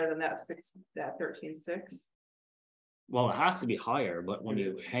it's higher than that 13.6? Well, it has to be higher, but when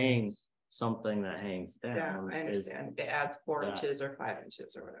you hang something that hangs Yeah, down I is understand. It adds 4 that- inches or 5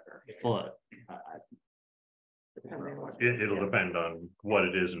 inches or whatever. foot. Depending on what. It'll depend on what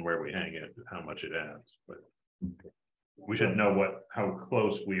it is and where we hang it, how much it adds, but we should know how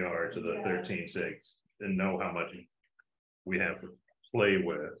close we are to the 13.6 and know how much we have to play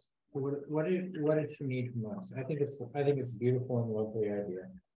with. What did you need from us? I think it's beautiful and lovely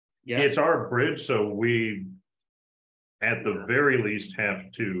idea. Yes, It's our bridge, so we at the very least have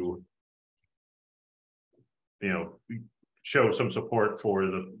to, show some support for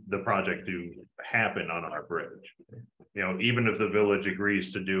the project to happen on our bridge. Even if the village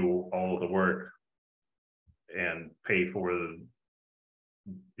agrees to do all of the work and pay for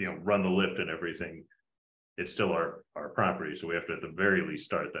run the lift and everything, it's still our property, so we have to at the very least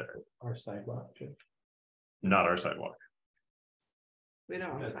start there. Our sidewalk too. Not our sidewalk. We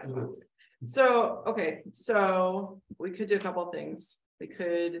don't have That's sidewalks. So, okay, so we could do a couple of things. We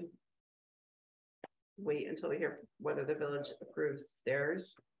could wait until we hear whether the village approves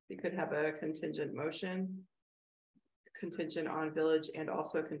theirs. We could have a contingent motion, contingent on village and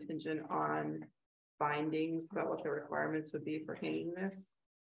also contingent on findings about what the requirements would be for hanging this.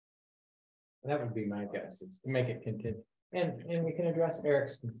 That would be my guess, is to make it contingent, and we can address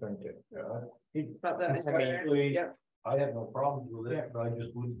Eric's concern too. About the I mean, requirements, yep. I have no problems with it, but I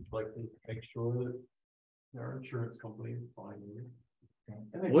just would like to make sure that our insurance company is fine with it.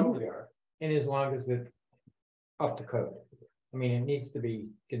 And they Wouldn't- probably are. And as long as it's up to code, I mean, it needs to be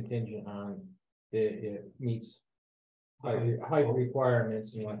contingent on it meets height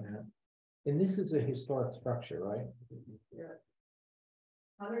requirements and whatnot. And this is a historic structure, right?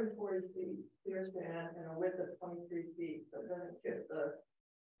 140 feet clear span and a width of 23 feet, but then it gets the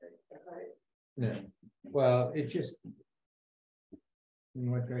height. No, well, it just.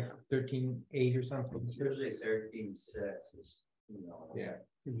 What, like 13.8 or something? Usually 13.6 is, Yeah.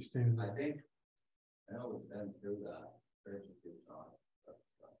 I think. I know we've been through that.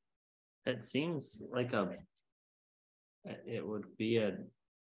 it seems like it would be a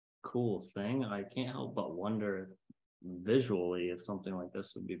cool thing. I can't help but wonder visually if something like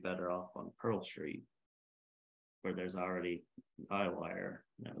this would be better off on Pearl Street, where there's already guy wire.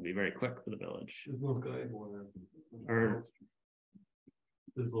 That would be very quick for the village. There's no guide wire. Or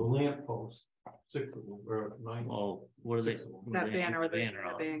There's a lamp post, 6 of them, or 9. well, what is it? That banner with the Banner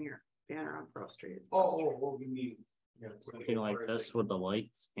on. banner on Pearl Street. Oh, you mean. Yeah, Something like this with the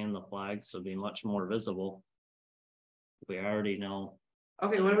lights and the flags would be much more visible. We already know.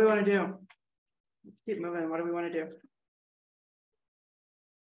 Okay, what do we want to do? Let's keep moving. What do we want to do?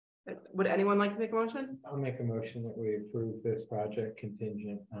 Would anyone like to make a motion? I'll make a motion that we approve this project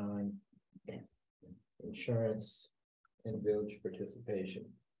contingent on insurance and village participation.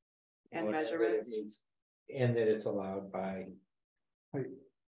 And Whatever it measurements, needs, and that it's allowed by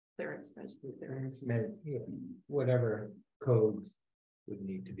clearance, clearance. whatever codes would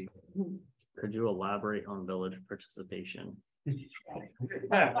need to be. Could you elaborate on village participation? As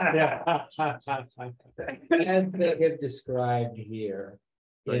they have described here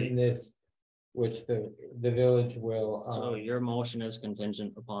in this which the village will, So your motion is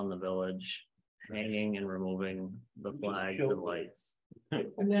contingent upon the village hanging and removing the flags and lights.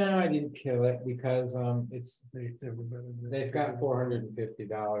 no, I didn't kill it because, it's, they've got $450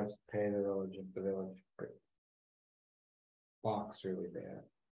 to pay the village if the village walks really bad.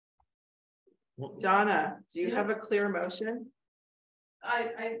 Donna, do you have a clear motion? I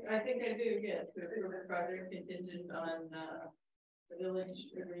think I do, yes, the project contingent on, the village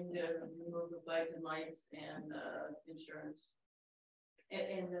agreeing to remove the flags and lights and, insurance.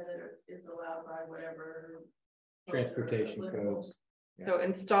 And that it's allowed by whatever. Transportation codes. So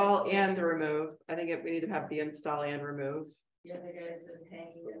install and remove. I think we need to have the install and remove. Yeah, the guys are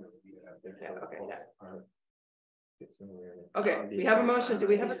hanging. Okay, we have a motion. Do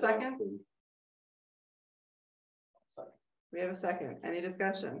we have a second? We have a second. Any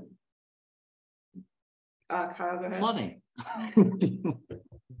discussion? Kyle, go ahead. Flooding.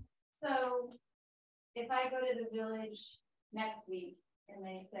 So if I go to the village next week and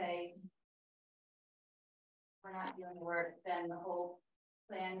they say we're not doing work, then the whole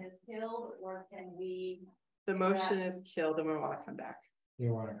plan is killed, or can we? The motion is killed and we want to come back.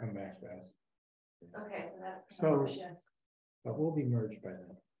 You want to come back to us, Okay, so that's. So- but we'll be merged by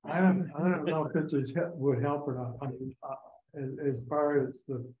then. I don't know if this would help or not. I mean, as far as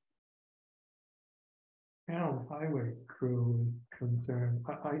the town highway crew is concerned,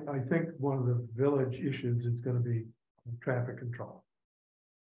 I think one of the village issues is going to be traffic control.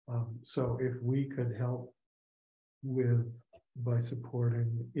 So if we could help by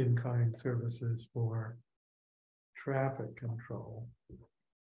supporting in-kind services for traffic control,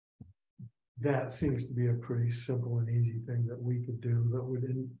 that seems to be a pretty simple and easy thing that we could do that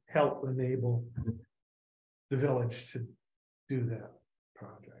would help enable the village to do that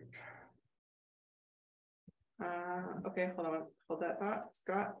project. Okay, hold that thought,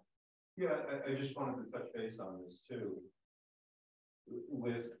 Scott. Yeah, I just wanted to touch base on this too.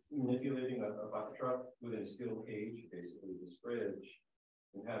 With manipulating a bucket truck with a steel cage, basically this bridge,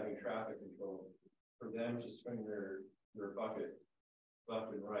 and having traffic control, for them to swing their bucket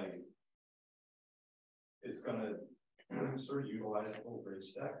left and right, it's gonna sort of utilize the whole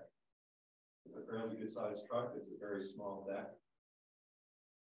bridge deck. It's a fairly good sized truck, it's a very small deck.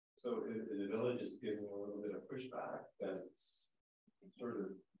 So if the village is giving a little bit of pushback, that it's sort of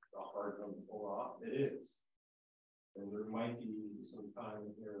a hard one to pull off, it is. And there might be some time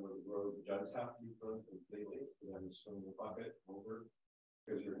here where the road does have to be closed completely for them to swing the bucket over,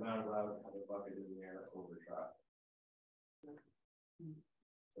 because you're not allowed to have a bucket in the air over traffic.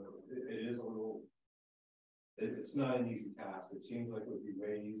 So it is a little, it's not an easy task. It seems like it would be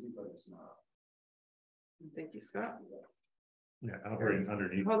way easy, but it's not. Thank you, Scott. Yeah, operating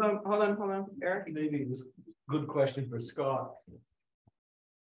underneath. Hold on, Eric. Maybe this good question for Scott.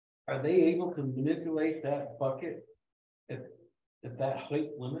 Are they able to manipulate that bucket at that height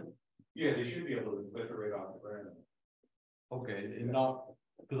limit? Yeah, they should be able to lift it right off the ground. Okay, and not,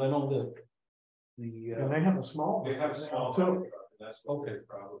 because I know that Yeah, they have a small. They have a small. So, That's okay.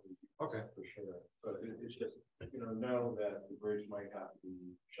 Probably. Okay. For sure, but it's just, know that the bridge might have to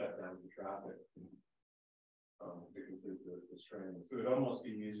be shut down for traffic. To complete the string, so it'd almost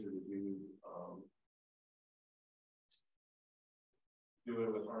be easier to do it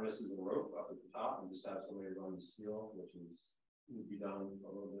with harnesses and rope up at the top and just have somebody run the steel, which would be done a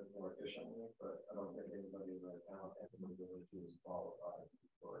little bit more efficiently, but I don't think anybody in the town at the village is qualified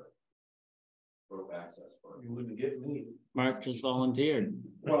for rope access for it. You wouldn't get me. Mark just volunteered.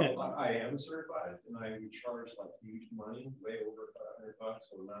 Well, I am certified and I charge like huge money, way over $500,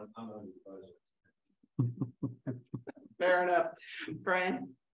 so I'm under the budget. Fair enough. Brian?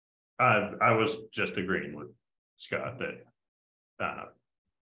 I was just agreeing with Scott that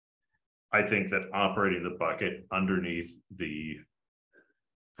I think that operating the bucket underneath the,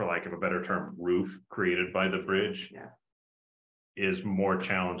 for lack of a better term, roof created by the bridge is more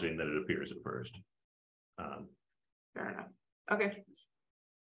challenging than it appears at first. Fair enough. Okay.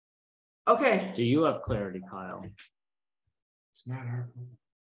 Okay. Do you have clarity, Kyle? It's not our.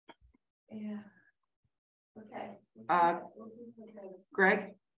 Yeah. Okay.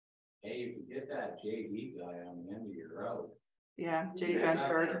 Greg? Hey, you can get that JD guy on the end of your road. Yeah, J.D.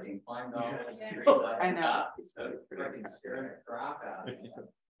 Benford. I know. He's freaking scaring the crap out of you.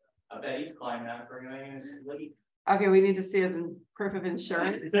 I bet he's climbing that for in his sleep. Okay, we need to see his proof of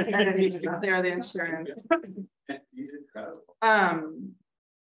insurance and it needs to clear the insurance. He's incredible.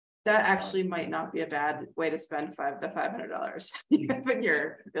 That actually might not be a bad way to spend the $500 in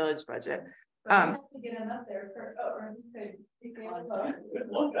your village budget. To get him up there for,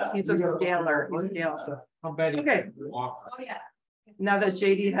 He's a scaler. He scales. I'll bet he Okay. can walk. Oh, yeah. now that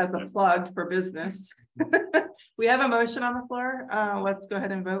JD has a plug for business. We have a motion on the floor. Let's go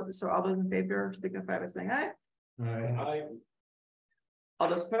ahead and vote. So all those in favor signify by saying aye. Aye. All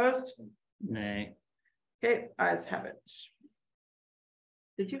those opposed? Nay. Okay, ayes have it.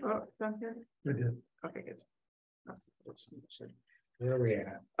 Did you vote down here? I did. Okay, good. Where are we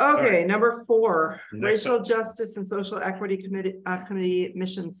at? Okay, number 4, Next Racial Justice and Social Equity Committee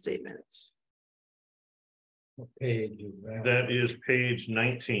mission statement. What page is that? That is page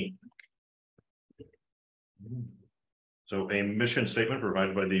 19. So a mission statement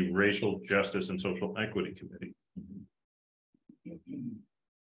provided by the Racial Justice and Social Equity Committee.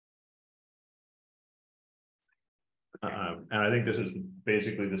 And I think this is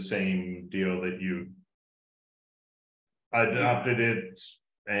basically the same deal that you adopted it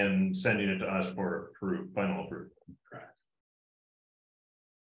and sending it to us for final approval. Correct.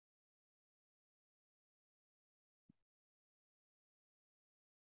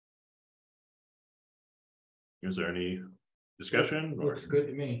 Is there any discussion? Or Looks good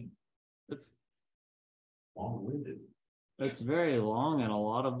to me. It's long-winded? It's very long and a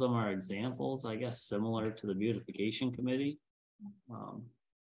lot of them are examples, I guess, similar to the beautification committee.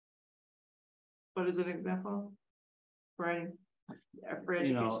 What is an example? For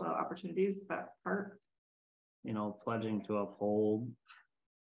educational opportunities, that part. You know, pledging to uphold,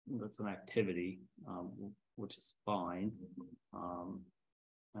 that's an activity, which is fine.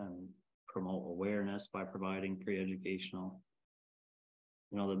 And promote awareness by providing pre-educational.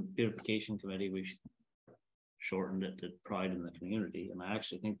 You know, the beautification committee, we shortened it to pride in the community, and I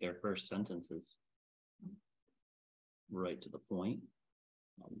actually think their first sentence is right to the point.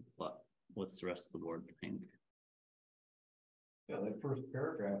 But what's the rest of the board think? Yeah, that first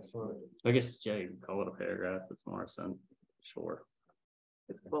paragraph sort of. I guess, yeah, you can call it a paragraph. It's more sure.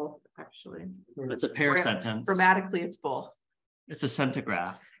 It's both, actually. It's a pair sentence. Grammatically, it's both. It's a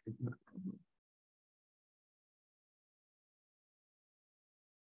centigraph.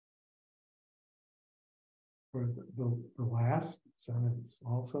 For the last sentence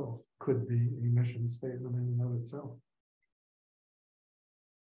also could be a mission statement in and of itself.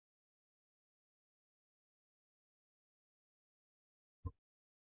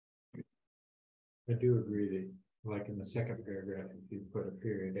 I do agree that, like in the second paragraph, if you put a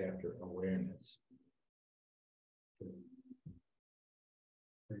period after awareness.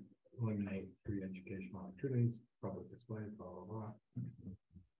 Eliminate free educational opportunities, public displays, blah, blah, blah.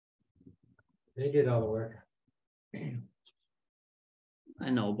 They did all the work. I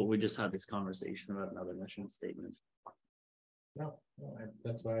know, but we just had this conversation about another mission statement. No,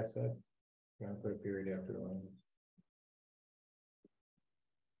 that's why I said, trying to put a period after awareness.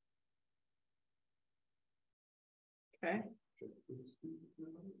 Okay.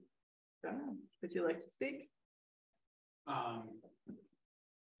 Donna, would you like to speak?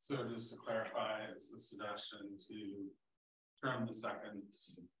 So just to clarify, it's the suggestion to trim the second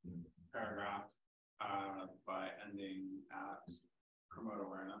paragraph by ending at promote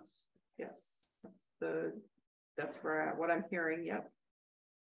awareness. Yes, that's where what I'm hearing. Yep.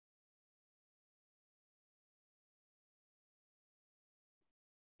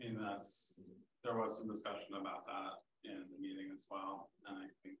 And there was some discussion about that in the meeting as well, and I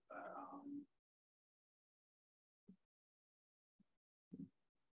think that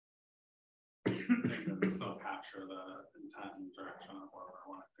I think that still capture the intent and direction of where we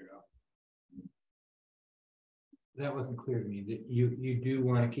want it to go. That wasn't clear to me. That you do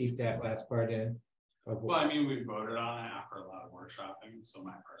want to keep that last part in? Well, I mean, we voted on it after a lot of workshopping, so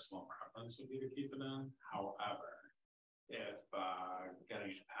my personal preference would be to keep it in. However, if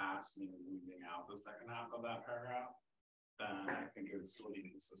getting it passed means moving out the second half of that paragraph, then I think it would still be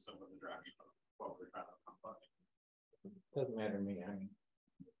consistent with the direction of what we're trying to accomplish. Doesn't matter to me.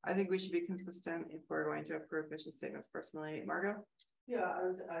 I think we should be consistent if we're going to approve mission statements personally. Margot? Yeah, I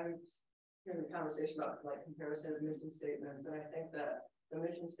was hearing a conversation about like comparison of mission statements, and I think that the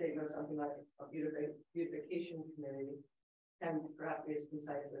mission statement, something like a beautification committee, can perhaps be as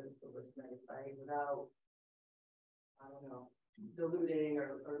concise as it was made, right? Without, I don't know, diluting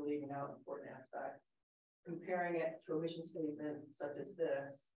or leaving out important aspects. Comparing it to a mission statement such as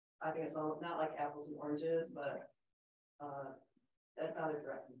this, I think it's all not like apples and oranges, but that's not a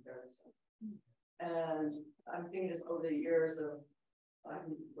direct comparison. And I'm thinking just over the years of, I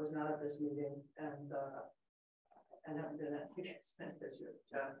was not at this meeting and haven't been at this year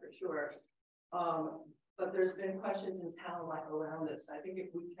for sure. But there's been questions in town like around this. I think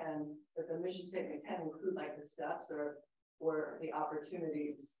if the mission statement can include like the steps or the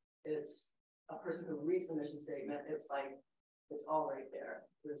opportunities, it's a person who reads the mission statement, it's like, it's all right there.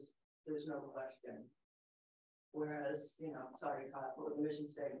 There's no question. whereas, sorry, for the mission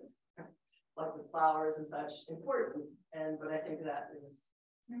statement, like the flowers and such, important, but I think that is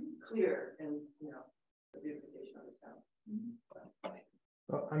clear in, the beautification of the town.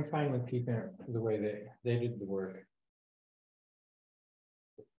 Well, I'm fine with keeping it the way they did the work.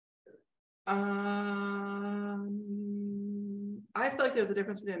 I feel like there's a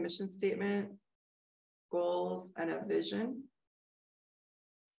difference between a mission statement, goals, and a vision.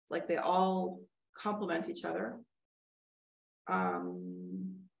 Like they all complement each other.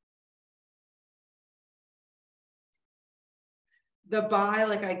 The buy,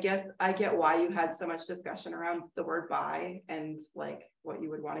 like I get why you had so much discussion around the word buy and like what you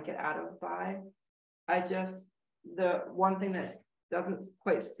would want to get out of buy. The one thing that doesn't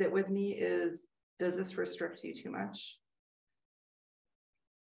quite sit with me is, does this restrict you too much?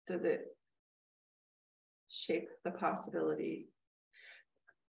 Does it shape the possibility,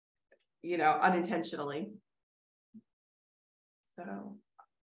 unintentionally? So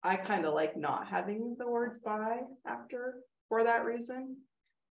I kind of like not having the words buy after for that reason.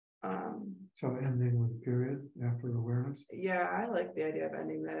 So ending with a period after awareness. Yeah, I like the idea of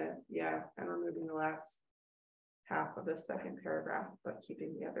ending that. Yeah, and removing the last half of the second paragraph, but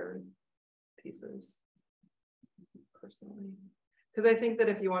keeping the other pieces personally. Because I think that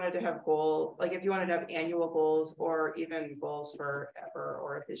if you wanted to have goals, like if you wanted to have annual goals or even goals forever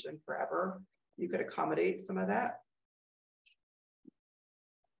or a vision forever, you could accommodate some of that.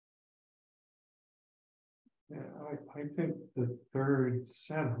 Yeah, I think the third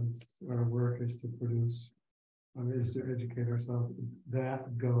sentence, our work is to produce, is to educate ourselves.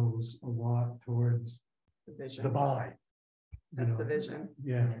 That goes a lot towards the vision. The buy. That's the vision.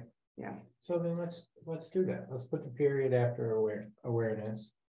 Yeah. Yeah. So then let's do that. Let's put the period after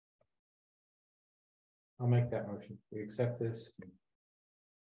awareness. I'll make that motion. We accept this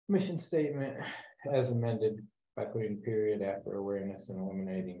mission statement as amended by putting period after awareness and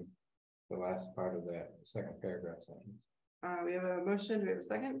eliminating the last part of that second paragraph sentence. We have a motion. Do we have a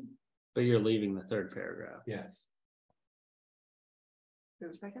second? But you're leaving the third paragraph. Yes. Do we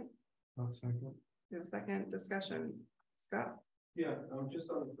have a second? I'll second. Do we have a second discussion? Scott? Yeah, just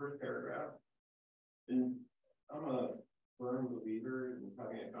on the first paragraph. And I'm a firm believer in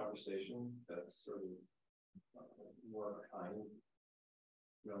having a conversation that's sort of more kind.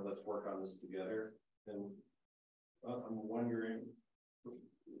 Let's work on this together. And I'm wondering,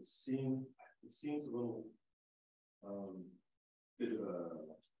 it seems a little bit of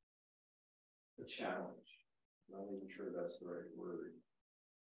a challenge. I'm not even sure that's the right word.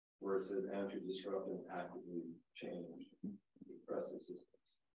 Where it says and to disrupt and actively change repressive systems.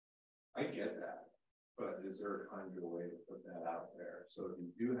 I get that, but is there a kinder way to put that out there? So if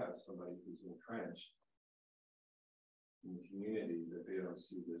you do have somebody who's entrenched in the community, that they don't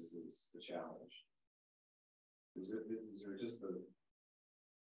see this as a challenge. Is there just a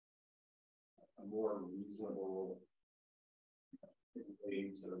more reasonable way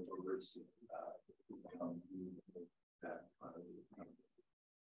to reverse that kind of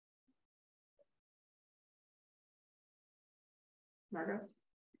Margo?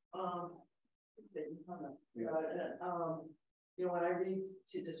 When I read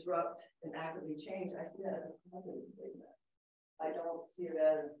to disrupt and actively change, I see that as a positive statement. I don't see it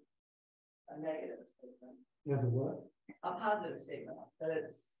as a negative statement. As a what? A positive statement, that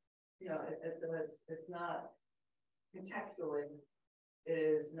it's, it's not contextually, it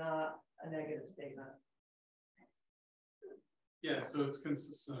is not a negative statement. Yeah, so it's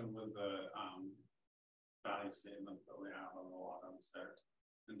consistent with the value statement that we have on the law downstairs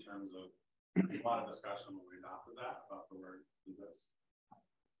in terms of a lot of discussion when we adopted that about the word resist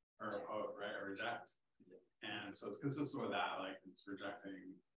or reject. And so it's consistent with that, like it's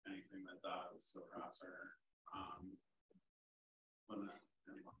rejecting anything that does suppress or limit.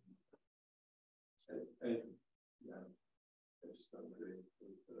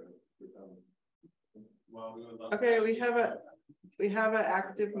 Well, we would love Okay, we have an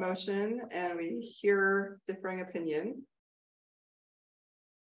active motion and we hear differing opinion.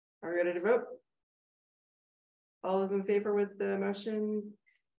 Are we ready to vote? All those in favor with the motion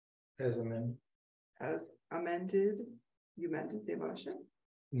As amended? as amended? You amended the motion?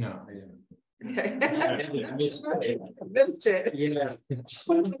 No, I didn't. Okay. Missed it. Yeah.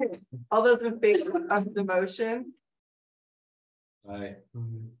 All those in favor of the motion? Aye.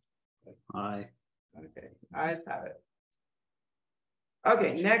 Aye. Okay, ayes have it.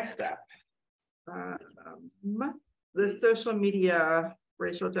 Okay, next up. The social media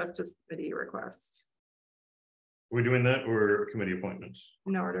racial justice committee request. We're doing that or committee appointments?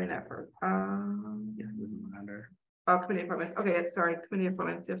 No, we're doing that for Yes, doesn't matter. oh, committee appointments. Okay, sorry, committee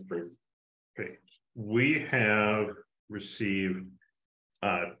appointments. Yes, please. Okay, We have received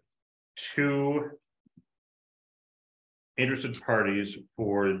 2 interested parties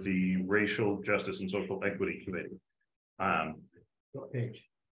for the Racial Justice and Social Equity Committee. What page?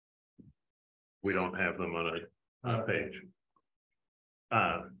 We don't have them on a page.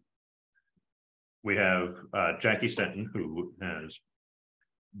 We have Jackie Stenton, who has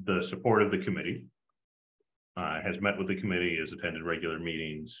the support of the committee, has met with the committee, has attended regular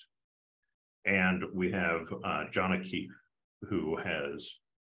meetings. And we have John O'Keefe, who has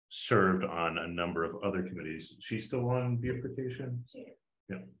served on a number of other committees. She's still on beautification?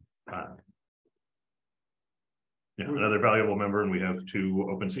 Yeah. Yeah, another valuable member, and we have 2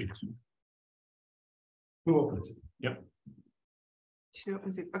 open seats. 2 open seats. Yep. 2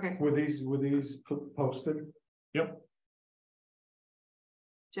 open seats, okay. Were these posted? Yep.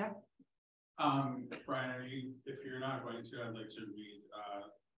 Jeff? Brian, if you're not going to, I'd like to read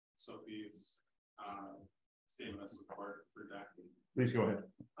Sophie's statement of support for Jackie. Please go ahead.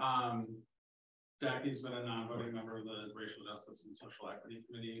 Jackie's been a non-voting member of the Racial Justice and Social Equity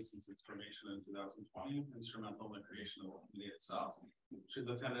Committee since its formation in 2020, instrumental in the creation of the committee itself. She's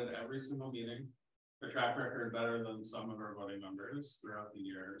attended every single meeting, a track record better than some of our voting members throughout the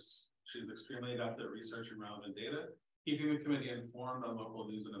years. She's extremely adept at researching relevant data, keeping the committee informed on local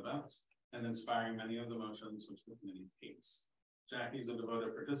news and events, and inspiring many of the motions which the committee takes. Jackie's a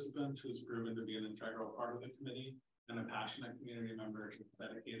devoted participant who's proven to be an integral part of the committee and a passionate community member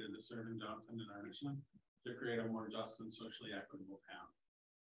dedicated to serving Johnson and our mission to create a more just and socially equitable town.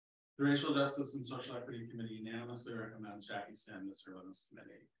 The Racial Justice and Social Equity Committee unanimously recommends Jackie Stenton to serve on this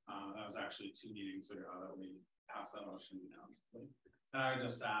committee. That was actually 2 meetings ago that we passed that motion unanimously. And I would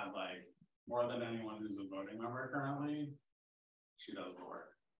just add, like, more than anyone who's a voting member currently, she does the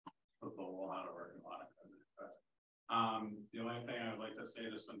work. Puts a whole lot of work and a lot of commitment. But the only thing I would like to say,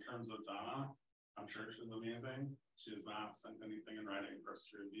 just in terms of Donna, I'm sure she's amazing. She has not sent anything in writing for us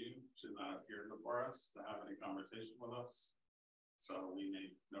to review. She's not appeared before us to have any conversation with us. So we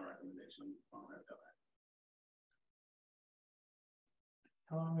make no recommendation on her.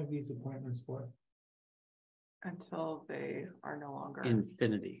 How long are these appointments for? Until they are no longer.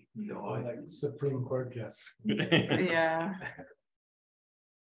 Infinity. Like Supreme Court justice. Yeah.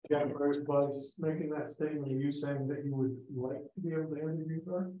 Jennifer, by making that statement, are you saying that you would like to be able to interview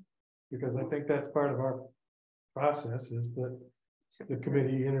her? Because I think that's part of our process, is that the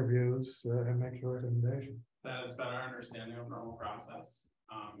committee interviews and makes a recommendation. That has been our understanding of normal process.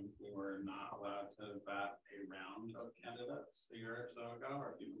 We were not allowed to vet a round of candidates a year or so ago,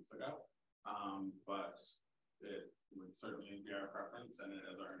 or a few months ago. But it would certainly be our preference, and it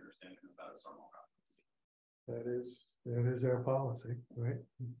is our understanding that that is normal practice. That is our policy, right?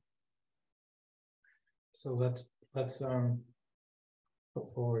 So let's put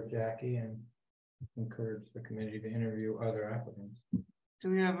forward Jackie and encourage the committee to interview other applicants. Do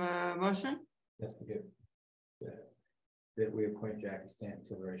we have a motion? Just to get that we appoint Jackie Stenton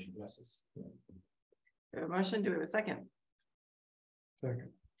to the Racial Justice. We have a motion. Do we have a second?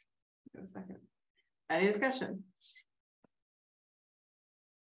 Second. We have a second. Any discussion?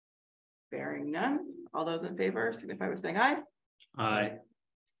 Bearing none, all those in favor signify by saying aye. Aye.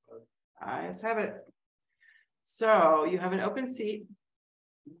 Ayes have it. So you have an open seat.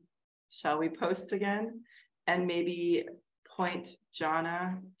 Shall we post again and maybe point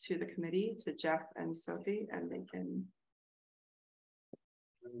Jonna to the committee, to Jeff and Sophie, and they can.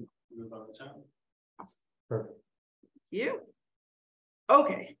 Perfect. You.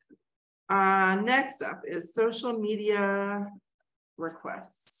 Okay. Next up is social media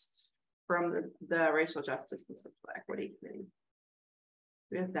requests from the Racial Justice and Social Equity Committee.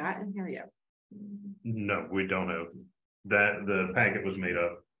 We have that in here yet? No, we don't have that. The packet was made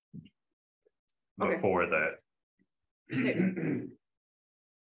up before that.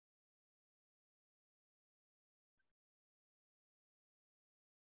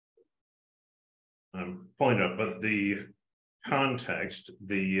 I'm pulling it up, but the context,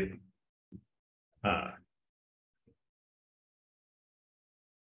 the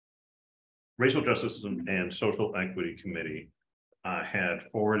Racial Justice and Social Equity Committee had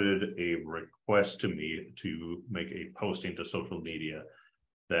forwarded a request to me to make a posting to social media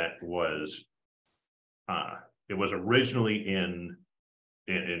that was it was originally in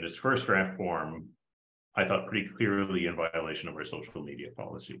its first draft form, I thought pretty clearly in violation of our social media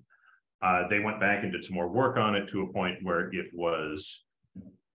policy. They went back and did some more work on it to a point where it was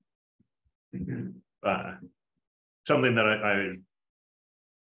something that I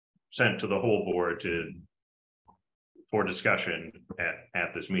sent to the whole board for discussion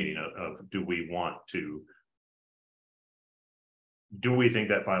at this meeting of do we want to do we think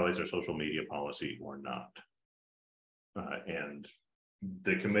that violates our social media policy or not? And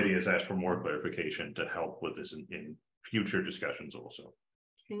the committee has asked for more clarification to help with this in future discussions also.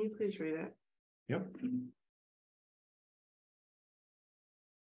 Can you please read it? Yep.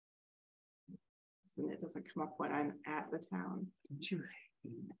 And it doesn't come up when I'm at the town.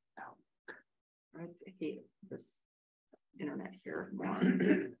 I hate this internet here more.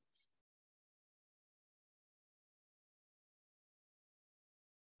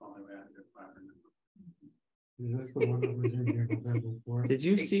 Is this the one that was in here November 4th? Did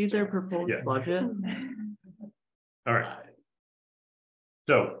you see their proposed Yeah. budget? All right.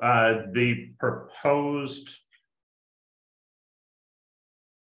 So the proposed.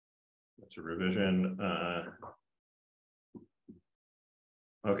 That's a revision.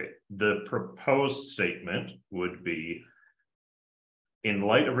 Okay, the proposed statement would be. In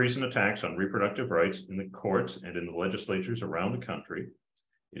light of recent attacks on reproductive rights in the courts and in the legislatures around the country,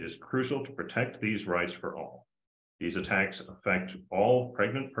 it is crucial to protect these rights for all. These attacks affect all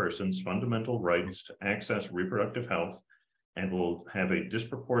pregnant persons' fundamental rights to access reproductive health and will have a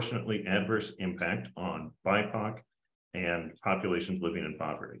disproportionately adverse impact on BIPOC and populations living in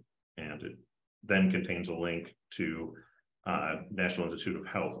poverty. And it then contains a link to National Institute of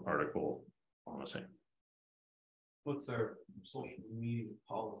Health article on the same. What's our social media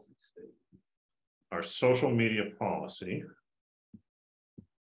policy statement? Our social media policy.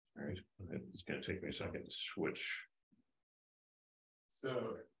 All right, it's going to take me a second to switch.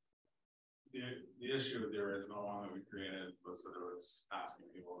 So the issue with the original one that we created was that it was asking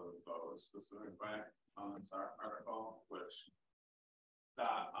people to vote a specific way on this article, which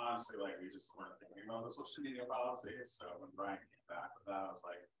that honestly, like, we just weren't thinking about the social media policy. So when Brian came back with that, I was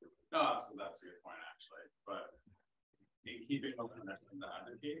like, no, that's a good point actually. But in keeping with the mission to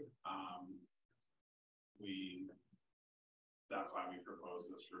advocate, that's why we proposed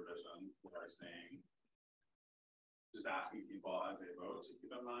this revision. We are saying, just asking people as they vote to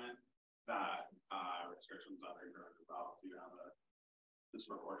keep in mind that restrictions on reproductive health do have a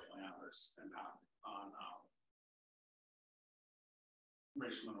disproportionately adverse impact on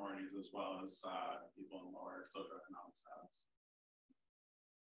racial minorities as well as people in lower socioeconomic status.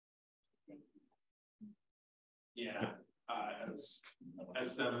 Yeah,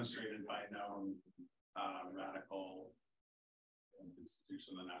 as demonstrated by known radical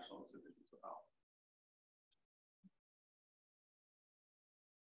institution, the National Institute of Health.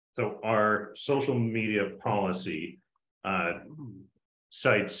 So our social media policy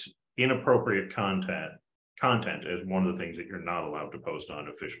cites inappropriate content as one of the things that you're not allowed to post on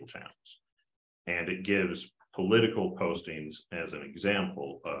official channels. And it gives political postings as an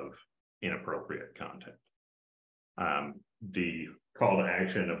example of inappropriate content. The call to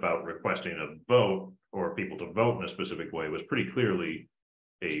action about requesting a vote or people to vote in a specific way was pretty clearly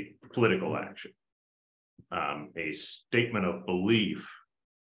a political action. A statement of belief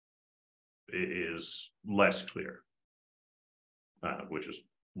is less clear, which is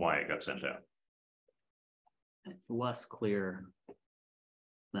why it got sent out. It's less clear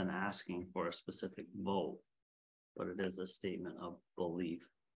than asking for a specific vote, but it is a statement of belief.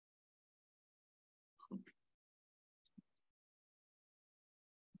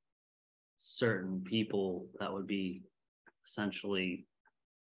 Certain people that would be essentially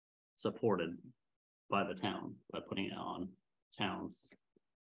supported by the town by putting it on town's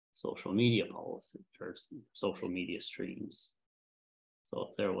social media policy or social media streams. So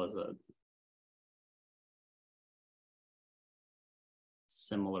if there was a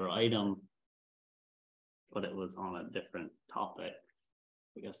similar item, but it was on a different topic,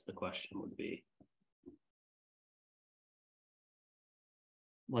 I guess the question would be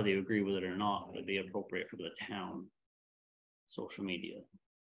whether you agree with it or not, would it be appropriate for the town social media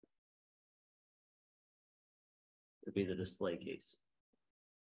to be the display case?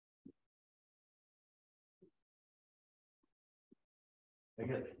 I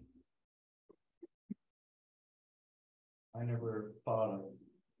guess I never thought of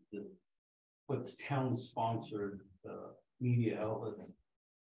what's town sponsored media outlets.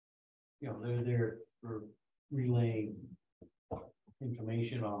 You know, they're there for relaying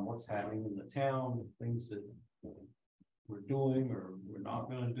information on what's happening in the town, things that we're doing or we're not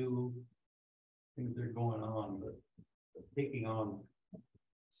going to do, things that are going on, but taking on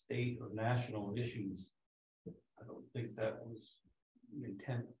state or national issues, I don't think that was the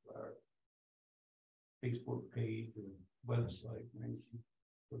intent of our Facebook page or website or anything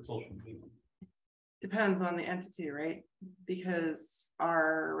for social media. Depends on the entity, right? Because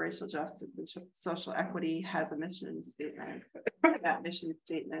our racial justice and social equity has a mission statement. That mission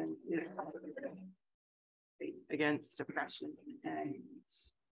statement is against oppression and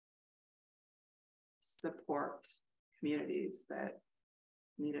support communities that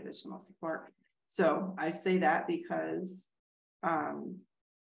need additional support. So I say that because I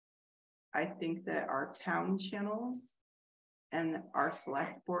think that our town channels and our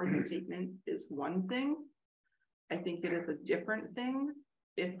select board statement is one thing. I think it is a different thing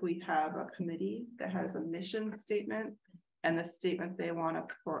if we have a committee that has a mission statement and the statement they want to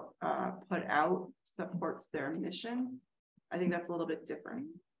put out supports their mission. I think that's a little bit different.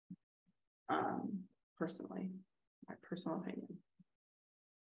 Personally, my personal opinion.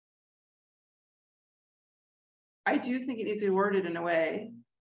 I do think it needs to be worded in a way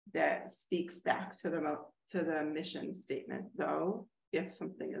that speaks back to the mission statement, though, if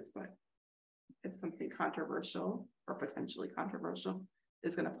something controversial or potentially controversial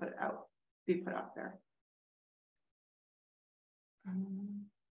is going to be put out there.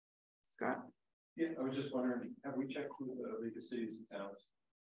 Scott? Yeah, I was just wondering, have we checked with the League of Cities and Towns?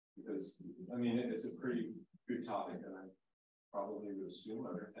 Because, I mean, it's a pretty good topic, and I probably would assume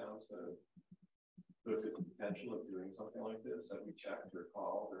other towns have looked at the potential of doing something like this. Have we checked or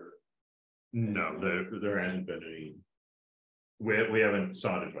called or? No, there hasn't been any. We haven't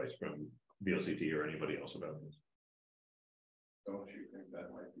sought advice from VLCT or anybody else about this. Don't you think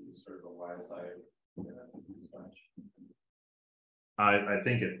that might be sort of a wise side? I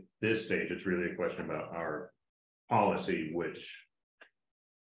think at this stage, it's really a question about our policy, which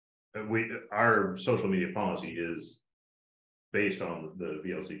our social media policy is based on the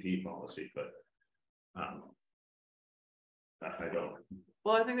VLCT policy, but I don't.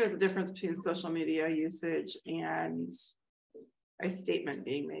 Well, I think there's a difference between social media usage and a statement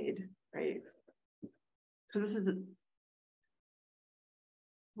being made, right? Because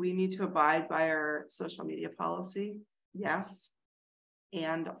we need to abide by our social media policy, yes.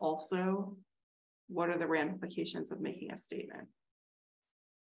 And also, what are the ramifications of making a statement?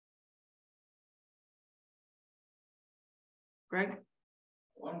 Greg? I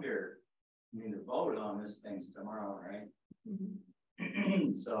wonder, I mean, the vote on this thing's tomorrow, right?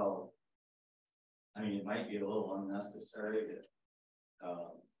 Mm-hmm. So, I mean, it might be a little unnecessary to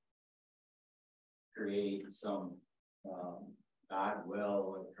create some bad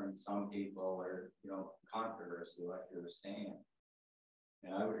will from some people or, you know, controversy like you were saying.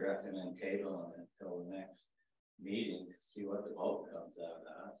 And I would recommend tabling it until the next meeting to see what the vote comes out of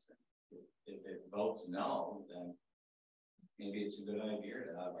that. If it votes no, then maybe it's a good idea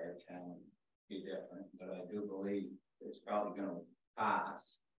to have our town be different. But I do believe it's probably going to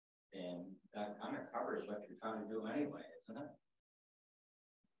pass, and that kind of covers what you're trying to do anyway, isn't it?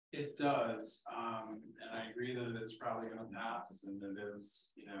 It does, and I agree that it's probably going to pass, and it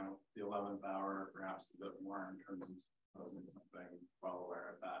is, you know, the 11th hour, perhaps a bit more in terms of posting something. Well aware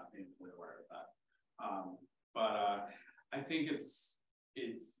of that, painfully aware of that. But I think it's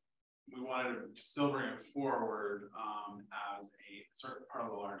we wanted to still bring it forward as a certain part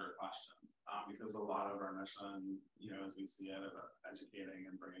of the larger question, because a lot of our mission, you know, as we see it, about educating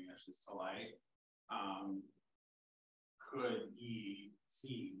and bringing issues to light, could be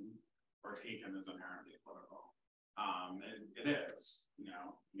seen or taken as inherently political. It is, you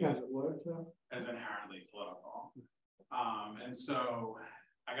know, as inherently political. And so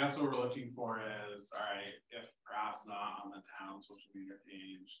I guess what we're looking for is, all right, if perhaps not on the town social media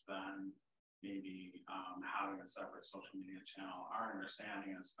page, then maybe having a separate social media channel. Our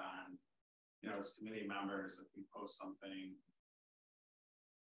understanding has been, you know, as committee members, if we post something,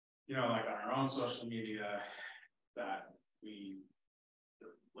 you know, like on our own social media, that we,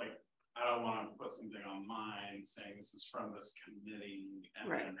 like, I don't want to put something on mine saying this is from this committee and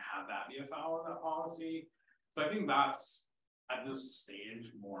then have that be a foul of that policy. So I think that's at this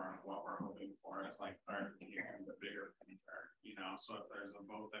stage more of what we're hoping for. It's like clarification, the bigger picture, you know. So if there's a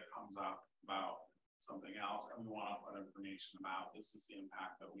vote that comes up about something else and we want to put information about this is the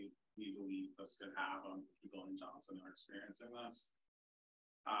impact that we believe this could have on people in Johnson who are experiencing this,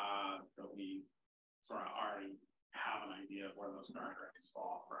 that we sort of already have an idea of where those guardrails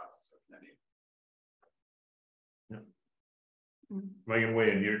fall for us as a committee. Yeah. Megan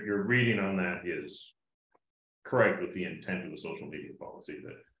Wayne, your reading on that is correct with the intent of the social media policy,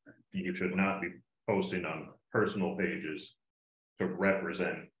 that you should not be posting on personal pages to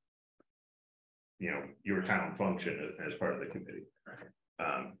represent, you know, your town function as part of the committee.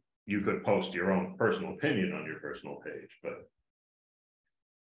 You could post your own personal opinion on your personal page, but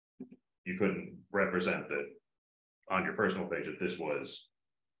you couldn't represent that on your personal page that this was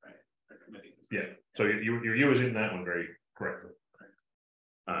a committee. Yeah, so you're using that one very correctly.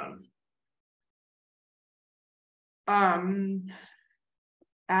 Right.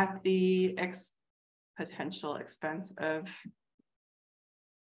 At the potential expense of.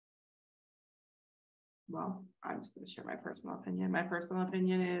 Well, I'm just going to share my personal opinion. My personal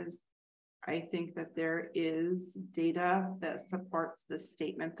opinion is I think that there is data that supports the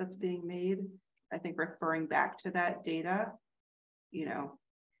statement that's being made. I think referring back to that data, you know,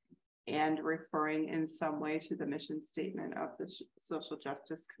 and referring in some way to the mission statement of the Social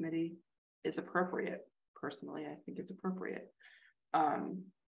Justice Committee is appropriate. Personally, I think it's appropriate.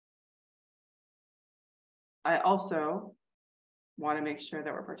 I also want to make sure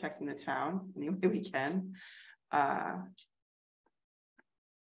that we're protecting the town any way we can.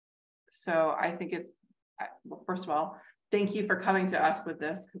 So I think it's, well, first of all, thank you for coming to us with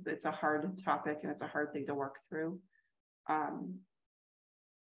this, because it's a hard topic and it's a hard thing to work through.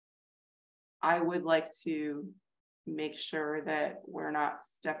 I would like to make sure that we're not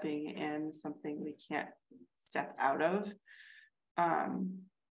stepping in something we can't step out of.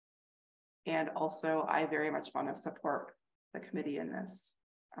 And also, I very much want to support the committee in this.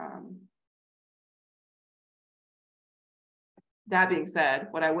 That being said,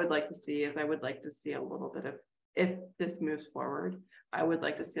 what I would like to see is I would like to see a little bit of, if this moves forward, I would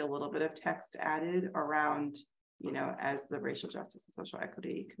like to see a little bit of text added around, you know, as the Racial Justice and Social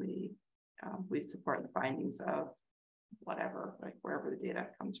Equity Committee, we support the findings of whatever, like wherever the data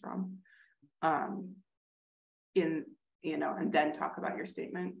comes from, in, you know, and then talk about your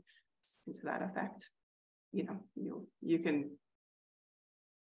statement to that effect. You know, you can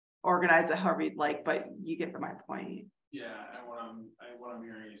organize it however you'd like, but you get my point. Yeah, and what I'm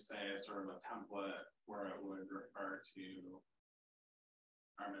hearing you say is sort of a template where it would refer to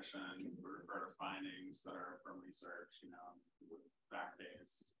our mission, refer to findings that are from research, you know,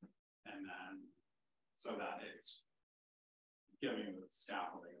 fact-based, and then so that it's giving the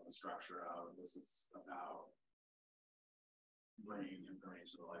scaffolding and the structure of this is about bringing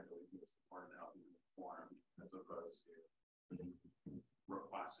information to light that we can support and help you inform, as opposed to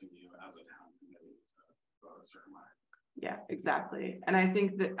requesting you as a town committee to vote a certain way. Yeah, exactly. And I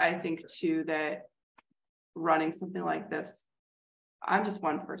think too that running something like this, I'm just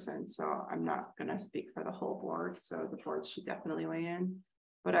one person, so I'm not going to speak for the whole board. So the board should definitely weigh in.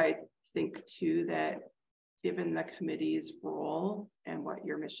 But I think too that given the committee's role and what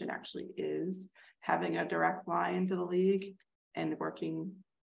your mission actually is, having a direct line to the league and working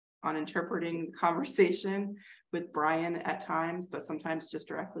on interpreting the conversation with Brian at times, but sometimes just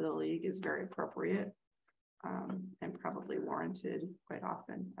directly to the league is very appropriate. And probably warranted quite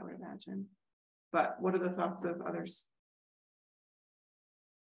often, I would imagine. But what are the thoughts of others?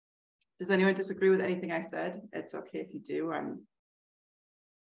 Does anyone disagree with anything I said? It's okay if you do. I'm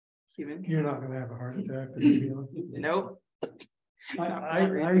human. You're not going to have a heart attack. Nope. I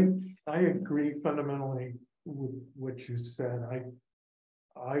agree fundamentally with what you said.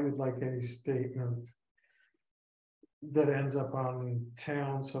 I would like any statement that ends up on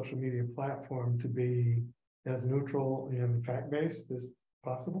town social media platform to be as neutral and fact-based as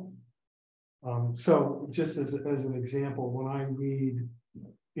possible. So just as an example, when I read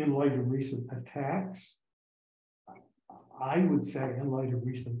in light of recent attacks, I would say in light of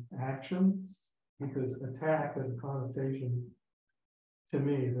recent actions, because attack has a connotation to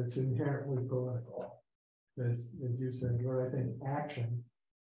me that's inherently political. As you said, where I think action,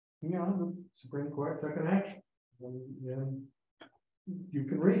 you know, the Supreme Court took an action. And you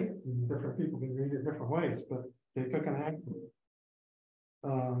can read it, and different people can read it different ways, but they took an action.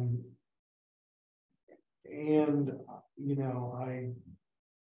 And you know,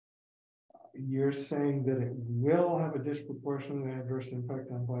 you're saying that it will have a disproportionate adverse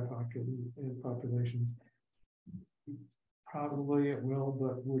impact on Black populations. Probably it will,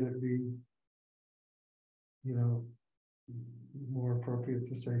 but would it be, you know, more appropriate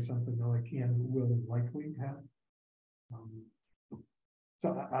to say something like and will likely have? So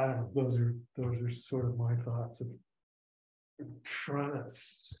I don't know, those are sort of my thoughts of trying to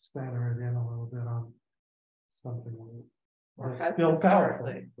center it in a little bit on something that's still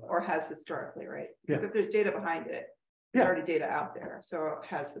powerful. Or has historically, right? Because Yeah. if there's data behind it, there's already data out there. So it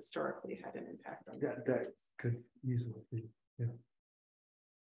has historically had an impact on that could easily be, yeah.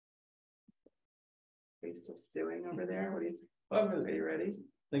 Are you still stewing over there? What do you think? Are you ready?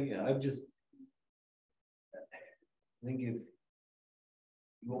 Thinking, I think if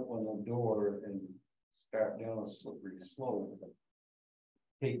you open the door and start down a slippery slope,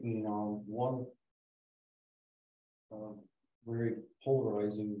 taking on one very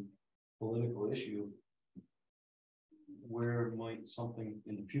polarizing political issue, where might something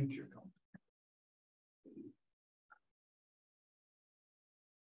in the future come?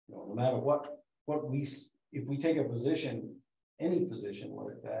 You know, no matter what we, if we take a position, any position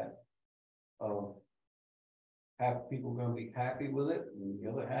like that, half people gonna be happy with it and the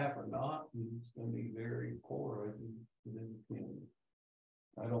other half are not, and it's gonna be very polarizing within the community.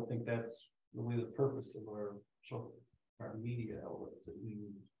 I don't think that's really the purpose of our media outlets that we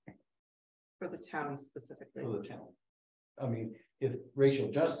use For the town specifically. for the town. I mean, if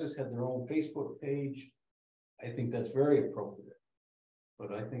Racial Justice had their own Facebook page, I think that's very appropriate.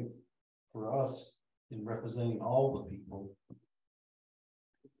 But I think for us, in representing all the people.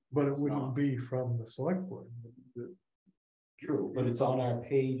 But it wouldn't be from the select board. True, but it's on our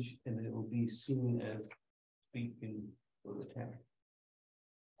page and it will be seen as speaking for the town.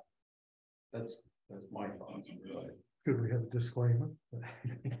 That's my thoughts. Could we have a disclaimer?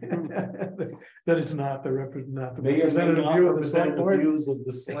 That is not the representative May or may view not of the select represent the board. views of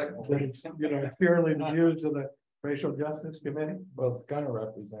the select That board. it's, purely the views of the racial justice committee. Well, it's gonna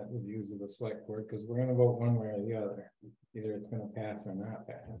represent the views of the select board, because we're gonna vote one way or the other. Either it's gonna pass or not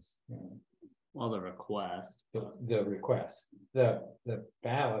pass, Well, the request. The request, the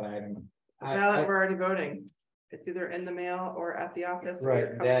ballot item. Ballot, we're already voting. It's either in the mail or at the office, or Right,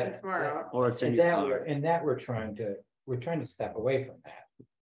 you're coming in that- tomorrow. Or it's in And your that car. we're trying to step away from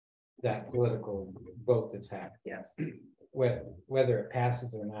that political vote that's happening. Yes. Whether it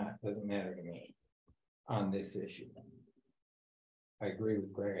passes or not, doesn't matter to me on this issue. I agree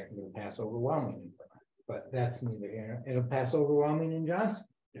with Greg, I think it'll pass overwhelmingly, but that's neither here, it'll pass overwhelming in Johnson.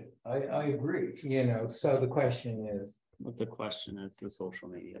 I agree. So the question is, But the question is the social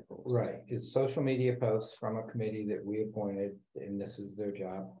media post. right, is social media posts from a committee that we appointed, and this is their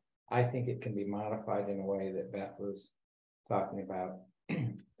job. I think it can be modified in a way that Beth was talking about,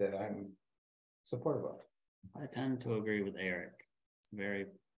 that I'm supportive of. I tend to agree with Eric. It's a very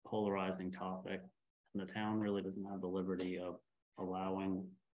polarizing topic. And the town really doesn't have the liberty of allowing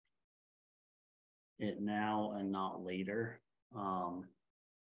it now and not later.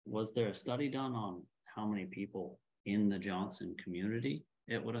 Was there a study done on how many people in the Johnson community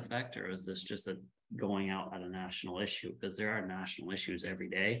it would affect, or is this just going out at a national issue? Because there are national issues every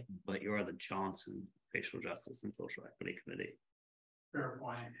day, but you are the Johnson Racial Justice and Social Equity Committee. Fair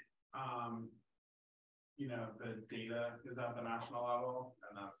point. The data is at the national level,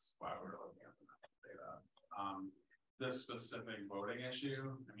 and that's why we're looking at the national data. This specific voting issue,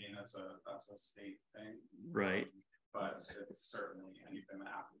 I mean, that's a state thing. Right. But it's certainly anything that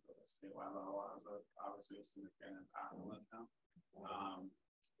happens at the statewide level has obviously a significant impact on the town.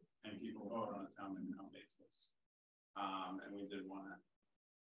 And people vote on a town basis. And we did want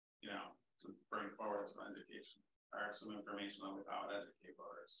to bring forward some education or some information on how to educate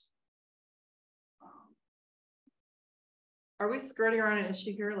voters. Are we skirting around an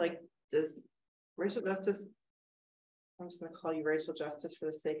issue here? Like, does racial justice, I'm just gonna call you racial justice for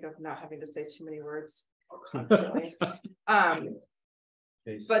the sake of not having to say too many words constantly.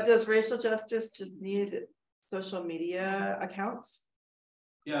 But does racial justice just need social media accounts?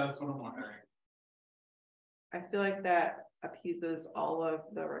 Yeah, that's what I'm wondering. I feel like that appeases all of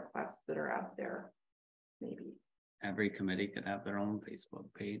the requests that are out there, maybe. Every committee could have their own Facebook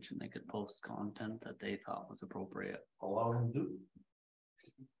page and they could post content that they thought was appropriate. Allow them to do.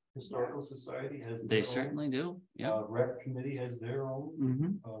 Historical Society has. They certainly do. Yeah. Rep committee has their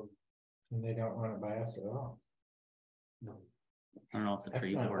own. And they don't run it by us at all. No. I don't know if the That's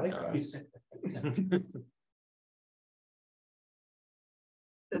tree not board like does.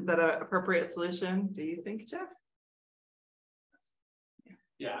 Is that an appropriate solution, do you think, Jeff?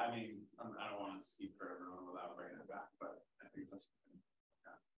 Yeah, I mean, I don't want to speak for everyone without bringing it back, but I think that's.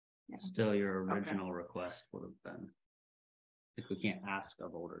 Still, your original request would have been. If we can't ask a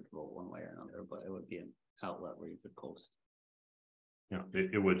voter to vote one way or another, but it would be an outlet where you could post.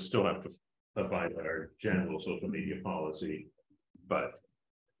 It would still have to abide by our general social media policy, but.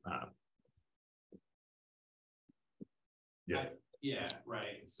 Yeah,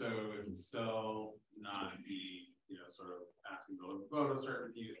 right. So it would still not be, sort of asking people to vote a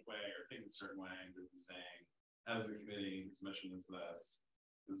certain way or think a certain way, but saying, as the committee, this mission is this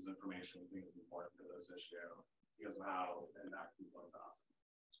is information we think is important to this issue because of how it impacts people in Johnson.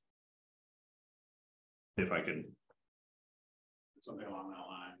 If I can. Something along that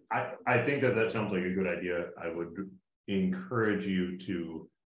line. I think that sounds like a good idea. I would encourage you to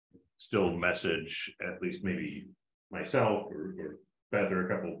still message at least maybe myself or Beth or a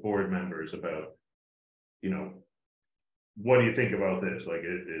couple of board members about, what do you think about this? Like,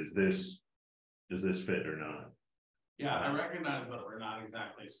 does this fit or not? Yeah, I recognize that we're not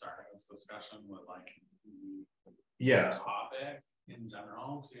exactly starting this discussion with the topic in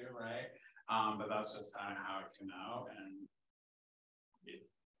general too, right? But that's just how it came out. And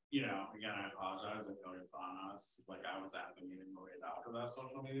again, I apologize. I feel like it's on us. Like I was at the meeting where we adopted that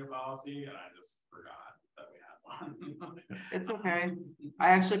social media policy and I just forgot that we had one. It's okay. I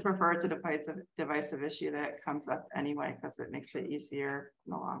actually prefer it's a divisive issue that comes up anyway, because it makes it easier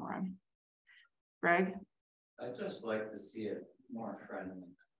in the long run. Greg? I'd just like to see it more friendly.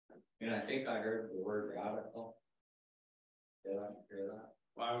 And I think I heard the word radical. Did I hear that?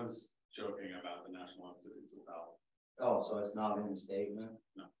 Well, I was joking about the National Institutes of Health. Oh, so it's not in the statement?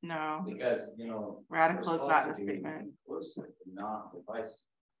 No. Because, you know. Radical is not in the statement. Inclusive, not divisive.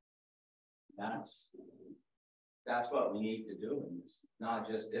 That's what we need to do. And it's not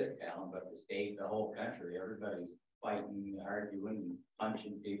just this town, but the state, the whole country. Everybody's fighting, arguing,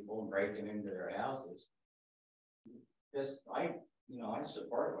 punching people, and breaking into their houses. I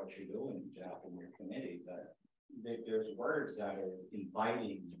support what you're doing, Jeff, and your committee, but there's words that are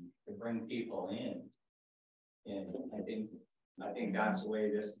inviting to bring people in. And I think that's the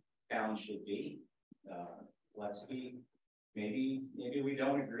way this town should be. Let's be, maybe we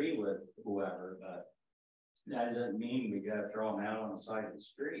don't agree with whoever, but that doesn't mean we gotta throw them out on the side of the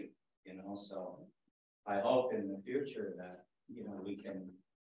street, so I hope in the future that, we can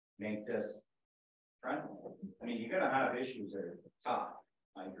make this friendly. I mean, you're gonna have issues that are tough,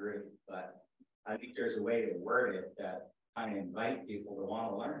 I agree, but I think there's a way to word it that kind of invite people to want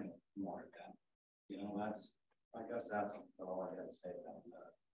to learn it more. I guess that's all I got to say about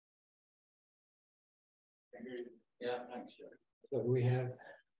that. Yeah, thanks, Jeff. So we have.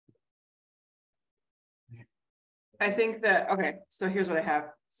 I think that, okay, so here's what I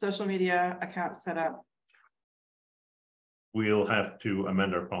have. Social media account set up. We'll have to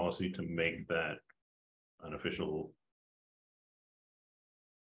amend our policy to make that an official.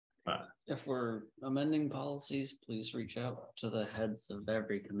 If we're amending policies, please reach out to the heads of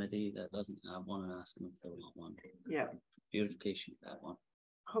every committee that doesn't have one and ask them if they want one. Yeah. Beautification, that one.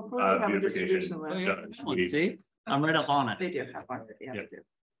 Hopefully they have a distribution beautification. list. See, I'm right up on it. They do have one. Yeah, Yeah. they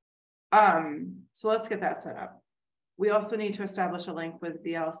do. So let's get that set up. We also need to establish a link with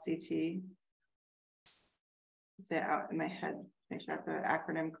VLCT. Say it out in my head, make sure I have the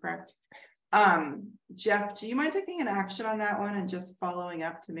acronym correct. Jeff, do you mind taking an action on that one and just following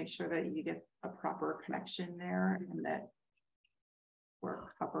up to make sure that you get a proper connection there and that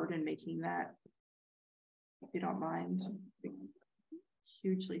we're covered in making that, if you don't mind,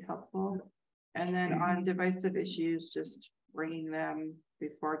 hugely helpful. And then on divisive issues, just bringing them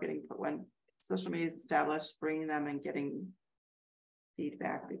before getting put, when social media is established, bringing them and getting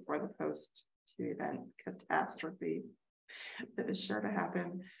feedback before the post to event catastrophe that is sure to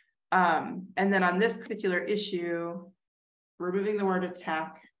happen. And then on this particular issue, removing the word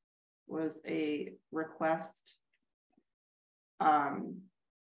attack was a request.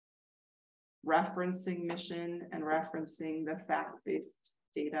 Referencing mission and referencing the fact-based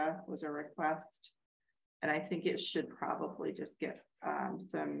data was a request. And I think it should probably just get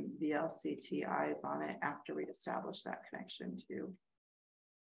some VLCT eyes on it after we establish that connection too.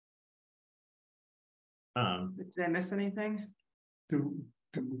 Did I miss anything?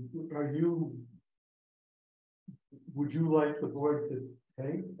 Would you like the board to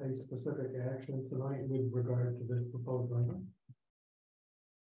take a specific action tonight with regard to this proposed item?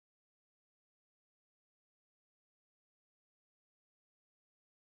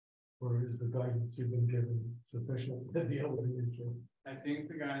 Or is the guidance you've been given sufficient to deal with the issue? I think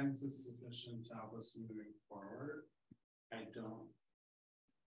the guidance is sufficient to help us moving forward. I don't.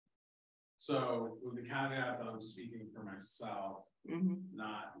 So with the caveat that I'm speaking for myself,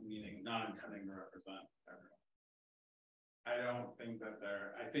 not intending to represent everyone. I don't think that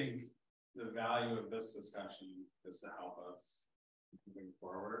I think the value of this discussion is to help us moving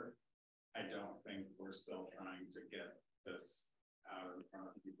forward. I don't think we're still trying to get this out in front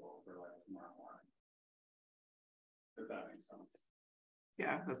of people for like tomorrow morning. If that makes sense.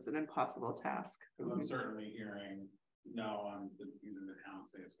 Yeah, that's an impossible task. I'm certainly hearing no on using the town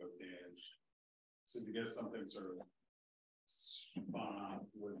Facebook page. So to get something sort of spun up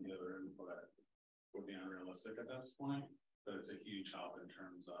with the other input would be unrealistic at this point, but it's a huge help in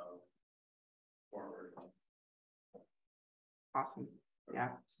terms of forward. Awesome. Yeah.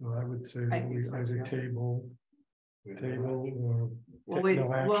 So I would say that we either table or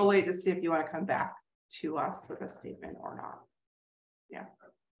we'll wait to see if you want to come back to us with a statement or not. Yeah.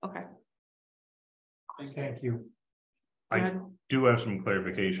 Okay. Thank you. I do have some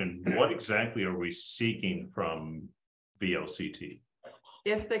clarification. What exactly are we seeking from VLCT?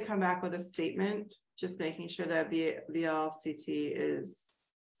 If they come back with a statement, just making sure that VLCT is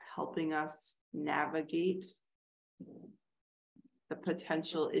helping us navigate the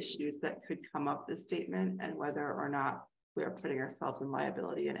potential issues that could come up this statement and whether or not we are putting ourselves in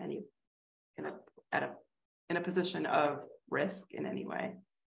liability in a position of risk in any way.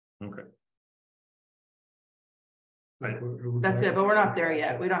 Okay. Right. That's it, but we're not there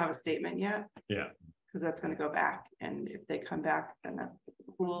yet. We don't have a statement yet. Yeah. Because that's gonna go back, and if they come back, then that's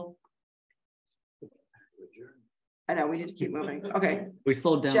cool. I know, we need to keep moving. Okay, We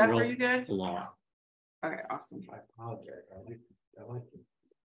slowed down Jeff, real are you good? a lot. Okay, awesome. I apologize. I like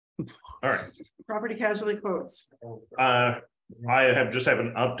it. All right. Property casualty quotes. I just have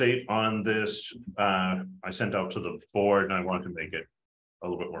an update on this. I sent out to the board and I want to make it a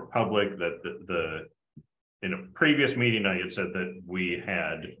little bit more public that in a previous meeting, I had said that we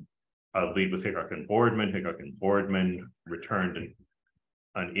had a lead with Hickok and Boardman. Hickok and Boardman returned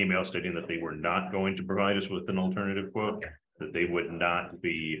an email stating that they were not going to provide us with an alternative quote, that they would not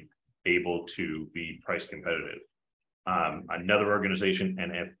be able to be price competitive. Another organization,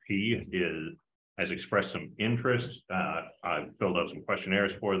 NFP, has expressed some interest. I've filled out some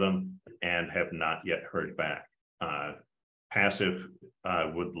questionnaires for them and have not yet heard back. Passive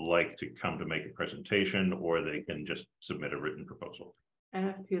would like to come to make a presentation, or they can just submit a written proposal.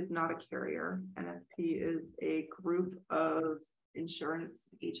 NFP is not a carrier. NFP is a group of insurance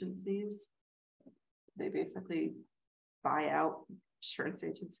agencies. They basically buy out insurance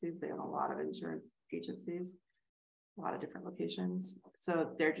agencies. They own a lot of insurance agencies, a lot of different locations. So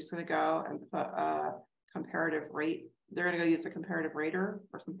they're just going to go and put a comparative rate. They're going to go use a comparative rater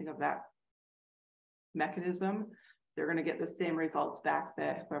or something of that mechanism. They're going to get the same results back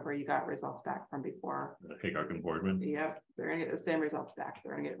that whoever you got results back from before. Hickok and Boardman. Yep, they're going to get the same results back.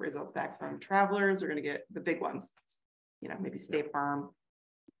 They're going to get results back from Travelers. They're going to get the big ones, you know, maybe State Farm,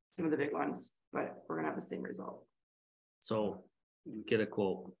 some of the big ones, but we're going to have the same result. So get a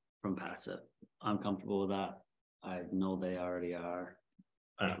quote from Passive. I'm comfortable with that. I know they already are.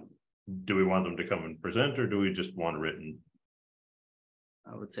 Do we want them to come and present, or do we just want written?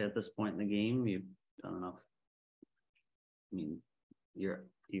 I would say at this point in the game, you've done enough. I mean, you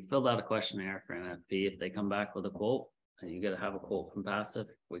filled out a questionnaire for NFP. If they come back with a quote and you got to have a quote from Passive,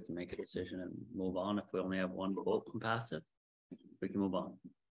 we can make a decision and move on. If we only have one quote from Passive, we can move on.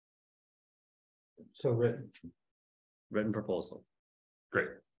 So Written proposal. Great.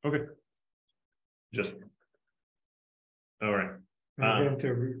 Okay. Just. All right. Again,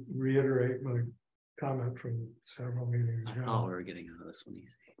 to reiterate my comment from several meetings I ago, thought we were getting out of this one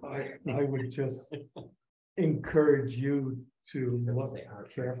easy. I would just encourage you to look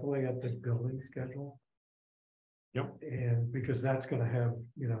carefully at the building schedule. Yep. And because that's gonna have,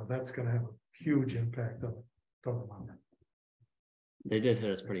 you know, that's gonna have a huge impact on the total amount. They did hit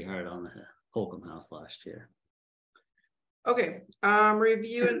us pretty hard on the Holcomb House last year. Okay,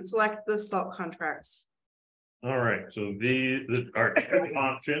 review and select the salt contracts. All right. So our two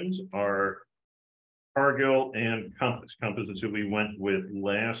options are Cargill and Compass. Compass is who we went with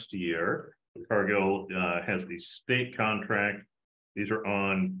last year. Cargill has the state contract. These are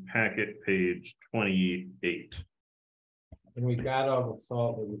on packet page 28. And we got all the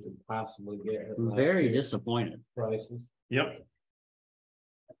salt that we could possibly get. I'm very disappointed. Prices. Yep.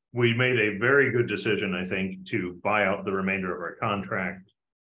 We made a very good decision, I think, to buy out the remainder of our contract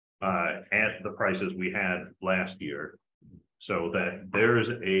at the prices we had last year, so that there's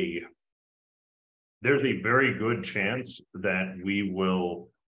a very good chance that we will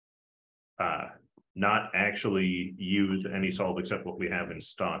not actually use any salt except what we have in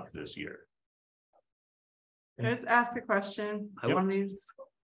stock this year. Can I just ask a question on these?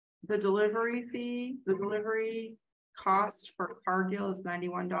 The delivery fee, the delivery cost for Cargill is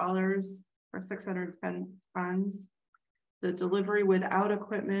 $91 for 610 tons. The delivery without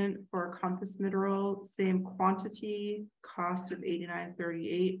equipment for Compass Mineral, same quantity, cost of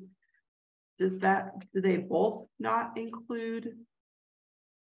 $89.38. Do they both not include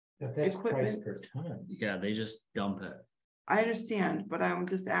That's price equipment? per ton. Yeah, they just dump it. I understand, but I'm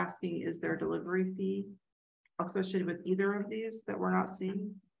just asking, is there a delivery fee associated with either of these that we're not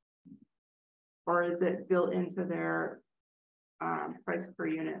seeing? Or is it built into their price per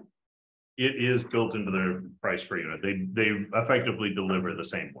unit? It is built into their price per unit. They effectively deliver the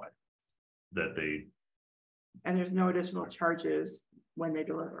same way that they. And there's no additional charges when they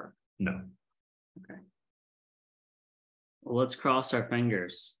deliver? No. Okay. Well, let's cross our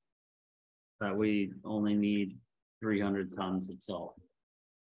fingers that we only need 300 tons of salt.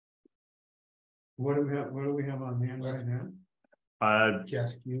 What do we have on hand right now?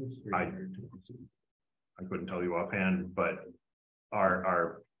 Just use. I couldn't tell you offhand, but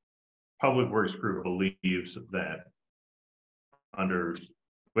our public works group believes that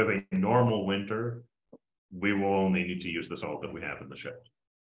with a normal winter, we will only need to use the salt that we have in the shed.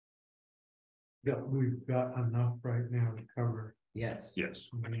 Yeah, we've got enough right now to cover. Yes. Yes.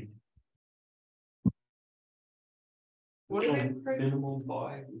 What do you guys Minimum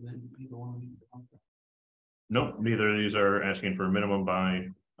 5, and then you don't want to. Nope, neither of these are asking for a minimum by,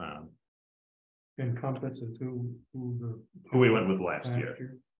 Encompass is who who we went with last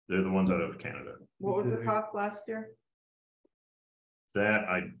year. They're the ones out of Canada. What was the cost last year? That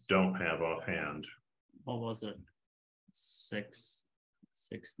I don't have offhand. What was it?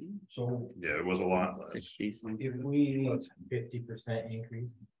 660? So Yeah, it was a lot less. 60 something. if we 50%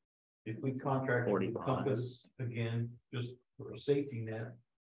 increase, if we contract with 45. Compass again, just for a safety net.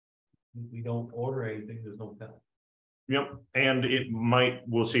 If we don't order anything, there's no penalty. Yep, and it might,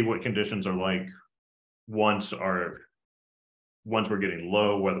 we'll see what conditions are like. Once we're getting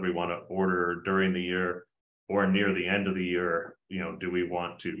low, whether we want to order during the year or near the end of the year, do we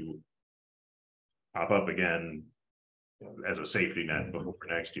want to pop up again as a safety net before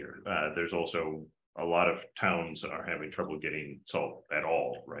next year? There's also a lot of towns are having trouble getting salt at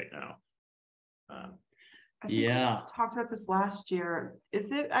all right now. I think we talked about this last year.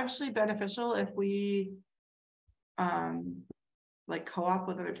 Is it actually beneficial if we like co-op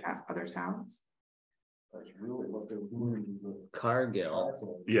with other towns? That's really what they're doing.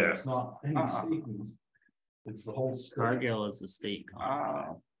 Cargill. Yeah. It's not any savings. It's the whole state. Cargill is the state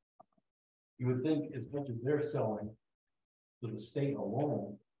contract. You would think as much as they're selling to the state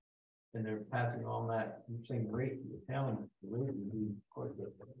alone, and they're passing on that same rate to the town, the rate would be quite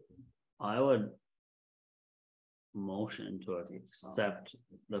good. I would motion to accept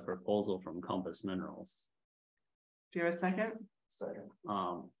the proposal from Compass Minerals. Do you have a second? Second.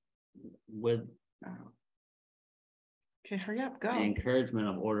 With Okay, hurry up, go. the encouragement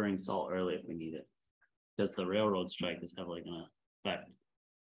of ordering salt early if we need it. Because the railroad strike is heavily gonna affect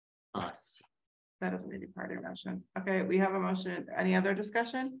us. That doesn't need to be part of your motion. Okay, we have a motion. Any other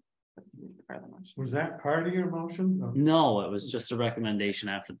discussion? That doesn't need to be part of the motion. Was that part of your motion? No, it was just a recommendation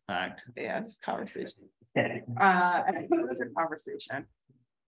after the fact. Yeah, just conversation. Any other conversation?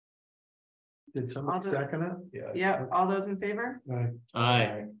 Did somebody second it? Yeah, all those in favor?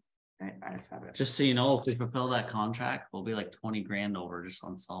 Aye. Okay, ayes have it. Just so you know, if we fulfill that contract, we'll be like 20 grand over just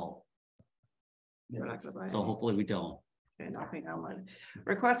on salt. We're not gonna buy So it. hopefully we don't. Okay, nothing on one.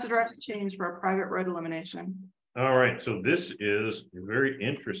 Requested direct change for a private road elimination. All right, so this is a very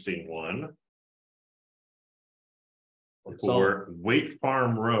interesting one. For Wake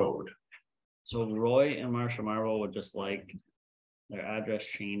Farm Road. So Roy and Marcia Marvel would just like their address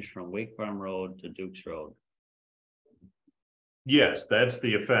changed from Wake Farm Road to Duke's Road. Yes, that's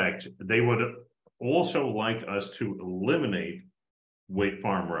the effect. They would also like us to eliminate Wake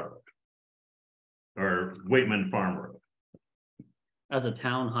Farm Road. Or Wakeman Farm Road. As a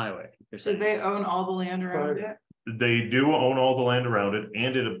town highway. You're So saying. they own all the land around it? They do own all the land around it,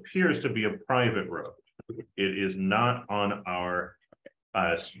 and it appears to be a private road. It is not on our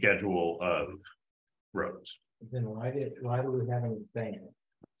schedule of roads. Then why do we have anything?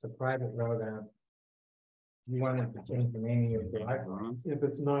 It's a private road out. You wanted to change the name of your driveway. If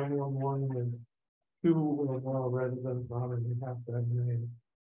it's 911 with 2 or more residents on it, you have to have a name.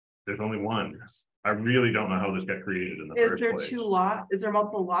 There's only one. I really don't know how this got created in the Is first there place. 2 lots? Is there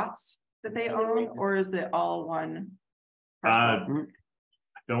multiple lots that they own, or is it all one? parcel?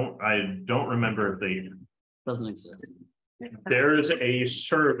 I don't remember if they, Doesn't exist. there is a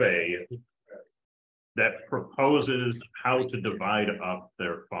survey that proposes how to divide up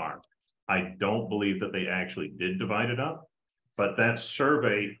their farm. I don't believe that they actually did divide it up, but that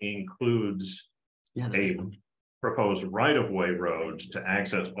survey includes a proposed right-of-way road to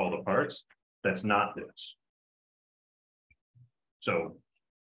access all the parts. That's not this. So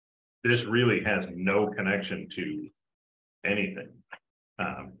this really has no connection to anything.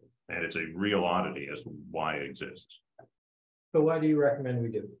 And it's a real oddity as to why it exists. So why do you recommend we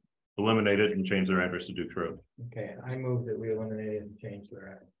do? Eliminate it and change their address to Duke's Road. Okay, I move that we eliminate it and change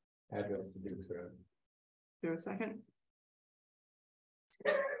their address to Duke's Road. Do you have a second?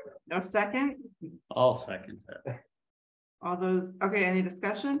 No second? I'll second it. All those, okay, any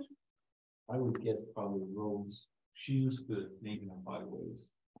discussion? I would guess probably Rose, she used to name them byways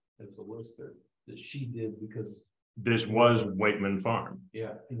as a lister that she did because. This was Wakeman Farm.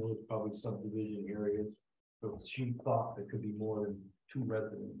 Yeah, it's probably subdivision areas, so she thought there could be more than 2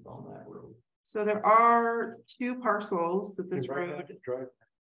 residents on that road. So there are 2 parcels that this road,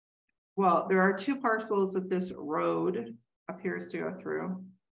 well, there are 2 parcels that this road appears to go through.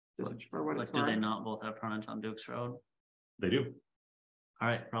 Just for what it's But do they worth. not both have frontage on Duke's Road? They do. All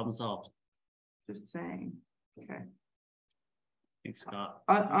right, problem solved. Just saying, okay. Thanks, Scott.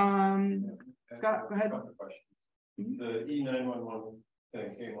 Scott, go ahead. The E911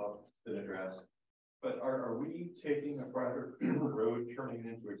 thing came up to address, but are we taking a private road turning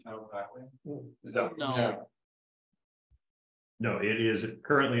into a town highway? Is that? No. No, it is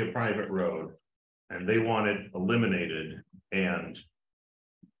currently a private road. And they want it eliminated, and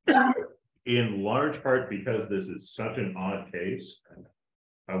in large part because this is such an odd case,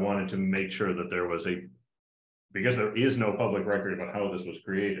 I wanted to make sure that there was because there is no public record about how this was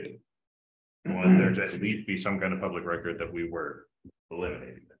created. I wanted there to at least be some kind of public record that we were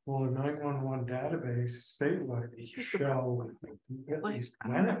eliminating. Well, the 911 database statewide show at least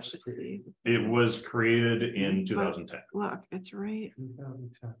when it was created. It was created in 2010. Look, it's right.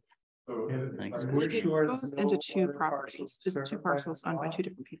 2010. Thanks. And we're sure It goes into two properties, it's two parcels owned by two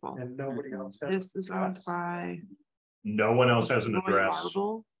different people. And nobody else has. This is owned by. No one else has an Roy address,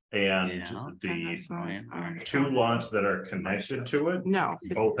 Marble, and Yeah. and the this one's owned two by- lots that are connected to it No.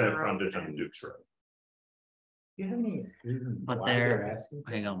 both have 50 frontage Road on and- Duke's Road. You have any reason But why they're- asking?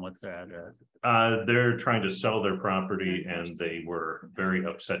 Hang on, what's their address? They're trying to sell their property, and they were very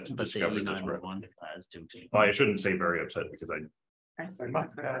upset to But the discover this road. E911 has two people. Well, I shouldn't say very upset because I see. They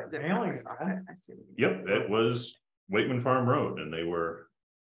must have had a The mailing premise of it, address. I see what you mean. yep, it was Wakeman Farm Road, and they were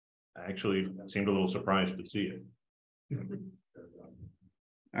actually seemed a little surprised to see it.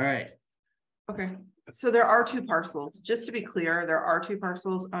 All right, Okay, so there are two parcels, just to be clear, there are two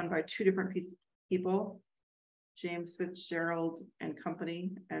parcels owned by two different people. James Fitzgerald and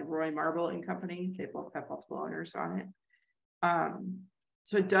Company and Roy Marble and Company, they both have multiple owners on it.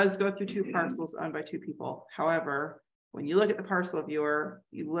 So it does go through two parcels owned by two people. However, when you look at the parcel viewer,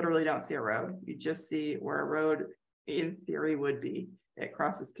 you literally don't see a road. You just see where a road in theory would be. It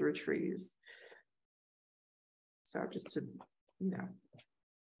crosses through trees. So just to, you know.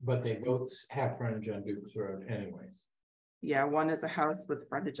 But they both have frontage on Duke's Road anyways. Yeah, one is a house with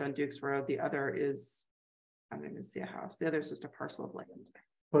frontage on Duke's Road, the other is, I don't even see a house, the other is just a parcel of land.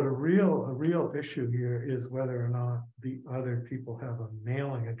 But a real issue here is whether or not the other people have a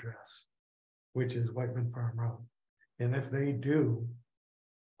mailing address, which is Whiteman Farm Road. And if they do,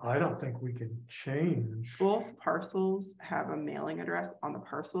 I don't think we can change. Both parcels have a mailing address on the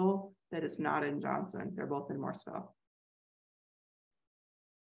parcel that is not in Johnson, they're both in Morrisville.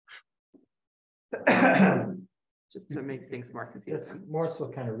 Just to make things more confusing.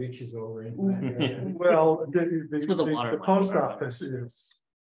 Morrisville kind of reaches over into that area. Well, It's where the water the line post is. office is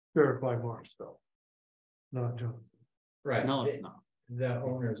served by Morrisville, not Johnson. Right. no, it's not. The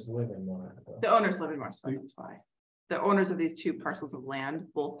owners live in Morrisville. The owners live in Morrisville, that's why. The owners of these two parcels of land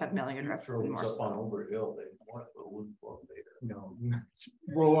both have mailing addresses in Morrisville. No.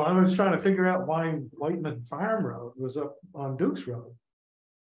 Well, I was trying to figure out why Whiteman Farm Road was up on Duke's Road.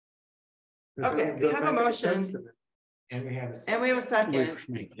 Okay, we have a motion. And we have. And we have a second.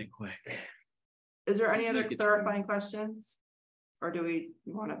 Make it quick. Is there any other clarifying questions? Or do we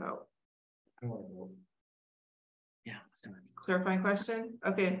want to vote? Yeah, let's do it. Clarifying question?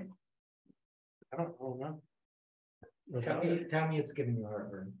 Okay, I don't know. Tell me it's giving you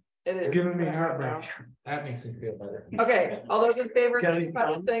heartburn. it is. It's giving me It's gonna happen heartburn. That makes me feel better. now. Okay, all those in favor, Kelly,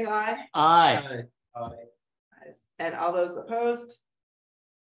 signify by saying aye. Aye. And all those opposed?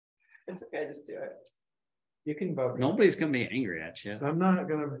 It's okay, just do it. You can vote. Nobody's gonna be angry at you. I'm not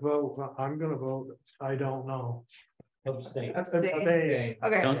gonna vote, I'm gonna vote, I don't know. Abstain. Abstain.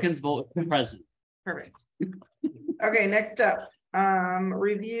 Okay, Duncan's vote for president. perfect. Okay, next up,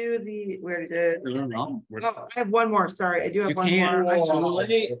 review the, we already did. No, Oh, I have one more, sorry, I do have you one can't. more. I Too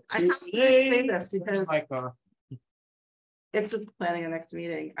late. have to just say this because My car. it's just planning the next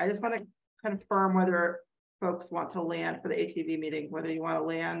meeting. I just want to confirm whether folks want to land for the ATV meeting, whether you want to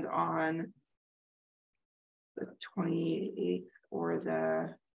land on the 28th or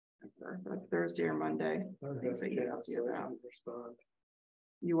the Thursday or Monday. Things that you have to about.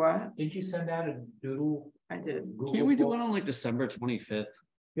 You what? Did you send out a doodle? I did. Can't we do it on like December 25th?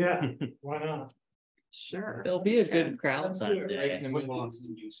 Yeah, why not? Sure. There'll be a good crowd Let's do that it right day in the middle of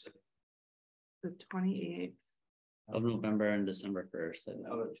The 28th of November and December 1st. I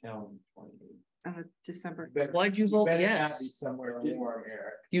know. of town. and the December. Why'd you vote Better not yes? be somewhere warm,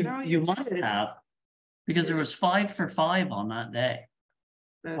 Eric. You No, you you must did. have. Because there was 5 for 5 on that day.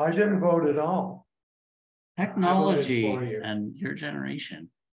 That's I didn't true. vote at all. Technology for you. and your generation.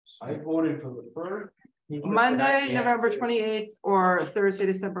 I voted for the first. Monday, November 28th or Thursday,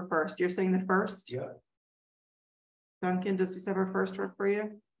 December 1st. You're saying the 1st? Yeah. Duncan, does December 1st work for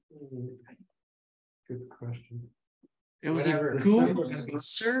you? Good question. It was Whatever. a Google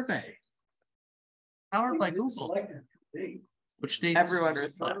survey. Powered by Google. Which dates? Everyone did you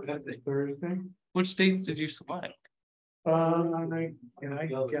is select? Thursday. Which dates did you select? I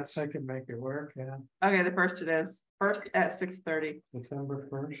guess I can make it work, yeah, Okay, the 1st it is. 1st at 6:30. December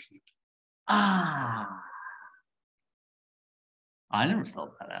 1st. Ah. I never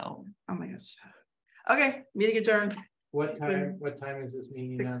filled that out. Oh my gosh. Okay, meeting adjourned. What time is this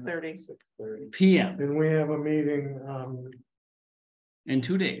meeting? 6:30. 6:30. PM And we have a meeting, in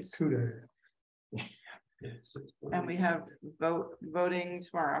 2 days. 2 days. And we have voting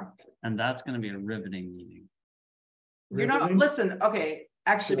tomorrow. And that's gonna be a riveting meeting. You're not, Riveting? listen, okay,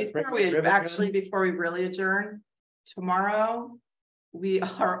 actually, Should I before bring we, my ribbon before we really adjourn, tomorrow, we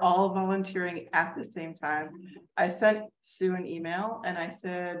are all volunteering at the same time. I sent Sue an email and I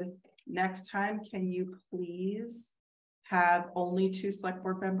said, next time, can you please have only 2 select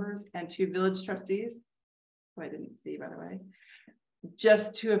board members and 2 village trustees? Who I didn't see, by the way.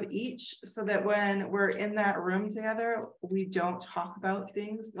 Just 2 of each, so that when we're in that room together, we don't talk about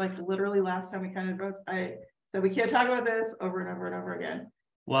things. Like literally last time we counted votes, I said, we can't talk about this over and over and over again.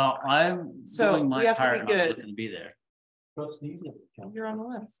 Well, I'm So doing my we have to part be and I'm good. not gonna be there, Trustees. You're on the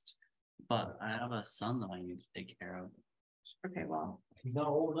list. but I have a son that I need to take care of. Okay, well, He's not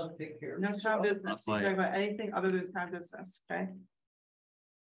old enough to take care of. no town business. You Like- talk about anything other than town business, okay?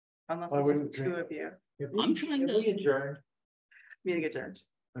 Unless I it's just wouldn't 2 think- of you. I'm trying to. Adjourn. Meeting adjourned.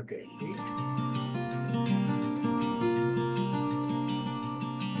 Okay.